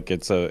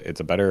 It's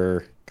a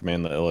better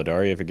command than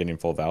Illidari if you're getting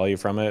full value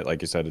from it.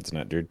 Like you said, it's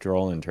net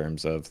neutral in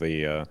terms of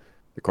the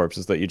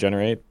corpses that you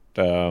generate.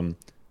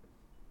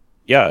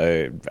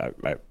 Yeah,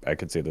 I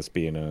could see this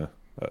being a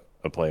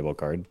playable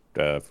card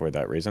for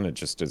that reason. It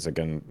just is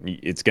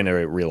it's going to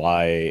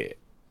rely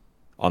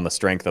on the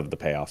strength of the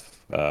payoff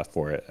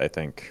for it, I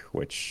think,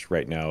 which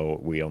right now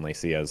we only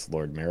see as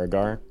Lord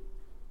Marigar.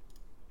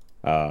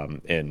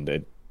 And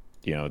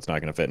it's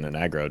not going to fit in an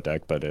aggro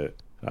deck, but it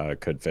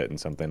could fit in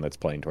something that's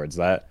playing towards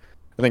that.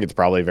 I think it's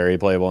probably very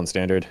playable in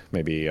standard.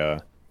 Maybe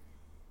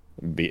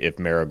if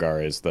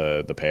Marigar is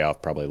the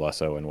payoff, probably less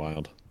so in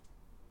wild.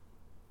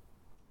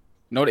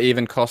 Not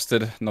even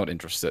costed, not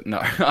interested.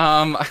 No.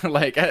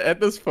 Like at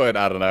this point,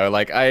 I don't know.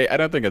 Like I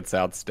don't think it's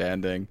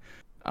outstanding.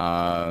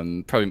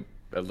 Probably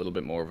a little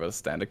bit more of a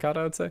standard card,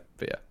 I would say.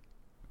 But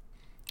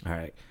yeah. All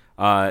right.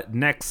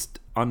 Next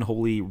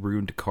Unholy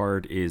Runed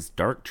card is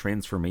Dark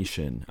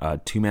Transformation.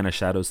 2 mana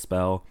shadow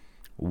spell,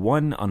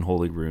 1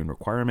 Unholy Rune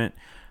requirement.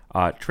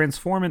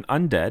 Transform an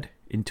undead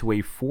into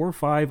a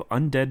 4/5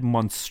 undead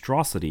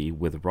monstrosity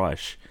with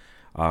rush.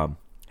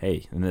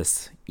 Hey, in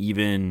this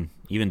even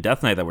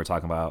Death Knight that we're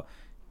talking about,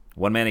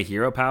 1 mana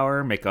hero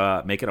power, make it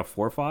a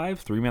 4/5,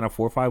 3 mana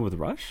 4/5 with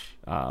rush.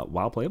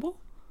 While playable.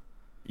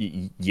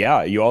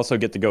 Yeah, you also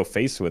get to go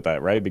face with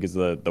that, right? Because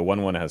the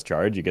 1/1 has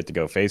charge. You get to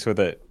go face with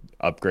it,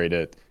 upgrade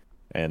it,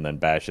 and then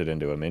bash it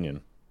into a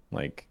minion.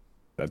 Like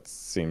that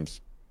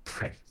seems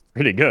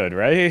pretty good,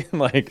 right?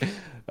 like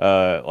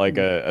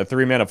a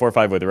 3 mana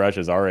 4/5 with rush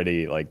is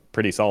already like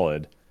pretty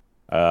solid.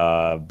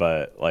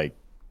 But like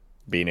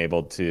being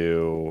able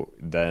to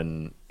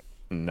then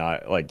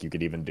not like you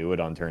could even do it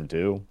on turn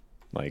 2,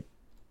 like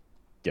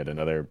get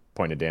another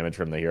point of damage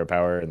from the hero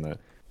power and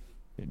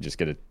just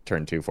get a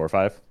turn 2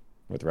 4/5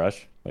 with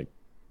rush. Like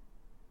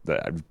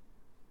I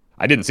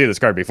didn't see this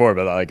card before,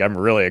 but like I'm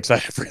really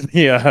excited for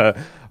the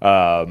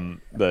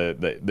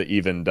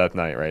even Death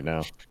Knight right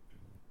now.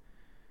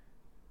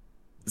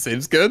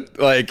 Seems good.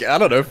 Like, I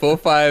don't know,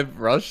 4/5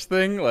 rush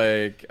thing.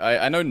 Like,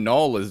 I know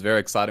Null is very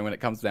exciting when it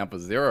comes down for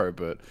 0,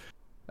 but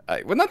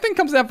when that thing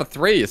comes down for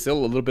 3, you're still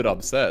a little bit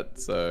upset.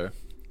 So,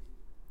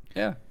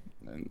 yeah.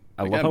 And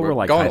I love how we're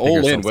like going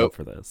all in up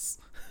for this.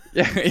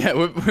 Yeah.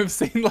 We've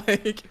seen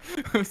like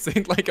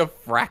a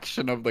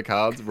fraction of the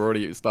cards. We're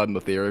already starting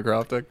the theory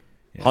crafting.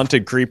 Yeah.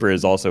 Haunted Creeper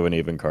is also an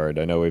even card.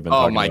 I know we've been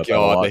talking about that a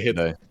lot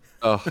today.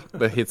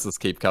 The hits just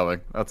keep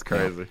coming. That's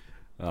crazy.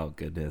 Oh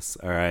goodness.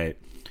 All right.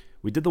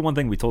 We did the one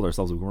thing we told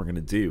ourselves we weren't going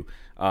to do.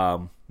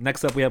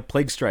 Next up, we have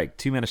Plague Strike.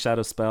 2 mana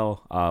shadow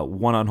spell,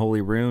 1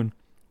 Unholy Rune.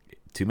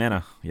 2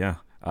 mana, yeah.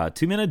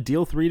 2 mana,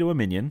 deal 3 to a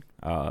minion.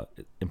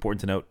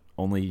 Important to note,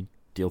 only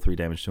deal 3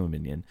 damage to a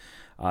minion.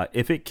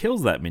 If it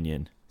kills that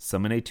minion,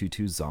 summon a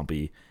 2/2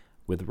 zombie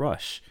with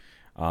rush.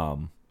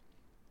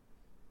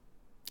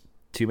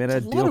 2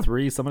 mana, deal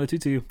 3, summon a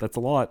 2/2. That's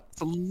a lot.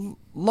 It's a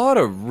lot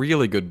of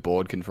really good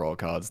board control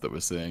cards that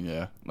we're seeing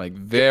here. Like,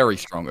 very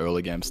strong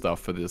early game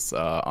stuff for this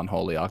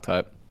Unholy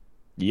archetype.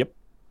 Yep,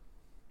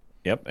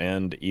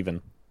 and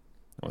even,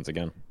 once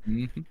again.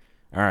 Mm-hmm.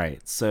 All right,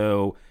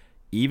 so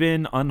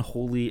even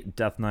Unholy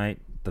Death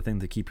Knight, the thing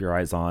to keep your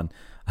eyes on.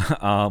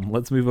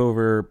 Let's move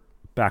over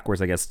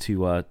backwards, I guess,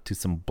 to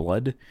some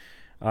Blood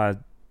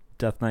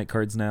Death Knight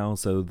cards now.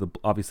 So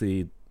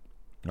obviously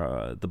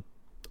the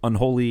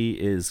Unholy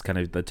is kind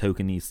of the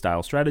tokeny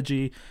style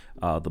strategy.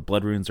 The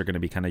Blood Runes are going to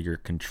be kind of your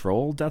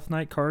control Death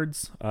Knight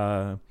cards.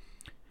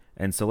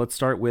 And so let's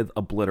start with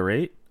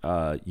Obliterate.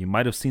 You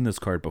might have seen this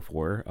card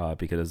before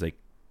because it's a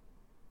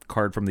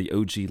card from the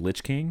OG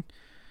Lich King,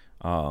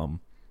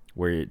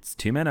 where it's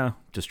 2 mana,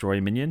 destroy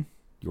a minion.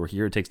 Your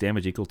hero takes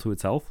damage equal to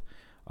its health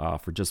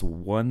for just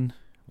one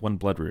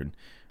Blood Rune.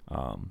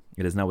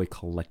 It is now a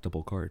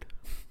collectible card.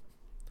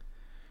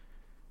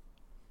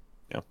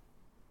 Yeah.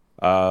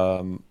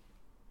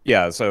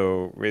 Yeah,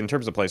 so in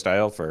terms of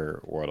playstyle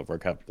for World of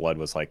Warcraft, Blood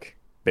was like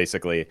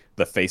basically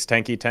the face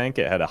tanky tank.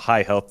 It had a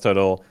high health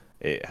total,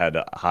 it had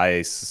a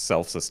high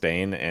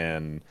self-sustain,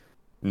 and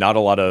not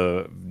a lot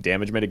of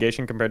damage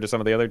mitigation compared to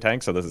some of the other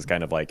tanks. So this is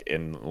kind of like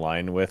in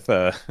line with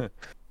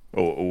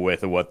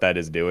what that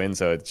is doing.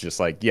 So it's just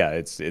like, yeah,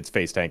 it's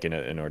face tanking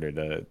it in order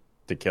to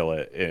kill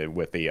it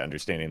with the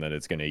understanding that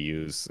it's going to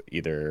use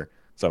either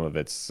some of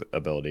its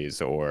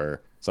abilities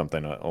or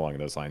something along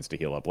those lines to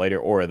heal up later,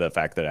 or the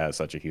fact that it has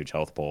such a huge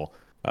health pool,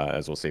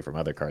 as we'll see from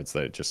other cards,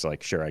 that it's just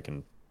like, sure, I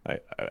can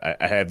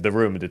I have the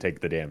room to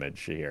take the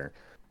damage here.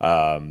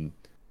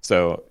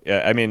 So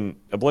yeah, I mean,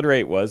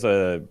 Obliterate was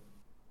a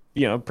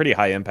pretty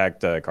high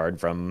impact card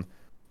from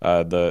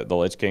the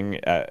Lich King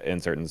in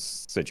certain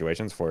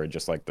situations for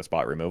just like the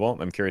spot removal.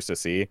 I'm curious to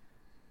see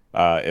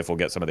if we'll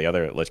get some of the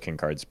other Lich King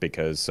cards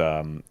because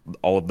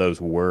all of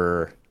those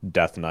were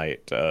Death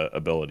Knight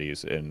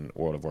abilities in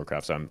World of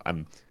Warcraft. So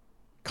I'm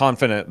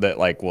confident that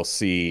like we'll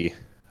see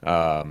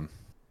some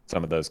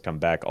of those come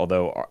back.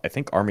 Although I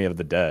think Army of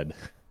the Dead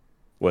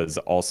was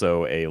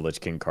also a Lich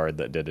King card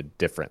that did a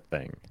different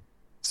thing.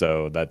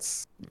 So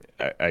that's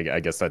I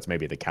guess that's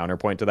maybe the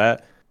counterpoint to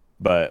that.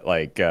 But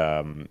like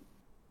I'm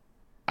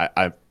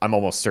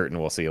almost certain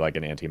we'll see like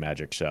an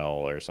anti-magic shell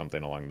or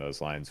something along those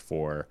lines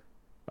for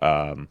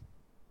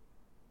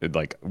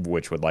like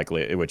which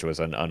was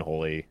an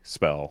unholy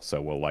spell,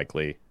 so we'll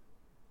likely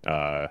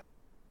in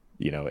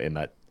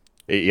that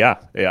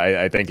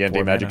I think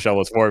anti-magic shell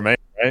was 4 mana,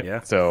 right?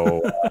 Yeah.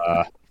 So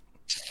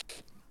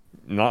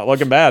not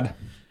looking bad.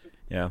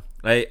 Yeah.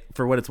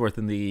 For what it's worth,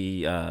 in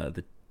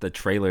the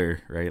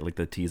trailer, right, like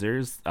the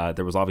teasers,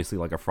 there was obviously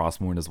like a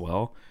Frostmourne as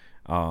well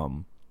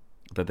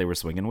that they were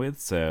swinging with.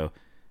 So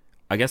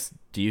I guess,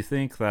 do you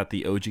think that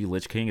the OG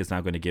Lich King is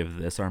now going to give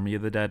this Army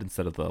of the Dead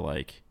instead of the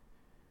like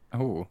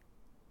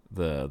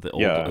the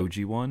old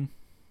OG one?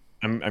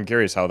 I'm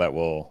curious how that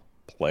will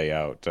play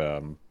out.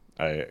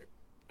 I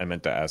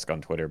meant to ask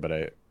on Twitter, but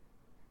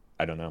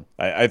I don't know.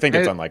 I think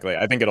it's unlikely.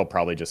 I think it'll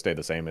probably just stay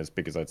the same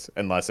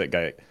unless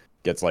it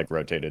gets like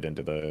rotated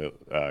into the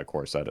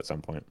core set at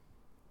some point.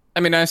 I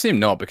mean, I assume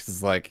not, because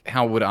it's like,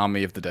 how would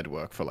Army of the Dead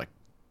work for like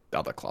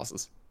other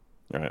classes?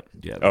 Right.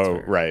 Yeah.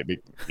 Fair. Right.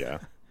 Yeah.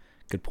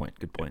 Good point.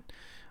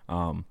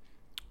 All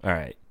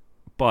right,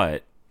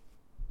 but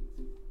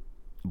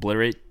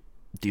Obliterate,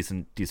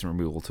 decent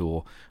removal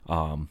tool.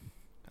 I'm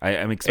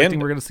expecting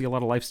we're going to see a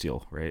lot of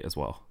lifesteal, right, as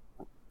well.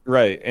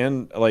 Right,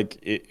 and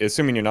like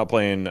assuming you're not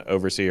playing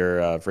Overseer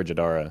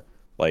Frigidara,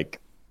 like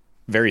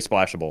very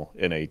splashable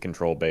in a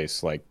control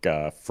base like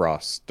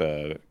Frost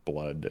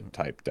Blood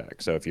type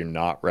deck. So if you're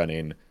not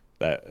running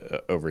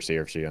that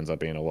Overseer, if she ends up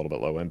being a little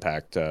bit low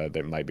impact,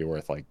 that might be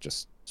worth like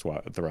just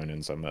throwing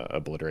in some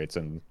Obliterates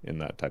in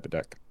that type of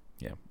deck.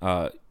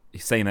 Yeah.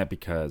 He's saying that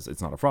because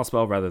it's not a frost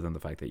spell rather than the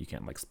fact that you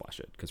can't like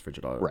splash it because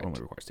Frigidara only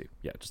requires 2.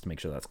 Yeah, just to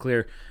make sure that's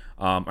clear.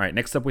 All right,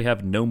 next up we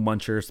have No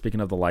Muncher. Speaking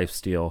of the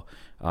lifesteal,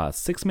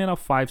 6 mana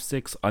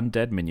 5/6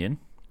 undead minion,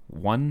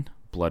 1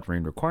 blood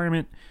rain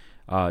requirement,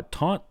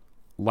 taunt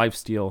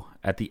lifesteal.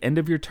 At the end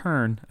of your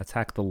turn,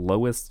 attack the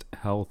lowest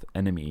health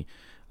enemy.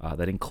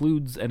 That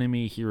includes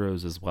enemy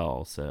heroes as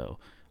well, so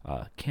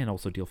can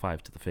also deal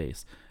 5 to the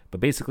face.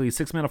 But basically,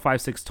 6 mana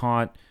 5/6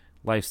 taunt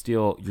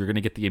lifesteal. You're gonna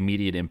get the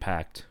immediate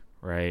impact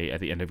right at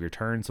the end of your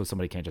turn, so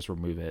somebody can't just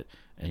remove it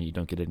and you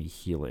don't get any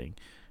healing.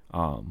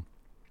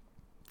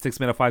 6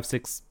 mana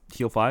 5/6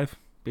 heal 5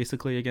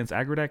 basically against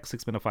aggro deck.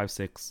 6 mana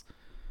 5/6,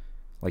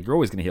 like you're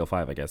always going to heal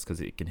 5, I guess,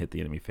 because it can hit the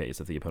enemy face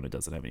if the opponent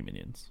doesn't have any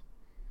minions.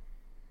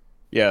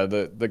 Yeah,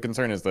 the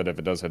concern is that if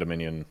it does hit a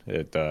minion,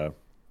 it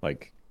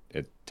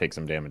takes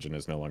some damage and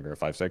is no longer a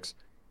 5/6.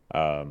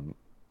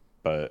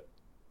 But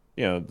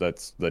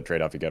that's the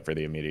trade-off you get for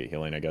the immediate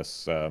healing, I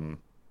guess.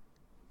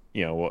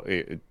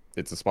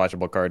 It's a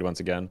splashable card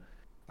once again,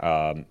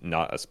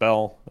 not a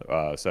spell,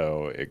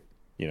 so it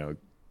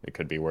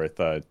could be worth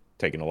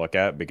taking a look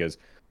at because,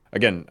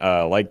 again,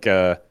 like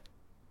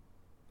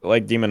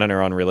Demon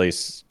Hunter on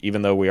release,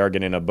 even though we are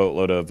getting a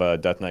boatload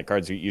of Death Knight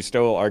cards, you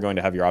still are going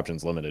to have your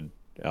options limited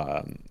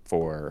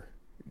for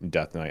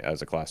Death Knight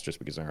as a class just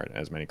because there aren't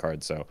as many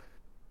cards. So,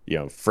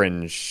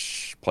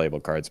 fringe playable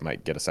cards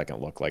might get a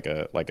second look, like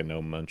a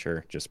No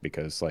Muncher, just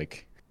because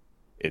like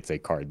it's a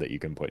card that you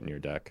can put in your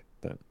deck.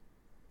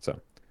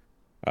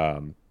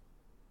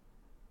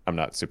 I'm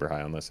not super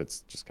high on this.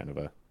 It's just kind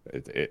of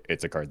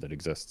it's a card that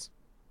exists.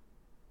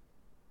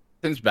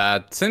 Seems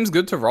bad. Seems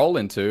good to roll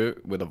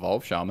into with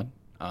Evolve Shaman.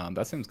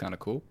 That seems kind of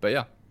cool. But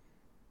yeah.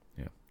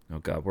 Yeah. Oh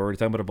god, we're already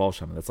talking about Evolve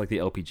Shaman. That's like the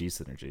LPG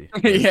synergy.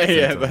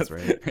 yeah, that's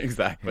right.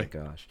 Exactly. Oh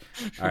gosh.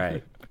 All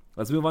right.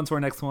 Let's move on to our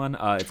next one.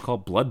 It's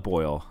called Blood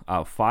Boil.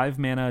 5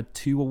 mana,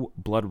 2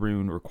 blood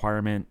rune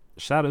requirement,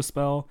 shadow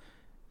spell.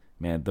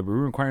 Man, the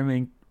rune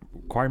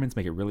requirements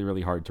make it really,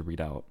 really hard to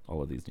read out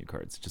all of these new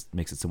cards. It just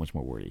makes it so much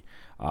more wordy.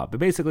 But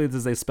basically, this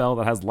is a spell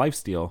that has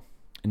lifesteal.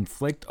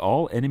 Inflict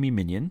all enemy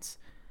minions.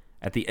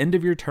 At the end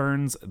of your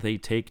turns, they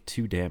take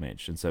 2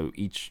 damage. And so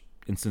each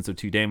instance of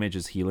 2 damage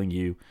is healing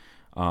you.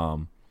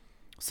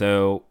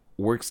 So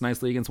works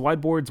nicely against wide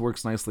boards,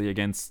 works nicely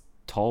against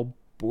tall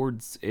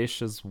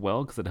boards-ish as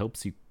well, because it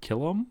helps you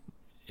kill them.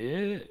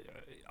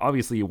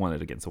 Obviously, you want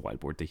it against a wide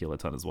board to heal a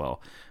ton as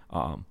well.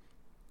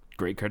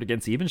 Great card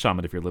against Even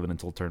Shaman if you're living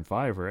until turn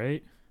 5,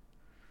 right?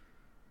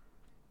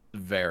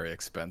 Very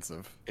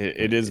expensive.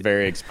 It is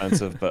very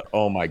expensive, but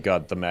oh my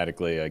god,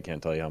 thematically, I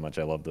can't tell you how much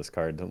I love this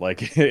card.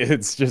 Like,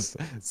 it's just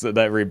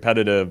that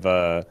repetitive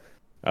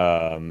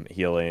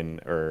healing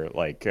or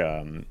like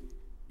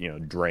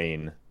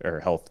drain or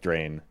health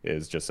drain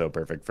is just so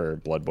perfect for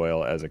Blood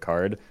Boil as a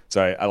card.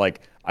 So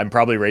I'm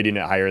probably rating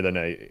it higher than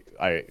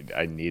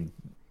I need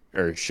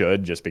or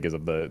should, just because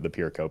of the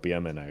pure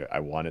copium, and I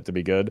want it to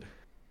be good.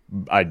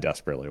 I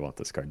desperately want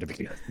this card to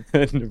be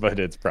good, but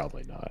it's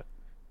probably not.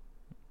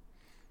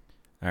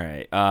 All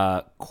right.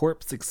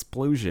 Corpse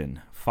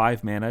Explosion.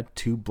 5 mana,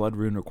 2 blood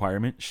rune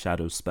requirement,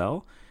 shadow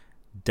spell.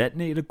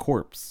 Detonate a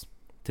corpse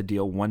to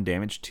deal 1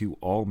 damage to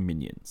all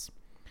minions.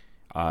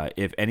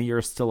 If any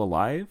are still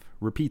alive,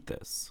 repeat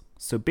this.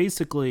 So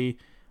basically,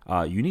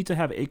 you need to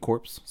have a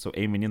corpse, so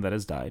a minion that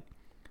has died,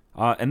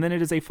 and then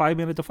it is a 5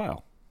 mana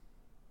defile.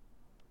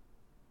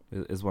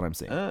 Is what I'm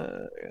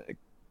saying.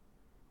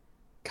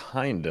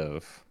 Kind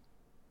of.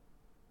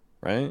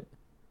 Right?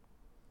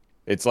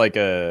 It's like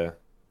a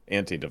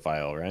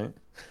anti-defile, right?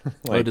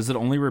 Like, does it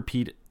only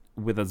repeat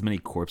with as many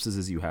corpses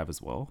as you have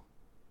as well?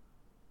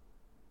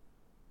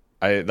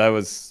 That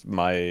was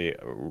my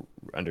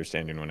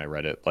understanding when I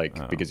read it,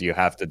 because you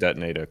have to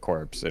detonate a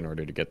corpse in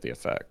order to get the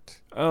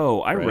effect.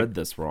 Oh, I read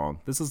this wrong.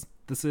 This is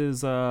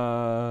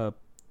the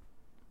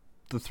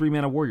 3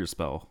 mana warrior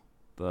spell,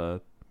 the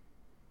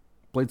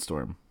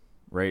Bladestorm,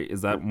 right?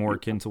 Is that more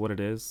akin to what it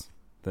is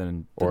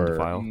than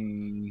defile?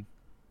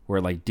 Where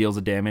it like deals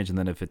a damage, and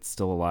then if it's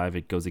still alive,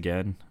 it goes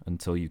again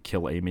until you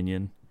kill a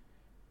minion.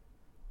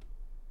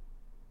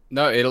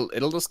 No,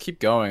 it'll just keep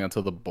going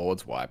until the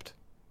board's wiped,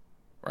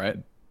 right?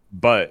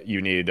 But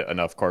you need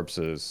enough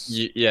corpses.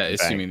 Yeah,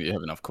 assuming that you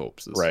have enough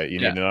corpses. Right, you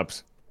need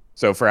enough.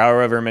 So for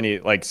however many,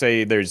 like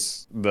say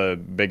there's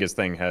the biggest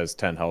thing has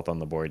 10 health on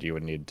the board, you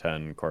would need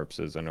 10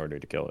 corpses in order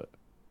to kill it.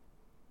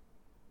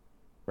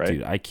 Right?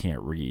 Dude, I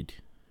can't read.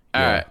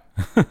 All right.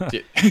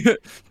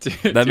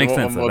 That makes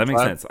sense. That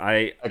makes sense.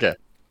 Okay.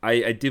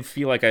 I do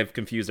feel like I've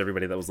confused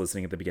everybody that was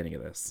listening at the beginning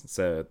of this.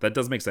 So that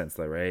does make sense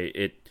though,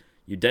 right?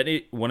 You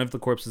detonate one of the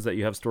corpses that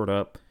you have stored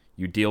up,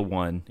 you deal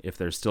 1. If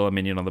there's still a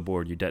minion on the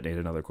board, you detonate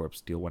another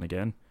corpse, deal 1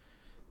 again.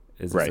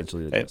 Is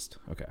essentially the gist.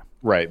 Okay.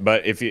 Right,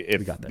 but if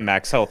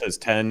max health is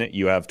 10,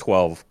 you have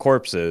 12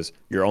 corpses,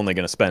 you're only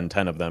going to spend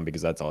 10 of them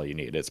because that's all you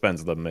need. It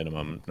spends the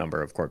minimum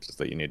number of corpses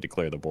that you need to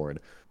clear the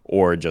board,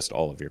 or just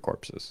all of your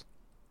corpses.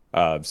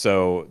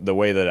 So the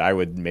way that I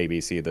would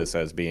maybe see this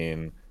as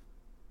being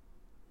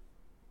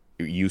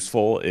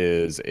useful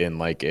is in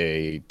like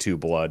a 2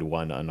 blood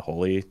 1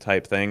 unholy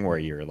type thing, where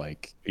you're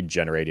like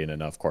generating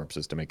enough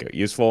corpses to make it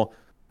useful,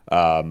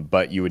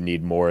 but you would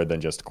need more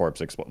than just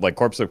corpse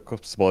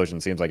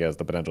explosion seems like it has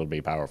the potential to be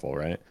powerful,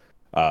 right?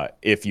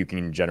 If you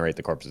can generate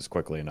the corpses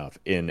quickly enough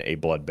in a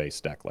blood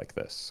based deck like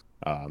this,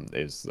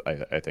 is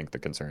I think the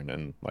concern,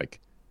 and like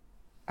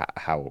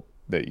how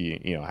that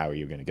how are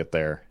you going to get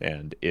there,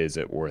 and is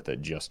it worth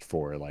it just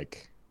for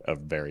like a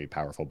very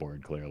powerful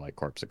board clear like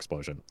corpse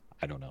explosion?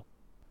 I don't know.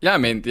 Yeah, I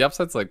mean the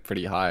upside's like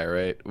pretty high,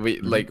 right?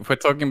 If we're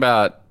talking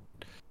about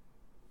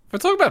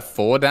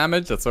 4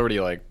 damage, that's already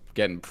like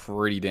getting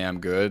pretty damn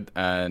good,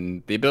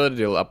 and the ability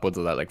to deal upwards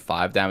of that like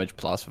 5 damage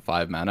plus for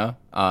 5 mana.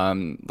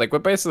 Like we're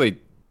basically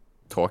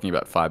talking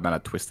about 5 mana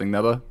Twisting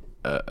Nether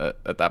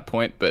at that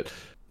point, but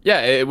yeah,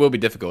 it will be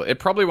difficult. It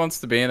probably wants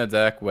to be in a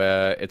deck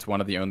where it's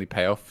one of the only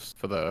payoffs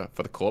for the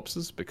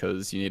corpses,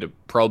 because you need to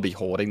probably be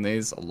hoarding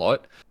these a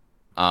lot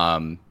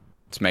to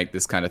make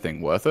this kind of thing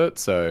worth it.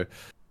 So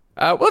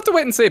we'll have to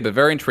wait and see, but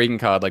very intriguing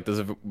card. Like there's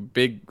a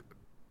big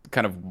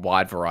kind of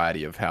wide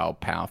variety of how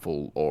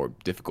powerful or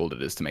difficult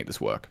it is to make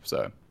this work.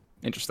 So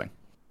interesting.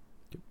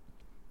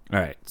 All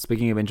right.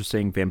 Speaking of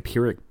interesting,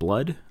 Vampiric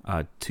Blood,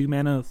 2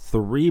 mana,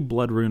 3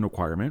 blood rune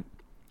requirement.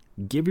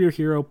 Give your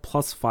hero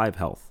plus 5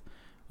 health.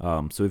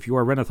 So if you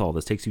are Renathal,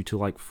 this takes you to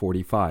like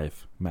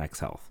 45 max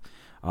health.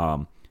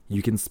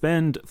 You can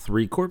spend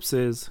 3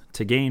 corpses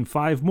to gain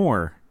 5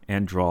 more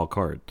and draw a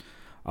card.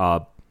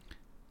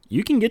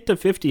 You can get to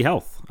 50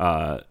 health.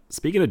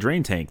 Speaking of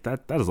Drain Tank,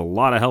 that is a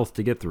lot of health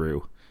to get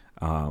through.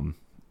 And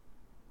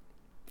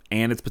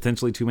it's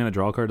potentially 2 mana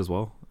draw a card as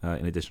well,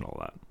 in addition to all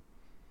that.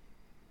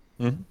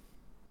 Mm-hmm.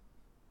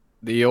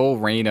 The all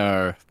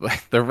Reno,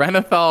 the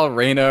Renathal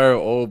Reno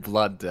all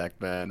blood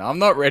deck, man. I'm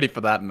not ready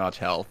for that much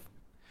health.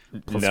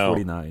 Plus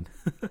 49.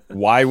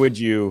 Why would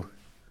you?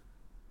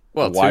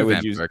 Well, why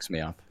would you works me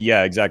up?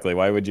 Yeah, exactly.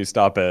 Why would you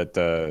stop at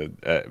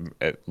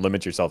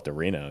limit yourself to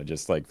Reno?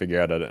 Just like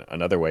figure out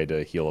another way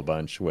to heal a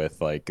bunch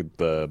with like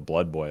the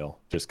Blood Boil.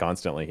 Just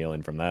constantly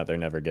healing from that. They're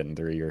never getting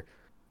through your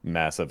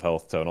massive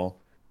health total.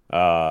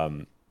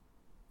 No,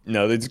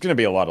 there's going to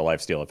be a lot of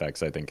lifesteal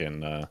effects, I think,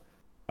 in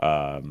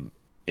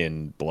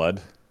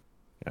Blood.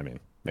 I mean,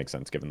 makes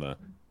sense given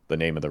the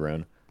name of the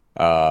rune.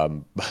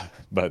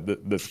 But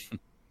this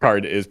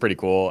card is pretty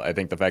cool. I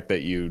think the fact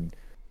that you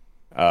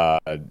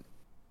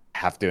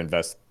have to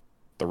invest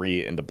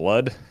 3 into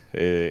Blood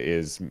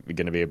is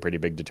going to be a pretty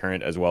big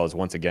deterrent, as well as,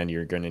 once again,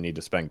 you're going to need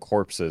to spend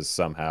corpses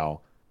somehow.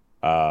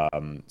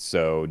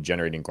 So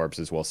generating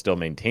corpses while still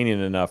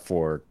maintaining enough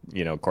for,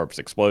 Corpse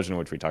Explosion,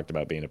 which we talked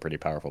about being a pretty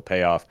powerful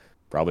payoff,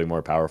 probably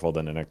more powerful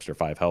than an extra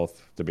 5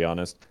 health, to be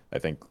honest. I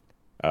think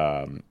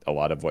a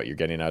lot of what you're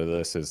getting out of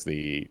this is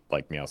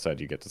like Meow said,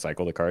 you get to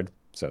cycle the card.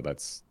 So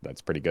that's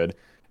pretty good.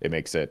 It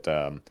makes it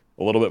a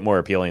little bit more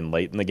appealing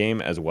late in the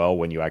game as well,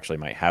 when you actually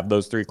might have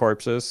those 3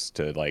 corpses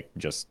to like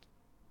just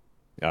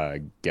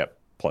get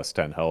plus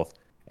 10 health,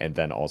 and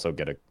then also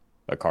get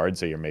a card,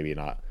 so you're maybe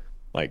not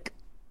like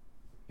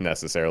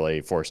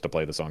necessarily forced to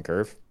play this on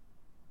curve.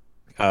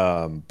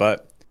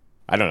 But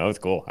I don't know. It's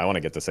cool. I want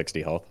to get to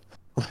 60 health.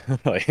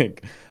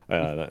 Like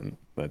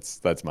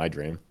that's my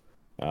dream.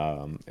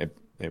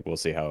 We'll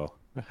see how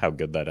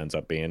good that ends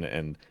up being,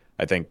 and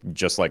I think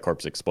just like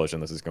Corpse Explosion,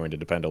 this is going to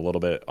depend a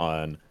little bit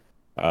on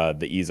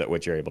the ease at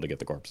which you're able to get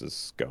the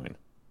corpses going.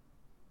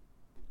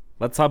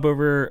 Let's hop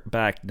over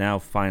back now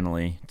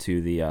finally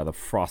to the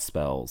frost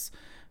spells,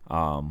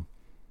 or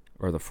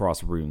the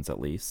frost runes at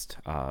least.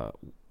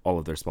 All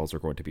of their spells are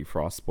going to be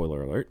frost.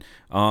 Spoiler alert.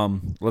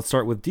 Let's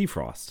start with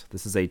Defrost.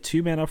 This is a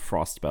 2-mana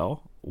frost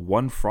spell,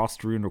 1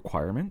 frost rune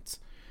requirement.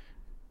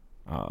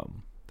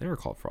 They were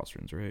called frost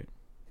runes, right?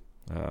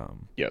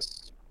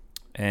 Yes.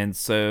 And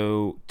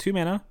so 2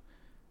 mana,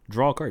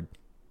 draw a card.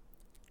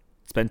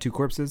 Spend 2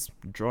 corpses,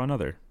 draw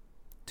another.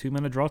 2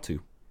 mana, draw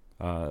 2.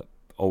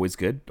 Always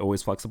good,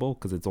 always flexible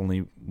because it's only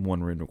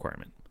 1 rune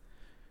requirement.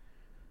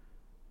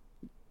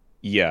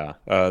 Yeah,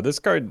 this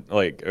card,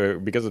 like,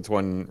 because it's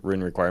 1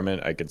 rune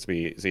requirement, I could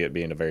see it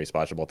being a very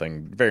splashable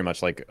thing, very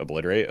much like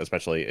Obliterate,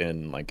 especially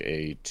in like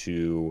a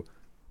 2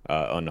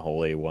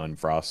 Unholy 1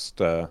 Frost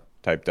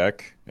type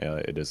deck.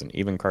 It is an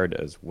even card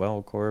as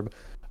well, Corb,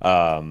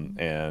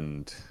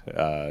 and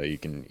you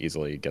can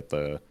easily get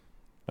the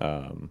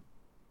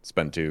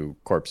spend 2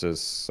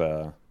 corpses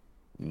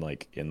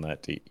like in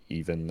that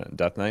even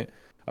Death Knight.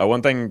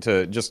 One thing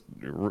to just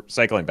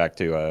cycling back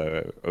to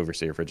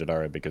Overseer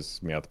Frigidara, because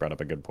Meowth brought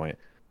up a good point.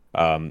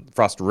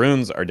 Frost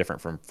runes are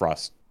different from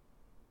frost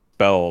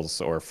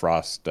spells or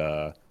frost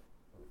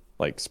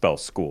like spell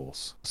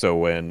schools. So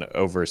when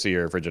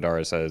Overseer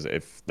Frigidara says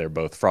if they're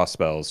both frost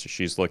spells,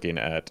 she's looking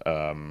at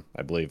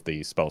I believe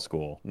the spell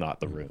school, not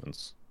the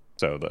runes.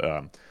 So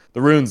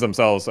the runes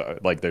themselves,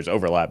 like there's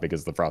overlap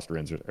because the frost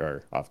runes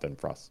are often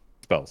frost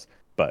spells.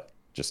 But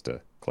just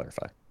to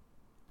clarify.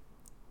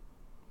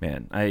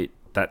 Man,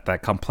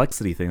 that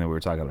complexity thing that we were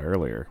talking about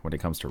earlier when it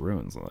comes to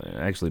runes,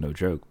 actually no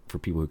joke for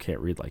people who can't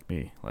read like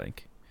me.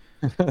 Like,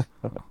 did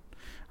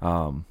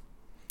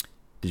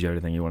you have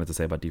anything you wanted to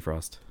say about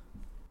Defrost?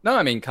 No,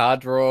 I mean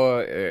card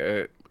draw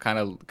kind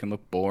of can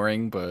look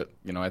boring, but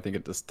I think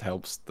it just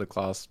helps the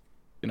class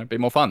be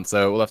more fun.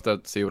 So we'll have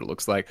to see what it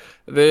looks like.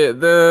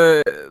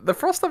 The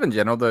frost stuff in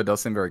general though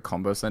does seem very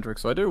combo centric,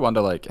 so I do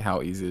wonder like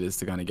how easy it is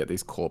to kind of get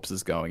these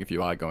corpses going if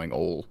you are going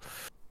all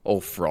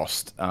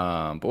frost.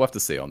 But we'll have to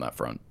see on that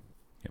front.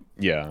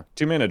 Yeah,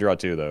 2 mana draw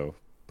 2 though,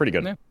 pretty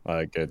good. Yeah.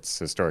 Like it's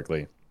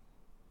historically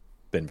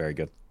been very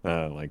good.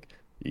 Like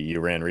you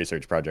ran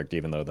Research Project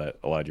even though that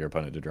allowed your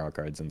opponent to draw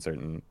cards in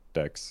certain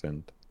decks,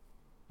 and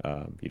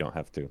you don't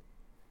have to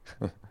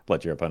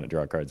let your opponent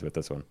draw cards with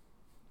this one.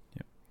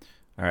 Yeah.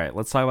 All right,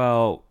 let's talk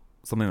about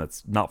something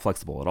that's not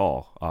flexible at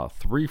all.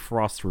 3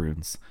 frost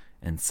runes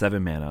and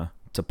 7 mana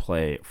to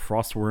play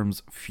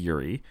Frostworm's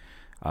Fury,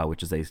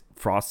 which is a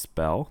frost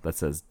spell that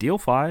says deal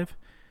 5,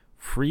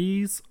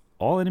 freeze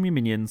all enemy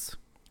minions,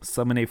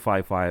 summon a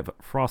 5/5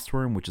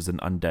 Frostworm, which is an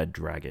undead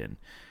dragon.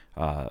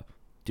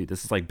 Dude,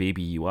 this is like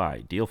baby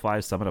UI. Deal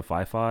 5, summon a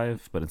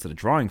 5/5, but instead of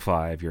drawing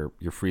 5, you're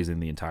freezing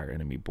the entire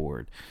enemy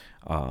board.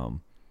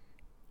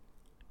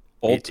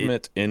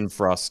 Ultimate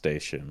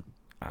infrostation.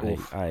 I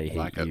hate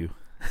like you.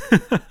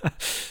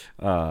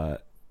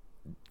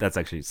 That's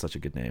actually such a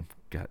good name.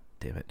 God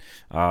damn it.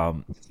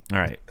 All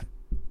right.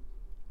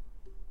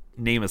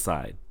 Name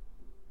aside,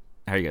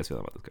 how are you guys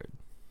feeling about this card?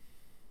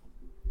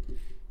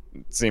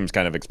 Seems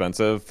kind of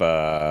expensive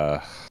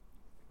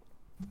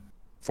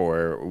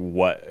for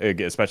what,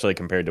 especially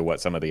compared to what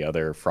some of the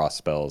other frost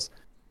spells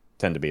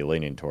tend to be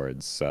leaning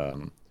towards.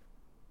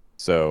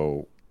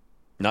 So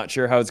not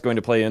sure how it's going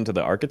to play into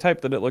the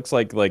archetype that it looks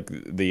like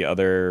the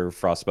other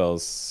frost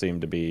spells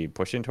seem to be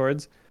pushing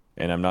towards,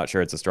 and I'm not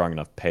sure it's a strong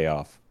enough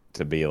payoff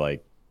to be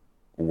like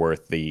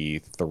worth the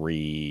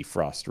 3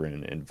 frost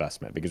rune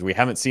investment, because we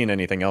haven't seen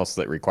anything else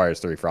that requires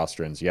 3 frost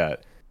runes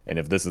yet. And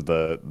if this is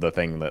the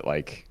thing that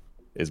like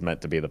is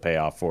meant to be the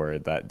payoff for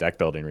that deck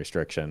building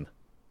restriction,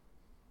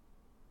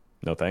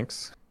 no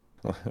thanks.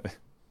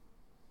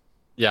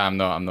 Yeah, I'm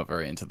not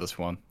very into this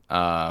one.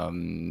 More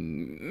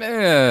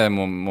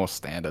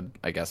standard,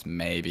 I guess,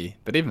 maybe.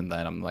 But even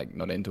then, I'm like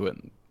not into it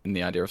in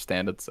the idea of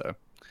standard. So,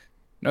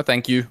 no,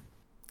 thank you.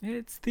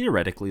 It's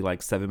theoretically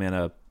like 7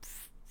 mana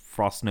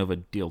Frost Nova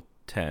deal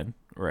 10,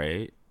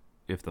 right?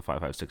 If the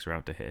 5/5 sticks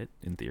around to hit,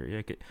 in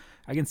theory,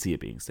 I can see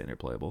it being standard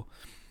playable.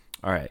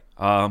 All right,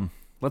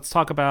 let's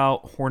talk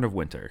about Horn of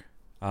Winter.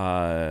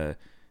 0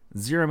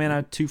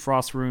 mana, 2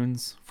 frost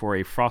runes for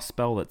a frost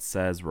spell that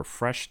says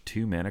refresh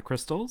 2 mana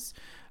crystals.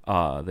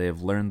 They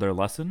have learned their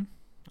lesson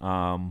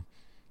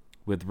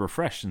with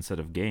refresh instead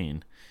of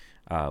gain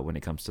when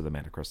it comes to the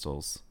mana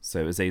crystals.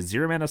 So it's a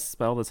 0 mana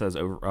spell that says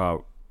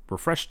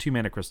refresh 2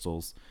 mana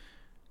crystals.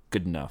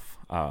 Good enough.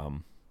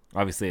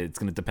 Obviously, it's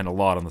going to depend a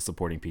lot on the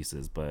supporting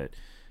pieces, but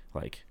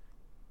like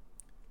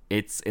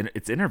it's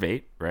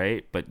innervate,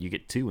 right? But you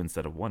get 2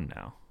 instead of 1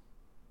 now.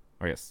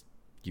 Or yes,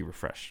 you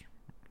refresh.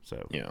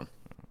 So yeah.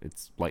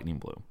 It's lightning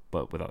blue,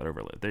 but without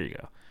overload. There you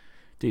go.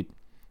 Dude,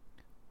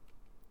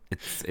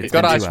 It's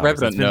got been Ice 2 hours.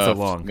 Revenant It's been so nerfed.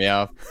 long.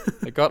 Yeah,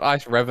 it got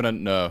Ice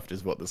Revenant nerfed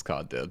is what this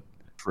card did.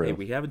 True. Hey,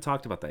 we haven't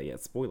talked about that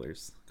yet.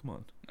 Spoilers. Come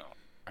on.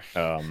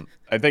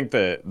 I think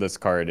that this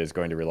card is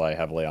going to rely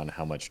heavily on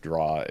how much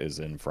draw is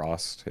in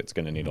Frost. It's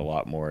going to need a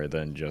lot more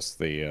than just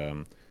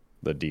the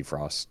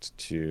defrost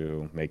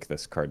to make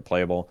this card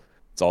playable.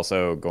 It's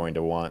also going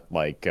to want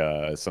like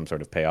some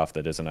sort of payoff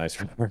that is an Ice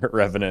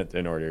Revenant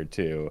in order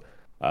to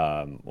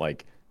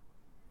like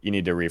you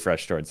need to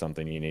refresh towards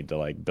something. You need to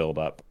like build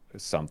up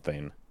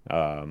something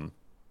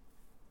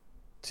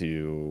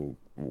to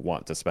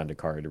want to spend a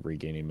card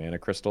regaining mana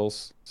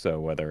crystals. So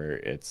whether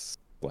it's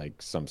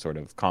like some sort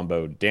of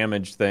combo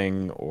damage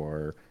thing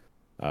or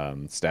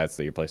stats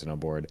that you're placing on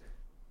board.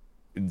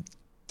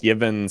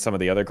 Given some of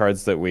the other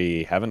cards that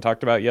we haven't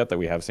talked about yet that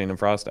we have seen in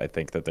Frost, I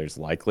think that there's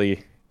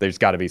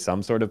got to be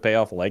some sort of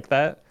payoff like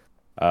that.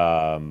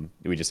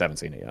 We just haven't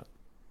seen it yet.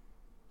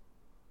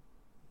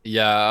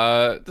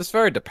 Yeah, that's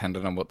very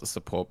dependent on what the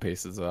support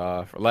pieces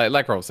are.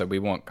 Like Rob said, we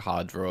want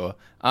card draw.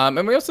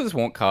 And we also just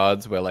want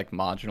cards where like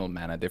marginal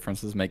mana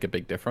differences make a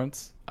big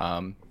difference.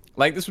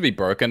 Like this would be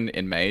broken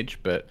in Mage,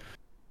 but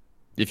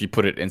if you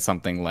put it in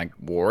something like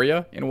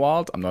Warrior in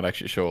Wild, I'm not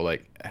actually sure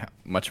like how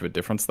much of a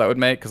difference that would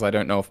make, because I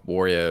don't know if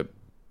Warrior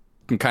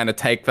can kind of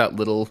take that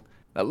little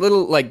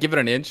like give it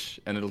an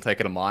inch and it'll take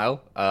it a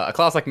mile. A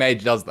class like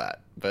Mage does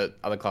that, but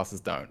other classes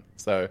don't.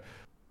 So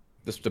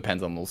this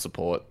depends on the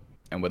support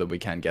and whether we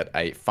can get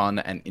a fun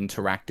and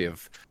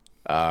interactive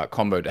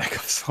combo deck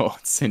of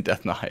sorts in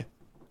Death Knight.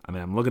 I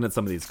mean, I'm looking at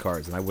some of these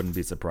cards, and I wouldn't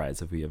be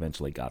surprised if we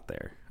eventually got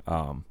there.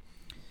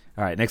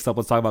 All right, next up,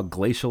 let's talk about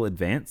Glacial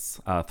Advance.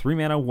 3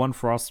 mana, 1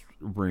 Frost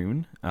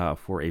rune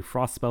for a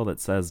Frost spell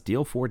that says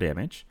deal 4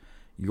 damage.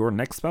 Your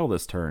next spell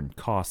this turn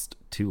cost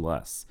 2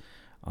 less.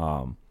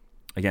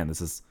 Again,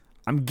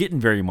 I'm getting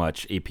very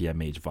much APM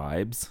Mage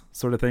vibes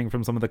sort of thing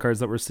from some of the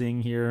cards that we're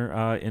seeing here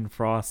in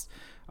Frost.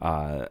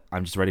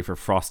 I'm just ready for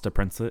Frost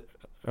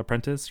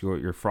Apprentice.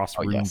 Your Frost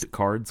runed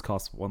cards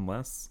cost 1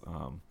 less.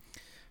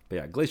 But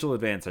yeah, Glacial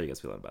Advance, how are you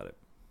guys feeling about it?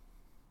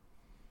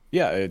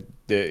 Yeah,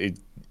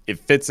 it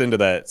fits into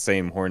that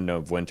same Horn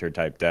of Winter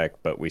type deck,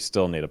 but we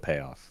still need a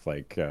payoff.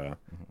 Like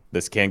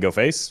this can go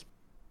face,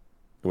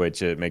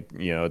 which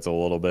it's a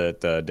little bit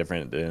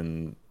different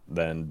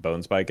than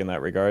Bone Spike in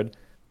that regard.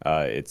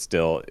 It's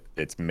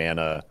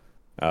mana,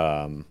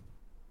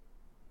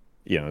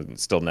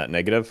 still net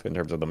negative in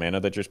terms of the mana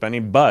that you're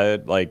spending,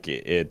 but like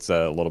it's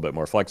a little bit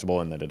more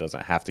flexible in that it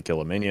doesn't have to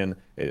kill a minion.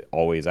 It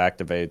always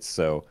activates,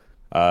 so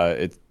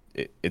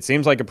it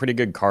seems like a pretty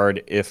good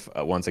card if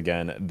once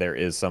again there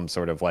is some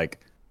sort of like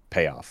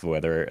payoff,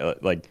 whether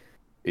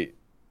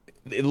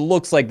it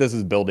looks like this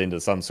is built into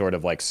some sort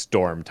of like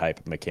storm type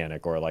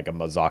mechanic or like a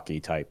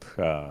Mazaki type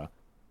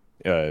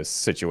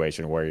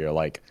situation where you're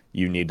like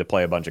you need to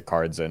play a bunch of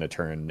cards in a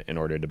turn in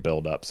order to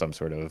build up some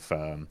sort of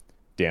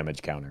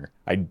damage counter.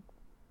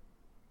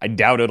 I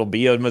doubt it'll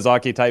be a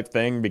Mazaki type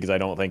thing because I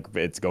don't think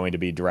it's going to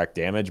be direct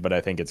damage, but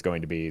I think it's going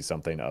to be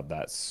something of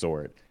that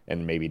sort,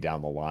 and maybe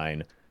down the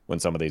line when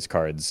some of these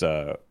cards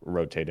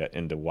rotate it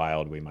into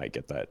Wild, we might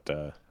get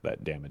that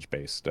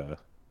damage-based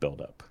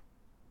build-up.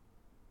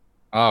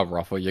 Oh,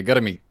 Ruffle, you're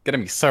getting me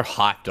so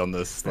hyped on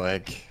this.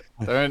 Like,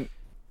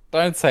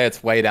 don't say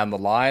it's way down the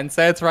line.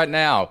 Say it's right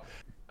now.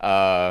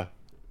 We'll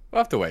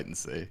have to wait and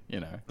see.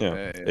 You know,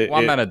 yeah.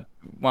 One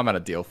mana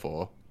deal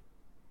 4.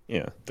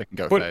 Yeah, they can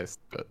go face,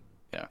 but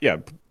yeah. Yeah,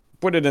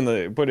 put it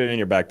in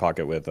your back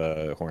pocket with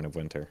Horn of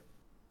Winter.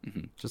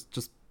 Mm-hmm.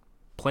 Just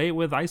play it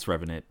with Ice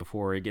Revenant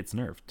before it gets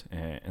nerfed,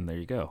 and there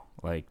you go.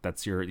 Like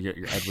that's your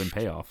Edwin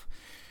payoff.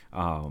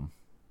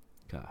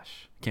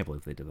 Gosh, can't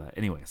believe they did that.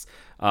 Anyways,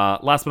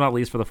 last but not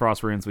least for the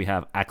Frost runes, we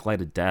have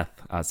Acolyted Death.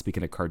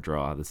 Speaking of card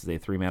draw, this is a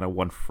 3 mana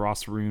 1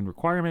 Frost rune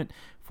requirement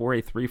for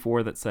a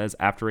 3/4 that says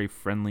after a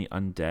friendly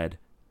undead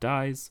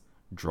dies,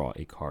 draw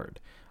a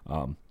card.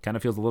 Kind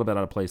of feels a little bit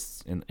out of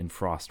place in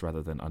Frost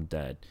rather than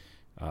undead,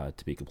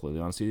 to be completely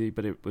honest with you,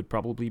 but it would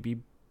probably be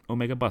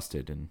Omega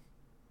busted in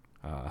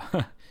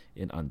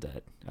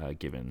undead,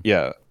 given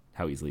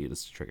how easily it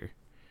is to trigger.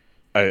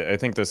 I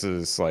think this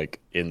is like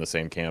in the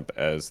same camp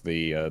as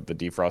the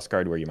defrost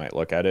card, where you might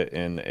look at it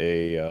in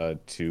a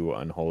 2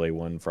 unholy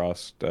 1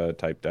 frost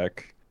type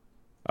deck.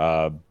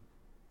 But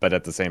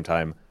at the same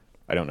time,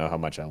 I don't know how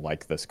much I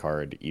like this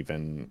card,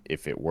 even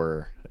if it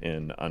were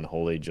in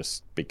unholy,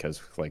 just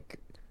because like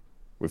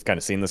we've kind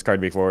of seen this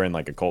card before in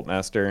like a Cult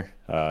Master.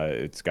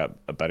 It's got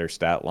a better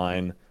stat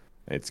line.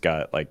 It's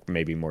got like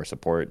maybe more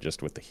support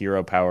just with the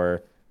hero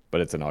power,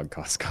 but it's an odd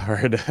cost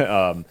card.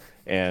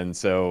 And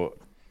so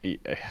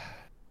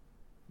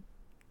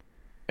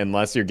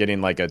unless you're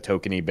getting like a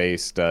tokeny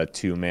based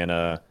 2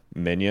 mana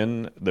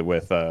minion that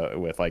with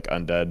like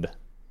undead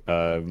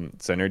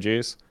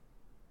synergies,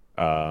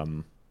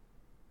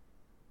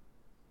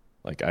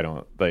 like I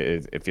don't like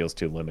it feels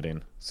too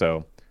limiting.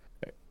 So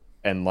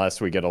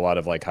unless we get a lot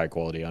of like high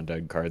quality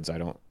undead cards, I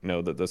don't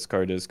know that this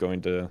card is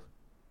going to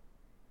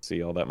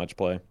see all that much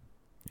play.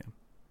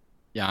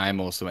 Yeah, I'm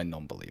also a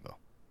non-believer.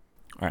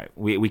 All right,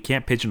 we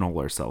can't pigeonhole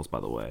ourselves,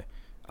 by the way.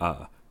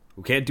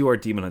 We can't do our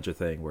Demon Hunter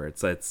thing where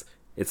it's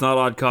It's not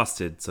odd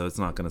costed, so it's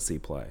not going to see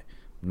play.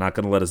 I'm not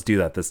going to let us do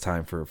that this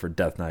time for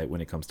Death Knight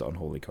when it comes to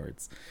unholy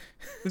cards.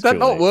 Did that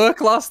not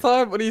work last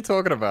time? What are you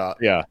talking about?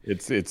 Yeah,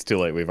 it's too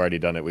late. We've already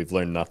done it. We've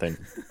learned nothing.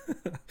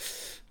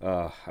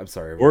 I'm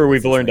sorry. Or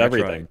we've learned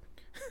everything.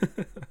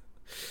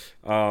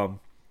 All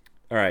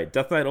right.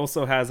 Death Knight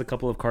also has a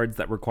couple of cards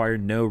that require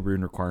no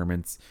rune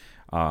requirements.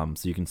 So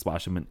you can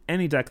splash them in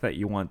any deck that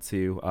you want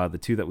to. The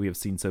two that we have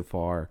seen so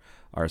far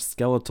are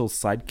Skeletal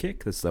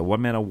Sidekick. This is a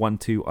 1 mana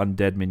 1/2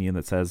 undead minion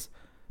that says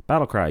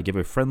Battlecry, give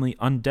a friendly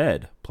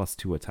undead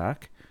 +2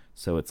 attack.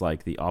 So it's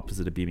like the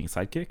opposite of Beaming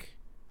Sidekick,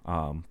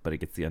 but it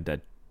gets the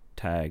undead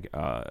tag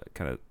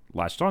kind of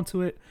latched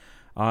onto it.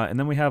 And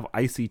then we have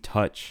Icy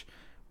Touch,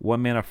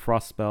 1 mana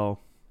frost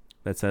spell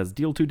that says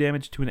deal 2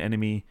 damage to an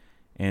enemy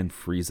and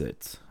freeze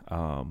it.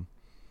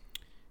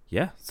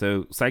 Yeah,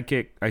 so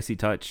Sidekick, Icy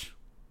Touch,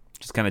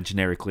 just kind of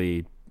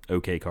generically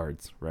okay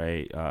cards,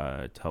 right?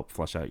 To help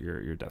flush out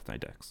your Death Knight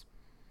decks.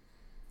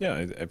 Yeah,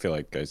 I feel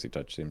like Icy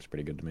Touch seems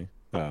pretty good to me.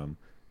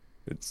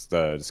 It's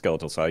the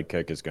Skeletal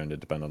Sidekick is going to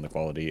depend on the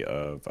quality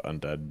of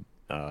undead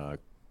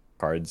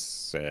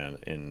cards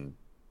and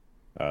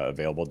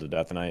available to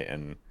Death Knight,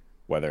 and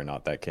whether or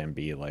not that can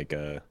be like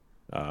a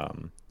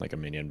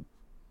minion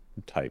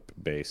type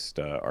based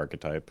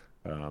archetype.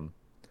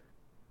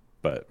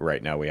 But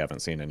right now we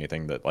haven't seen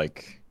anything that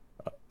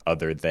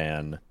other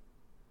than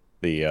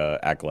the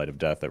Acolyte of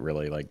Death that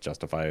really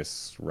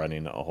justifies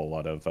running a whole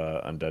lot of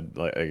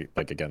undead.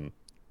 Again,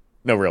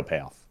 no real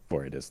payoff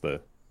for it is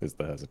the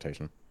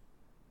hesitation.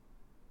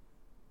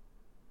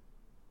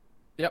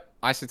 Yep,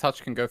 Icy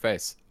Touch can go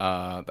face.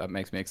 That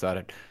makes me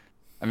excited.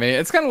 I mean,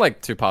 it's kind of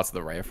like two parts of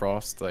the Ray of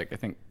Frost. I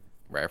think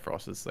Ray of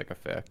Frost is a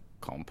fair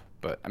comp,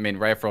 but I mean,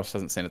 Ray of Frost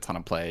hasn't seen a ton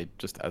of play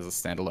just as a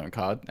standalone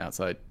card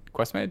outside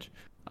Quest Mage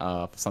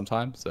for some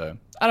time. So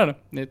I don't know.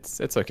 It's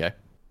okay.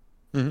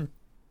 Mm-hmm.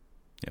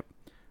 Yep.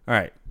 All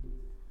right,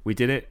 we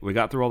did it. We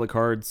got through all the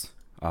cards.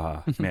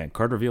 Man,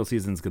 card reveal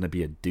season is gonna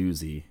be a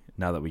doozy.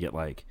 Now that we get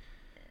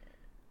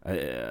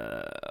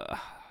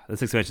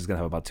this expansion is going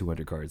to have about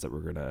 200 cards that we're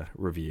going to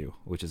review,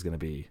 which is going to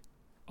be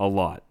a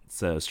lot.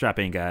 So strap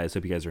in, guys.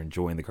 Hope you guys are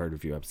enjoying the card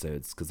review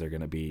episodes because they're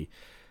going to be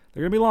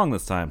long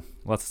this time.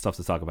 Lots of stuff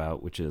to talk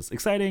about, which is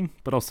exciting,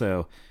 but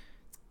also,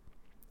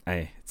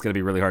 it's going to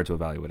be really hard to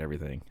evaluate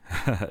everything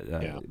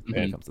when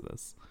it comes to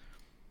this.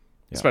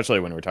 Yeah. Especially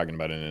when we're talking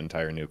about an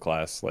entire new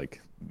class,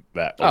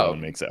 that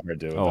alone makes it hard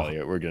to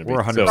evaluate. We're going to be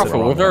 100%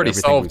 wrong. We've already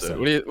solved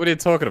it. What are you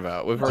talking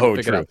about? We've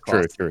already figured out.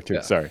 True.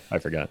 Yeah. Sorry, I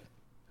forgot.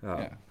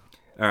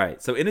 All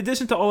right, so in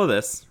addition to all of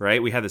this,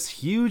 right, we had this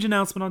huge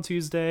announcement on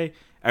Tuesday.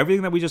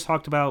 Everything that we just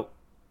talked about,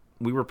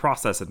 we were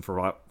processing for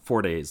about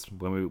 4 days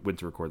when we went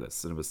to record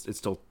this, and it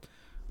still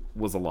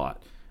was a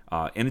lot.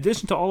 In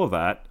addition to all of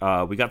that,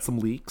 we got some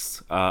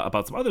leaks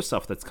about some other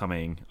stuff that's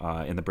coming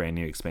in the brand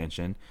new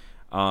expansion,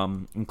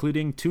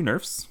 including 2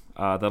 nerfs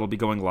that'll be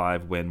going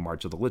live when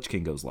March of the Lich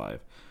King goes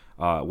live.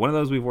 One of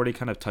those we've already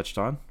kind of touched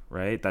on,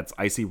 right? That's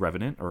Icy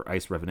Revenant or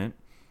Ice Revenant.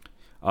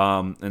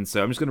 And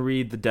so I'm just going to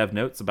read the dev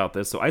notes about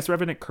this. So Ice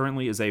Revenant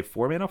currently is a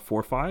 4 mana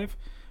 4/5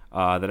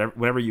 that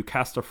whenever you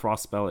cast a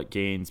frost spell, it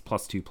gains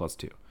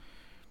 +2/+2.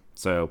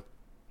 So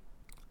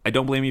I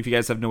don't blame you if you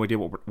guys have no idea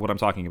what I'm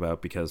talking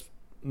about, because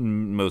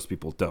most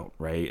people don't,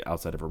 right?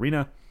 Outside of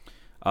Arena.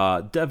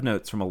 Dev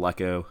notes from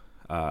Aleko.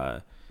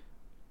 The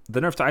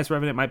nerf to Ice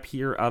Revenant might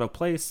appear out of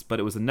place, but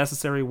it was a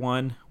necessary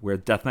one where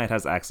Death Knight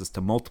has access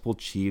to multiple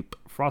cheap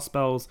frost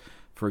spells,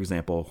 for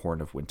example, Horn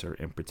of Winter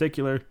in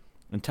particular.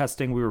 In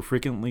testing, we were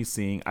frequently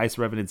seeing Ice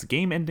Revenant's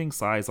game-ending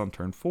size on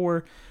turn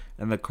 4,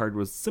 and the card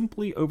was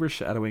simply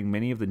overshadowing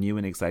many of the new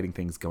and exciting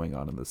things going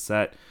on in the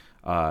set.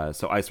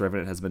 So Ice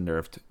Revenant has been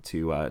nerfed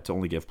to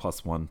only give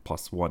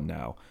 +1/+1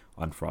 now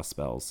on frost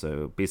spells.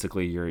 So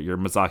basically, your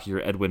Mizaki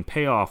or Edwin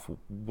payoff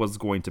was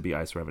going to be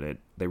Ice Revenant.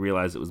 They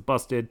realized it was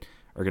busted,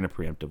 are going to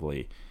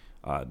preemptively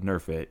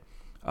nerf it.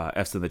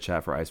 F's in the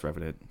chat for Ice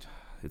Revenant.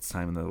 Its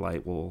time in the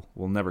light will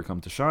never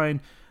come to shine.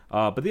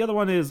 But the other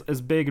one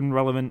is big and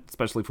relevant,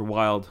 especially for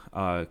Wild,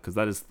 because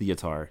that is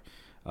Theotar.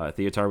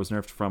 Theotar was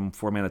nerfed from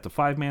 4 mana to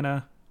 5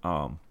 mana,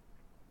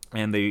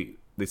 and they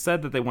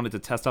said that they wanted to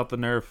test out the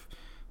nerf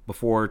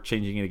before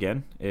changing it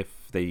again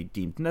if they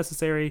deemed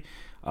necessary.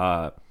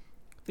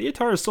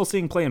 Theotar is still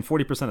seeing play in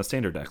 40% of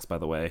standard decks, by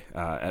the way,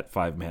 at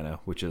 5 mana,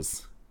 which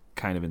is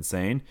kind of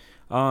insane.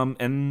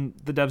 And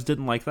the devs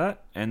didn't like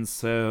that, and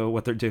so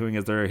what they're doing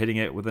is they're hitting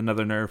it with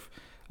another nerf,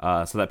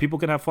 so that people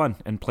can have fun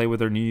and play with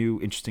their new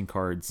interesting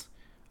cards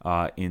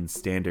in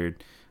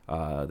standard.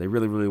 They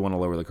really, really want to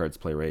lower the card's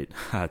play rate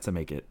to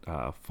make it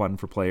fun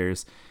for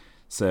players.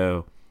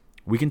 So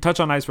we can touch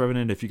on Ice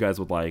Revenant if you guys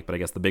would like, but I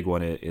guess the big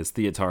one is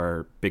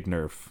Theotar, big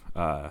nerf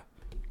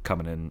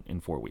coming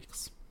in 4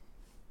 weeks.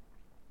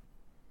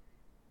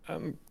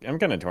 I'm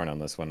kind of torn on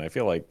this one. I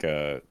feel like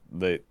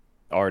they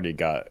already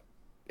got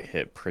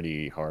hit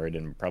pretty hard,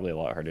 and probably a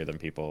lot harder than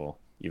people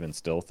even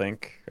still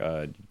think,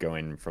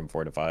 going from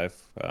 4 to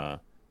 5.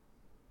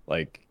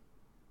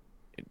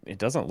 It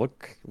doesn't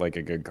look like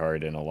a good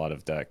card in a lot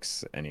of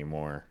decks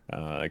anymore.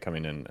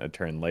 Coming in a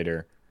turn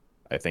later,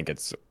 I think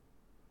it's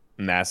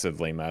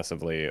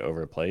massively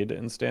overplayed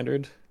in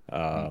standard.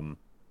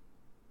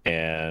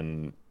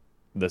 And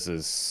this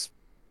is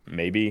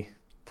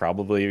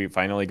probably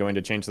finally going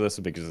to change this,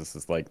 because this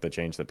is like the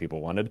change that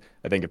people wanted.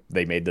 I think if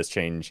they made this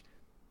change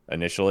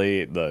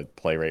initially, the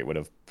play rate would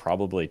have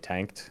probably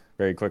tanked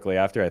very quickly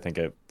after. I think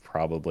it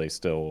probably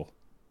still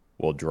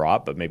will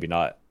drop, but maybe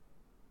not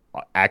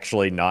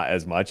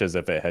as much as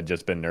if it had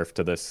just been nerfed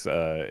to this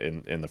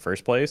in the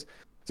first place.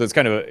 So it's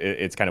kind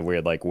of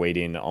weird. Like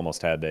Waiting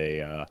almost had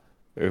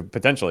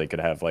potentially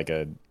could have like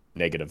a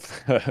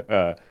negative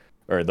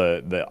or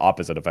the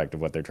opposite effect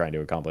of what they're trying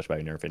to accomplish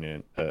by nerfing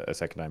it a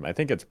second time. I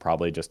think it's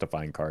probably just a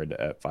fine card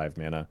at 5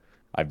 mana.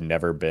 I've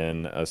never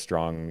been a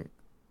strong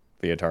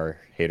Theotar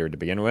hater to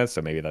begin with,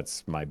 so maybe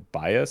that's my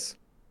bias.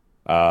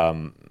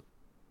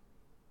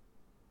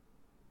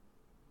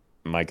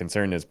 My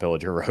concern is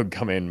Pillager Rogue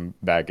coming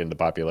back into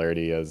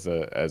popularity as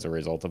a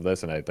result of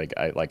this, and I think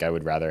I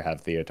would rather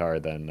have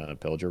Theotar than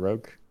Pillager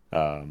Rogue.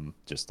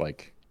 Just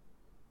like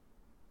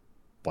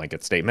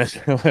blanket statement.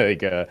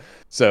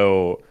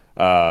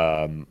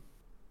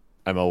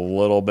 I'm a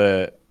little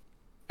bit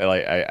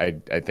like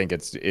I think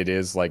it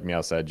is like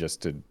Meow said,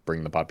 just to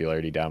bring the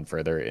popularity down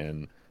further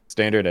in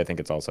standard. I think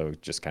it's also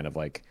just kind of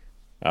like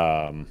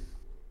to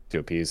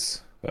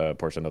appease a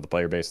portion of the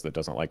player base that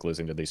doesn't like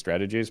losing to these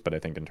strategies. But I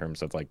think in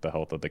terms of like the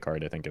health of the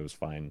card, I think it was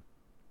fine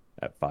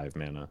at 5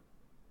 mana.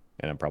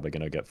 And I'm probably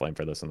gonna get flamed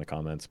for this in the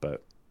comments,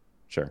 but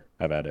sure,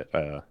 have at it.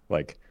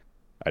 Like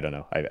I don't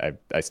know.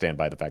 I stand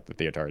by the fact that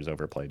Theotar is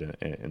overplayed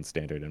in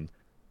standard, and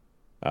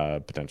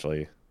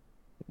potentially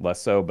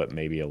less so, but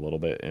maybe a little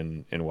bit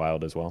in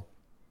wild as well,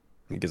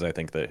 because I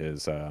think that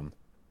his I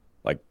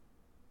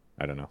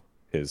don't know,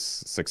 his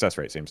success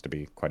rate seems to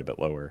be quite a bit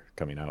lower,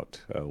 coming out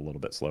a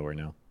little bit slower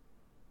now.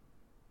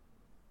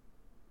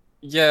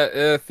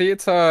 Yeah,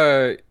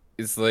 Theotar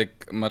is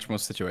like much more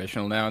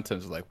situational now in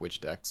terms of like which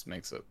decks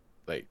makes it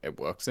like it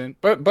works in,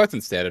 but both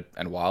in standard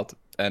and wild,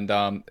 and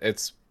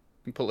it's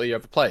completely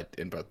overplayed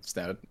in both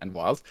standard and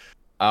wild.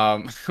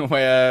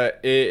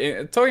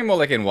 Where talking more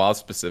like in wild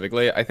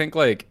specifically, I think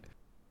like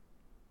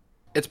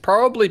it's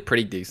probably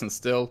pretty decent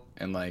still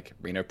in like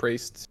Reno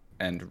Priest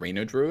and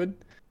Reno Druid.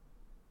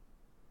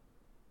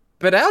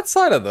 But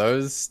outside of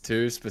those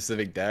two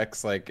specific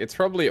decks, like it's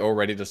probably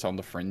already just on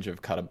the fringe of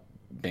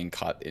being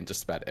cut in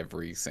just about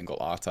every single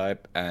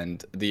archetype.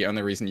 And the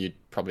only reason you'd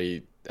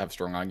probably have a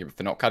strong argument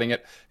for not cutting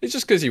it is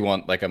just because you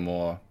want like a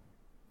more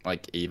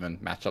like even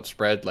matchup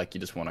spread. Like you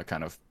just want to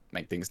kind of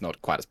make things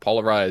not quite as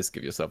polarized,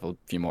 give yourself a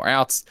few more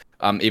outs,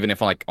 even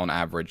if like on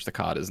average the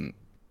card isn't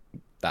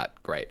that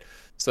great.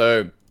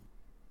 So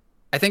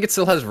I think it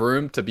still has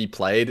room to be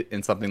played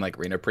in something like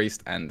Reno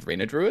Priest and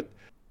Reno Druid,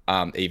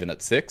 even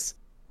at 6.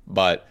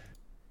 But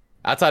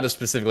outside of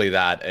specifically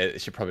that,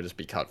 it should probably just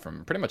be cut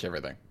from pretty much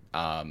everything.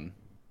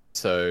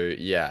 So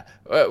yeah,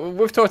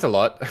 we've talked a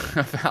lot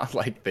about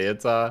like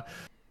Theotar.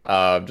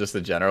 Just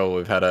in general,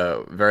 we've had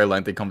a very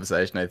lengthy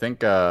conversation. I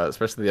think,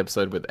 especially the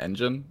episode with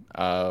Engine,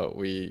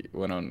 we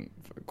went on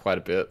quite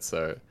a bit.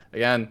 So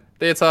again,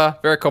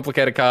 Theotar, very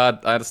complicated card.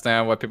 I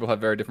understand why people have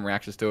very different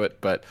reactions to it,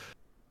 but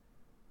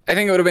I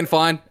think it would have been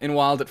fine in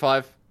wild at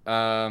 5.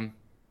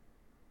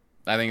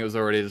 I think it was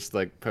already just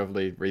like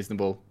perfectly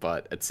reasonable,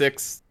 but at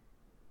 6,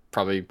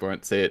 probably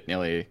won't see it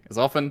nearly as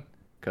often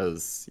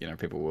because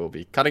people will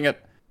be cutting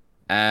it,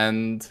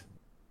 and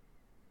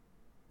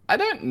I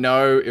don't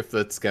know if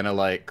that's gonna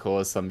like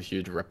cause some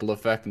huge ripple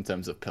effect in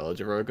terms of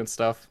Pillager Rogue and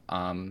stuff.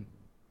 I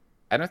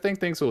don't think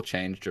things will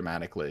change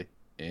dramatically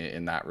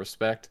in that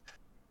respect,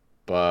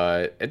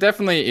 but it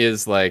definitely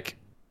is like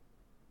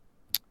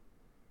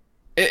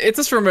it's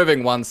just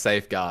removing one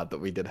safeguard that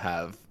we did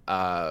have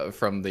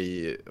from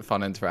the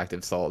fun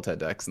interactive solitaire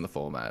decks in the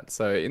format.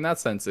 So in that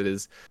sense, it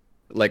is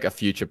like a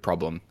future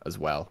problem as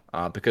well,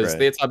 because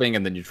Theotar being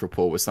in the neutral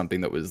pool was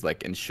something that was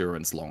like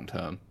insurance long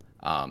term.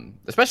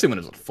 Especially when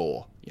it was at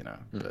 4,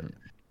 but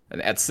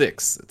and at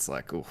 6, it's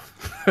like, ooh.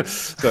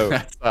 So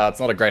it's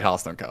not a great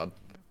Hearthstone card.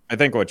 I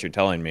think what you're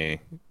telling me,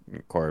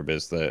 Corb,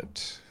 is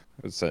that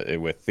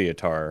with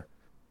Theotar,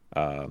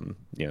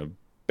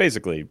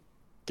 basically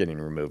getting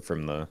removed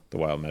from the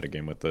wild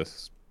metagame with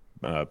this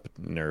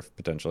nerf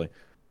potentially,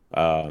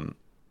 our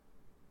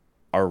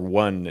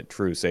one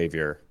true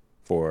savior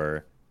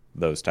for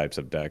those types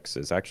of decks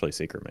is actually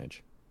Secret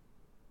Mage.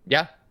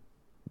 Yeah.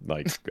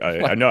 Like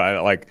I know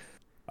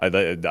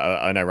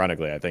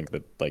unironically, I think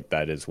that like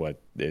that is what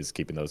is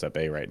keeping those at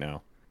bay right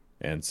now.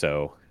 And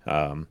so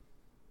I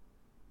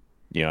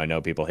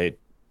know people hate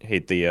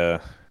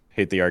the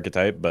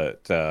archetype,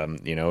 but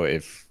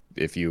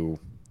if you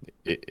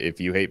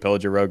hate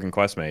Pillager Rogue and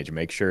Quest Mage,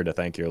 make sure to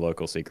thank your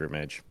local Secret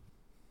Mage.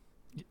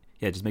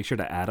 Yeah, just make sure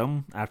to add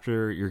them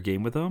after your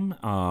game with them,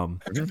 and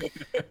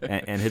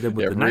hit them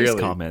with the nice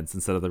comments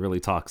instead of the really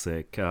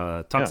toxic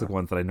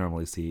ones that I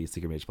normally see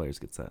Secret Mage players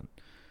get sent.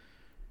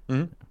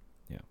 Mm-hmm.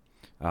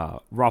 Yeah,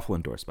 Raffle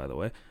endorsed, by the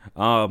way.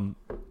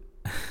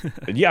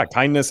 Yeah,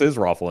 kindness is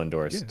Raffle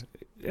endorsed.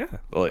 Yeah.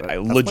 Well, I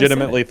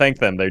legitimately thank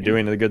them. They're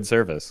doing a good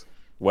service,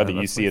 whether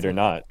you see it or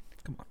not.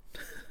 Come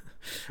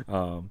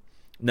on.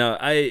 No,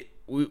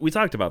 we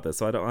talked about this,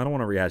 so I don't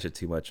want to rehash it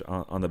too much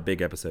on the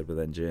big episode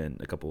with Jin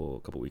a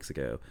couple weeks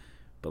ago.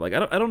 But like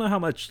I don't know how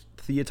much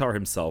Theotar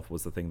himself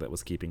was the thing that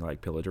was keeping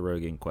like Pillager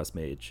Rogue and Quest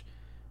Mage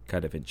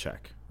kind of in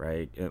check,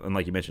 right? And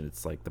like you mentioned,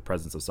 it's like the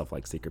presence of stuff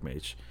like Secret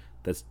Mage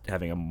that's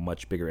having a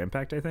much bigger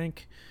impact, I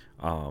think.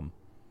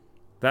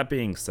 That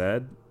being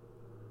said,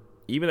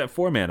 even at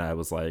 4 mana, I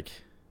was like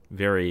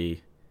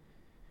very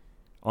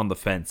on the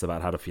fence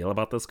about how to feel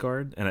about this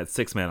card, and at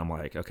 6 mana, I'm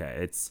like,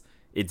 okay,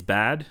 it's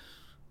bad,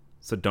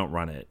 so don't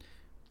run it.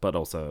 But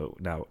also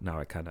now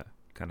I kind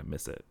of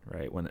miss it,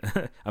 right? When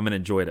I'm gonna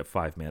enjoy it at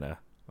 5 mana,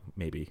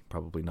 maybe,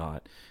 probably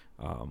not,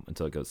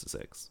 until it goes to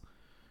 6.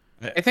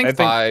 I think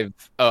 5.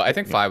 Oh, I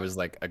think 5 was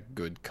like a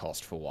good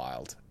cost for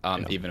Wild,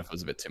 even if it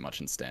was a bit too much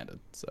in Standard.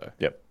 So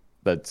yep,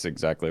 that's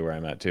exactly where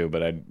I'm at too.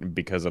 But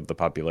because of the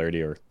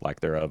popularity or lack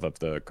thereof of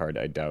the card,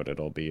 I doubt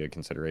it'll be a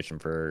consideration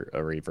for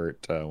a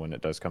revert when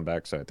it does come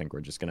back. So I think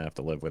we're just gonna have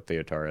to live with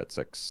Theotar at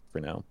 6 for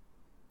now.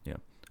 Yeah,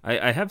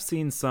 I have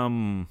seen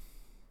some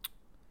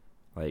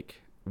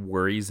like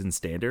worries in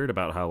Standard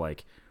about how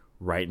like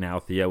right now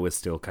Theo is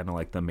still kind of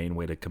like the main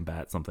way to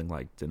combat something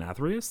like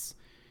Denathrius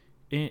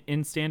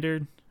in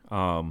Standard.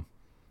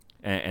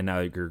 And now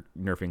you're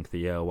nerfing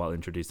Theo while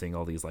introducing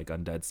all these like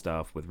undead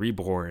stuff with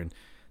Reborn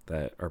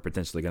that are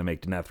potentially going to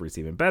make Denathrius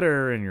even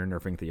better, and you're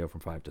nerfing Theo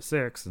from 5 to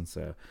 6. And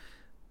so,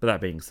 but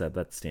that being said,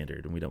 that's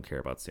Standard, and we don't care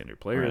about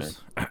Standard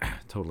players. Right.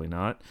 Totally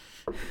not.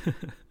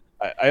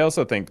 I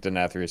also think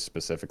Denathrius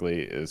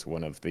specifically is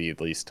one of the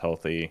least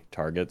healthy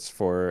targets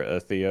for a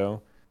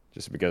Theo,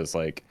 just because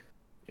like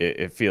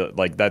it feels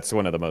like that's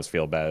one of the most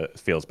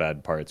feels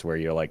bad parts, where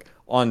you're like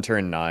on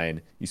turn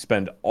 9, you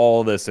spend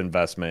all this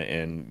investment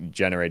in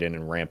generating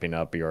and ramping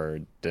up your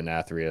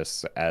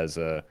Denathrius as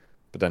a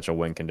potential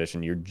win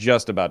condition. You're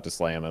just about to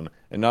slam him,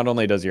 and not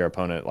only does your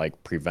opponent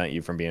like prevent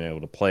you from being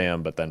able to play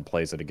him, but then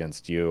plays it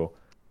against you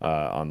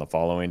on the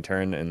following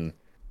turn. And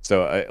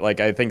so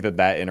I think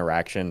that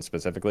interaction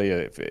specifically,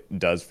 it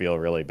does feel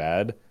really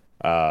bad.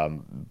 But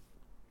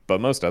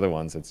most other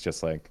ones, it's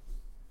just like,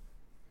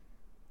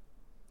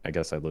 I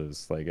guess I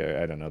lose. Like,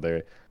 I don't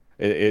know.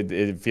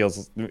 It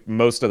feels,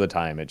 most of the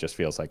time, it just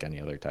feels like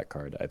any other tech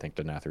card. I think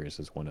Denathrius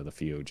is one of the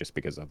few, just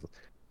because of,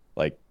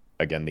 like,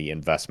 again, the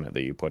investment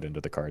that you put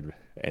into the card,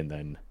 and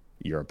then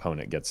your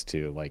opponent gets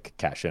to, like,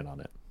 cash in on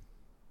it.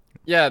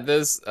 Yeah,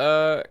 there's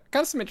kind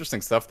of some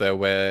interesting stuff there,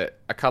 where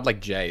a card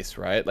like Jace,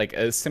 right? Like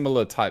a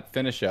similar type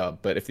finisher,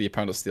 but if the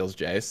opponent steals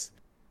Jace,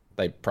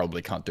 they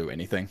probably can't do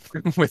anything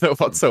with it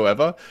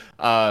whatsoever.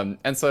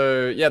 And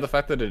so, yeah, the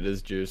fact that it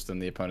is juiced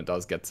and the opponent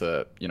does get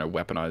to,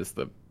 weaponize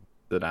the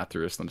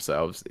Denathrius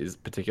themselves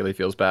particularly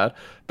feels bad.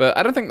 But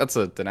I don't think that's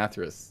a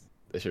Denathrius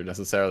issue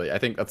necessarily. I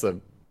think that's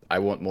I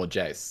want more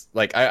Jace.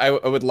 Like, I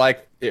would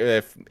like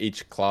if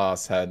each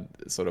class had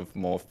sort of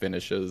more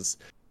finishers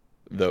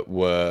that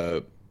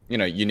were,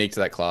 unique to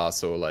that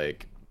class, or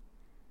like,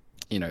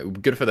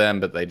 good for them,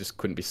 but they just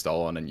couldn't be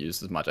stolen and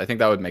used as much. I think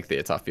that would make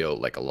Theotar feel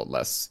like a lot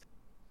less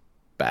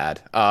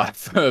bad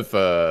for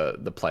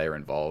the player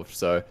involved.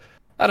 So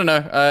I don't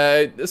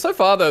know. So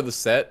far though, the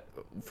set,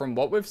 from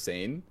what we've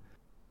seen,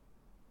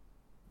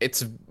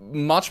 it's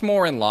much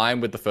more in line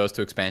with the first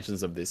 2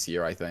 expansions of this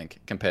year, I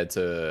think, compared to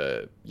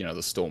the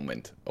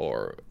Stormwind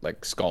or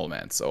like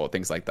Skullmance or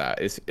things like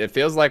that. It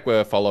feels like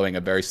we're following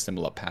a very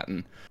similar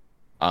pattern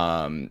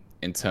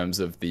in terms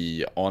of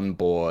the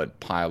onboard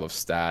pile of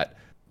stat.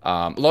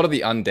 A lot of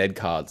the undead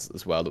cards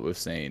as well that we've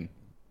seen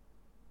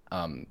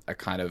are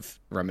kind of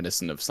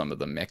reminiscent of some of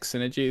the mech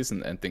synergies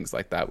and things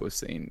like that we've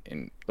seen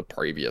in the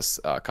previous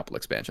couple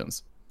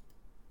expansions.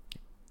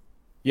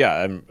 Yeah,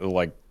 I'm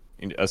like,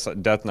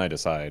 Death Knight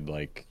aside,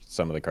 like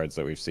some of the cards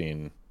that we've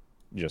seen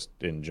just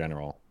in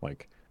general,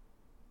 like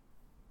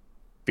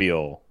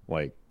feel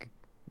like,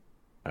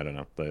 I don't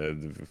know,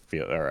 the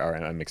feel, or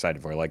I'm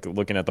excited for, like,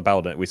 looking at the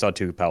Paladin. We saw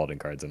 2 Paladin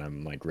cards, and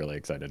I'm like really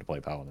excited to play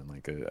Paladin.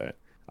 Like,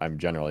 I'm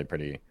generally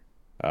pretty,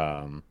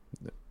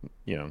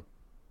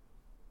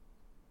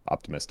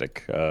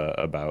 optimistic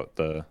about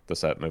the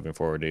set moving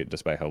forward,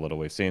 despite how little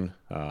we've seen.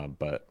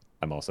 But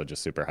I'm also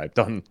just super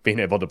hyped on being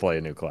able to play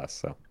a new class.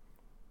 So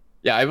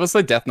yeah, I will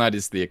say Death Knight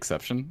is the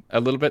exception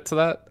a little bit to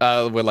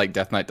that. Where like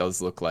Death Knight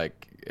does look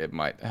like it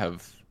might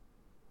have,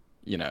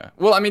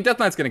 well, I mean, Death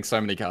Knight's getting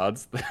so many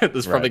cards.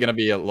 There's probably going to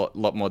be a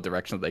lot more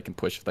direction that they can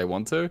push if they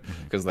want to,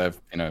 because they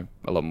have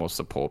a lot more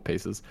support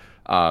pieces.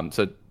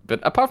 But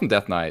apart from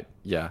Death Knight,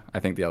 yeah, I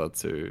think the other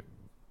 2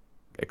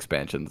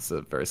 expansions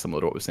are very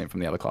similar to what we've seen from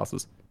the other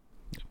classes.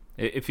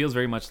 It feels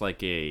very much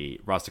like a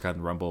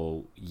Rastakhan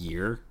Rumble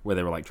year, where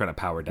they were like trying to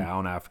power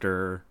down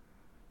after,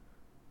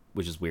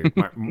 which is weird.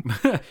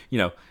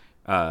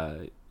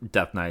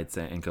 Death Knights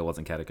and Goblins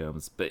and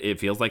Catacombs, but it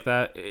feels like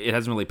that. It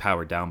hasn't really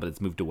powered down, but it's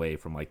moved away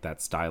from like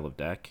that style of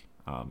deck,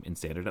 in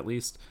Standard at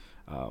least.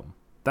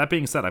 That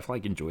being said, I've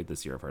like enjoyed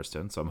this year of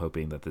Hearthstone, so I'm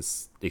hoping that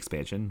this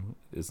expansion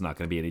is not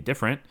going to be any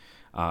different,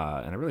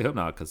 and I really hope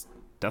not, because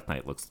Death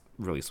Knight looks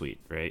really sweet,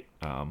 right?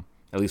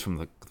 At least from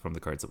the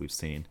cards that we've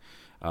seen.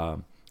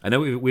 I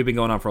know we've been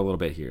going on for a little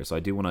bit here, so I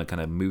do want to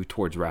kind of move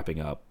towards wrapping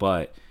up,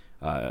 but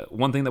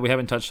One thing that we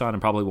haven't touched on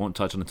and probably won't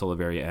touch on until the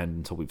very end,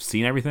 until we've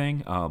seen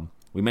everything.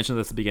 We mentioned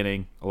this at the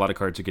beginning. A lot of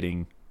cards are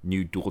getting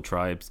new dual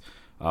tribes.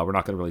 We're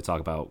not going to really talk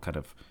about kind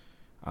of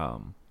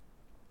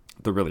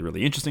the really,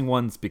 really interesting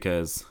ones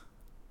because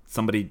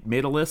somebody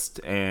made a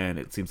list and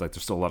it seems like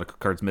there's still a lot of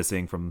cards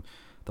missing from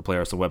the Player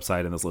Arsenal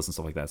website and this list and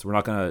stuff like that. So we're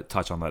not going to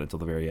touch on that until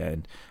the very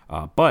end.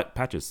 But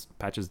Patches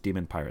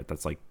Demon Pirate,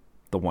 that's like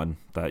the one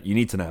that you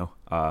need to know.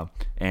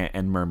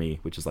 And Mermy,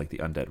 which is like the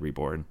Undead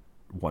Reborn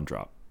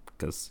 1-drop.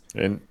 Because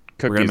we're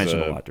going to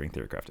mention a lot during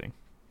theory crafting.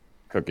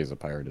 Cookie's a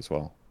pirate as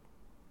well.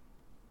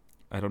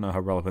 I don't know how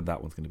relevant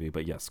that one's going to be,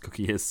 but yes,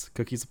 Cookie's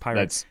a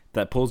pirate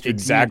that pulls your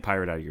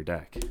pirate out of your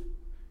deck.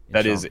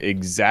 That is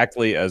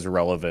exactly as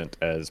relevant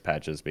as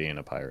Patches being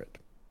a pirate.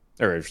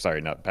 Or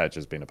sorry, not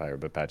Patches being a pirate,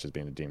 but Patches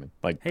being a demon.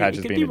 Like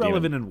Patches being a demon. It could be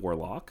relevant in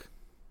Warlock.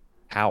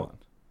 How?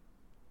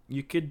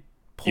 You could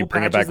pull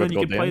Patches, then you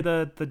could play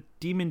the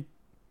demon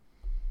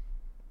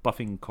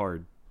buffing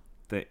card.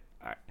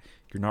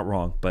 You're not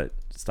wrong, but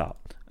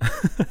stop.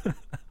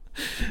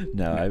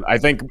 No, I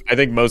think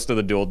most of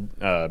the dual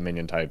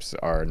minion types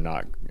are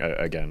not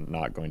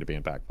going to be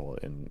impactful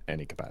in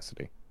any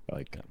capacity.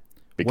 Like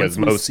because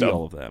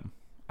all of them,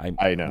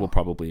 I know will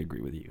probably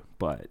agree with you,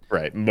 but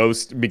right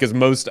most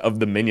of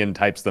the minion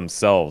types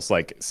themselves,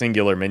 like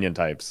singular minion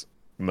types,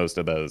 most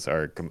of those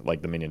are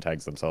like the minion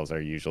tags themselves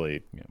are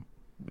usually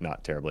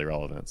not terribly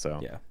relevant. So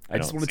yeah, I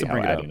just wanted to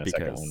bring it up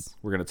because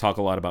we're going to talk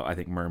a lot about I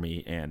think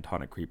Mermy and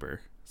Haunted Creeper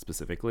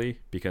specifically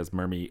because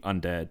Mermy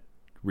Undead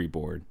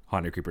Reborn,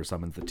 Haunted Creeper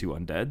summons the 2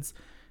 undeads,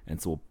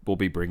 and so we'll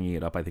be bringing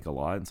it up I think a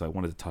lot, and so I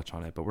wanted to touch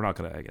on it, but we're not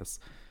gonna, I guess,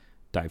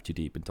 dive too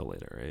deep until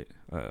later,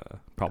 right?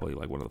 Probably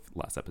like one of the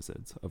last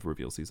episodes of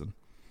reveal season.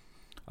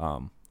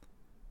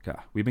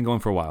 We've been going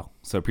for a while,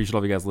 so appreciate all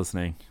of you guys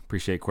listening.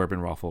 Appreciate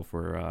Corbin Raffle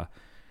for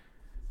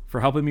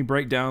helping me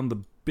break down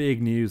the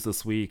big news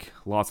this week.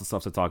 Lots of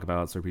stuff to talk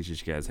about, so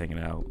appreciate you guys hanging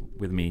out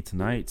with me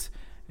tonight,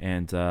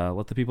 and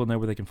let the people know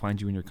where they can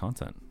find you and your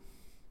content.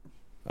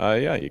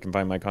 You can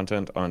find my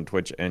content on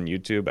Twitch and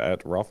YouTube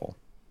at Raffle.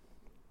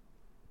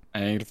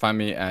 And you can find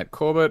me at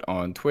Corbett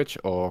on Twitch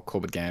or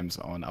Corbett Games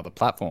on other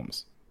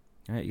platforms.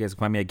 All right, you guys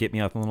can find me at Get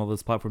Me Off on all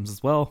those platforms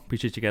as well.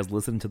 Appreciate you guys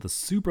listening to the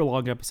super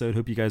long episode.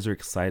 Hope you guys are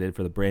excited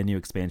for the brand new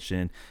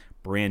expansion,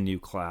 brand new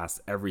class,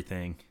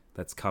 everything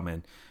that's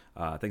coming.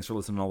 Thanks for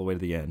listening all the way to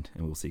the end,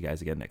 and we'll see you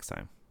guys again next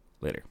time.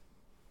 Later.